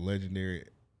most legendary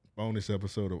bonus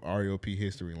episode of REOP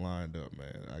history lined up,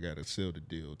 man. I gotta seal the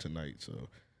deal tonight, so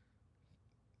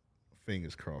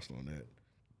fingers crossed on that.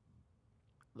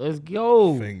 Let's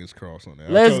go. Fingers crossed on that.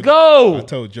 Let's go. I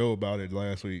told Joe about it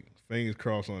last week. Fingers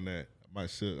crossed on that. I'm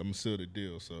gonna seal the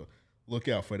deal, so look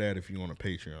out for that if you on a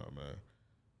Patreon, man.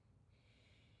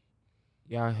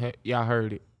 Y'all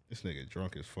heard it. This nigga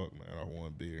drunk as fuck, man. I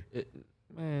want beer.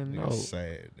 Man, nigga no.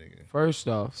 Sad, nigga. First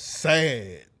off,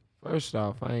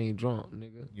 I ain't drunk,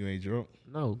 nigga. You ain't drunk?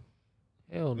 No.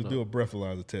 Hell no. Let's do a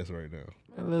breathalyzer test right now.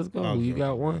 Man, let's go. You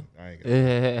got one? I ain't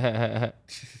got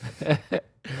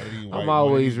one. I'm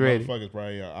always ready. One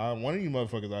of you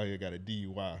motherfuckers out here got a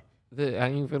DUI. I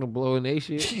ain't finna blow in they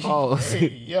shit. Pause. Hey,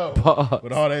 yo. Pause.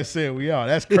 With all that said, we out.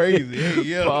 That's crazy. Hey,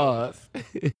 yo. Pause.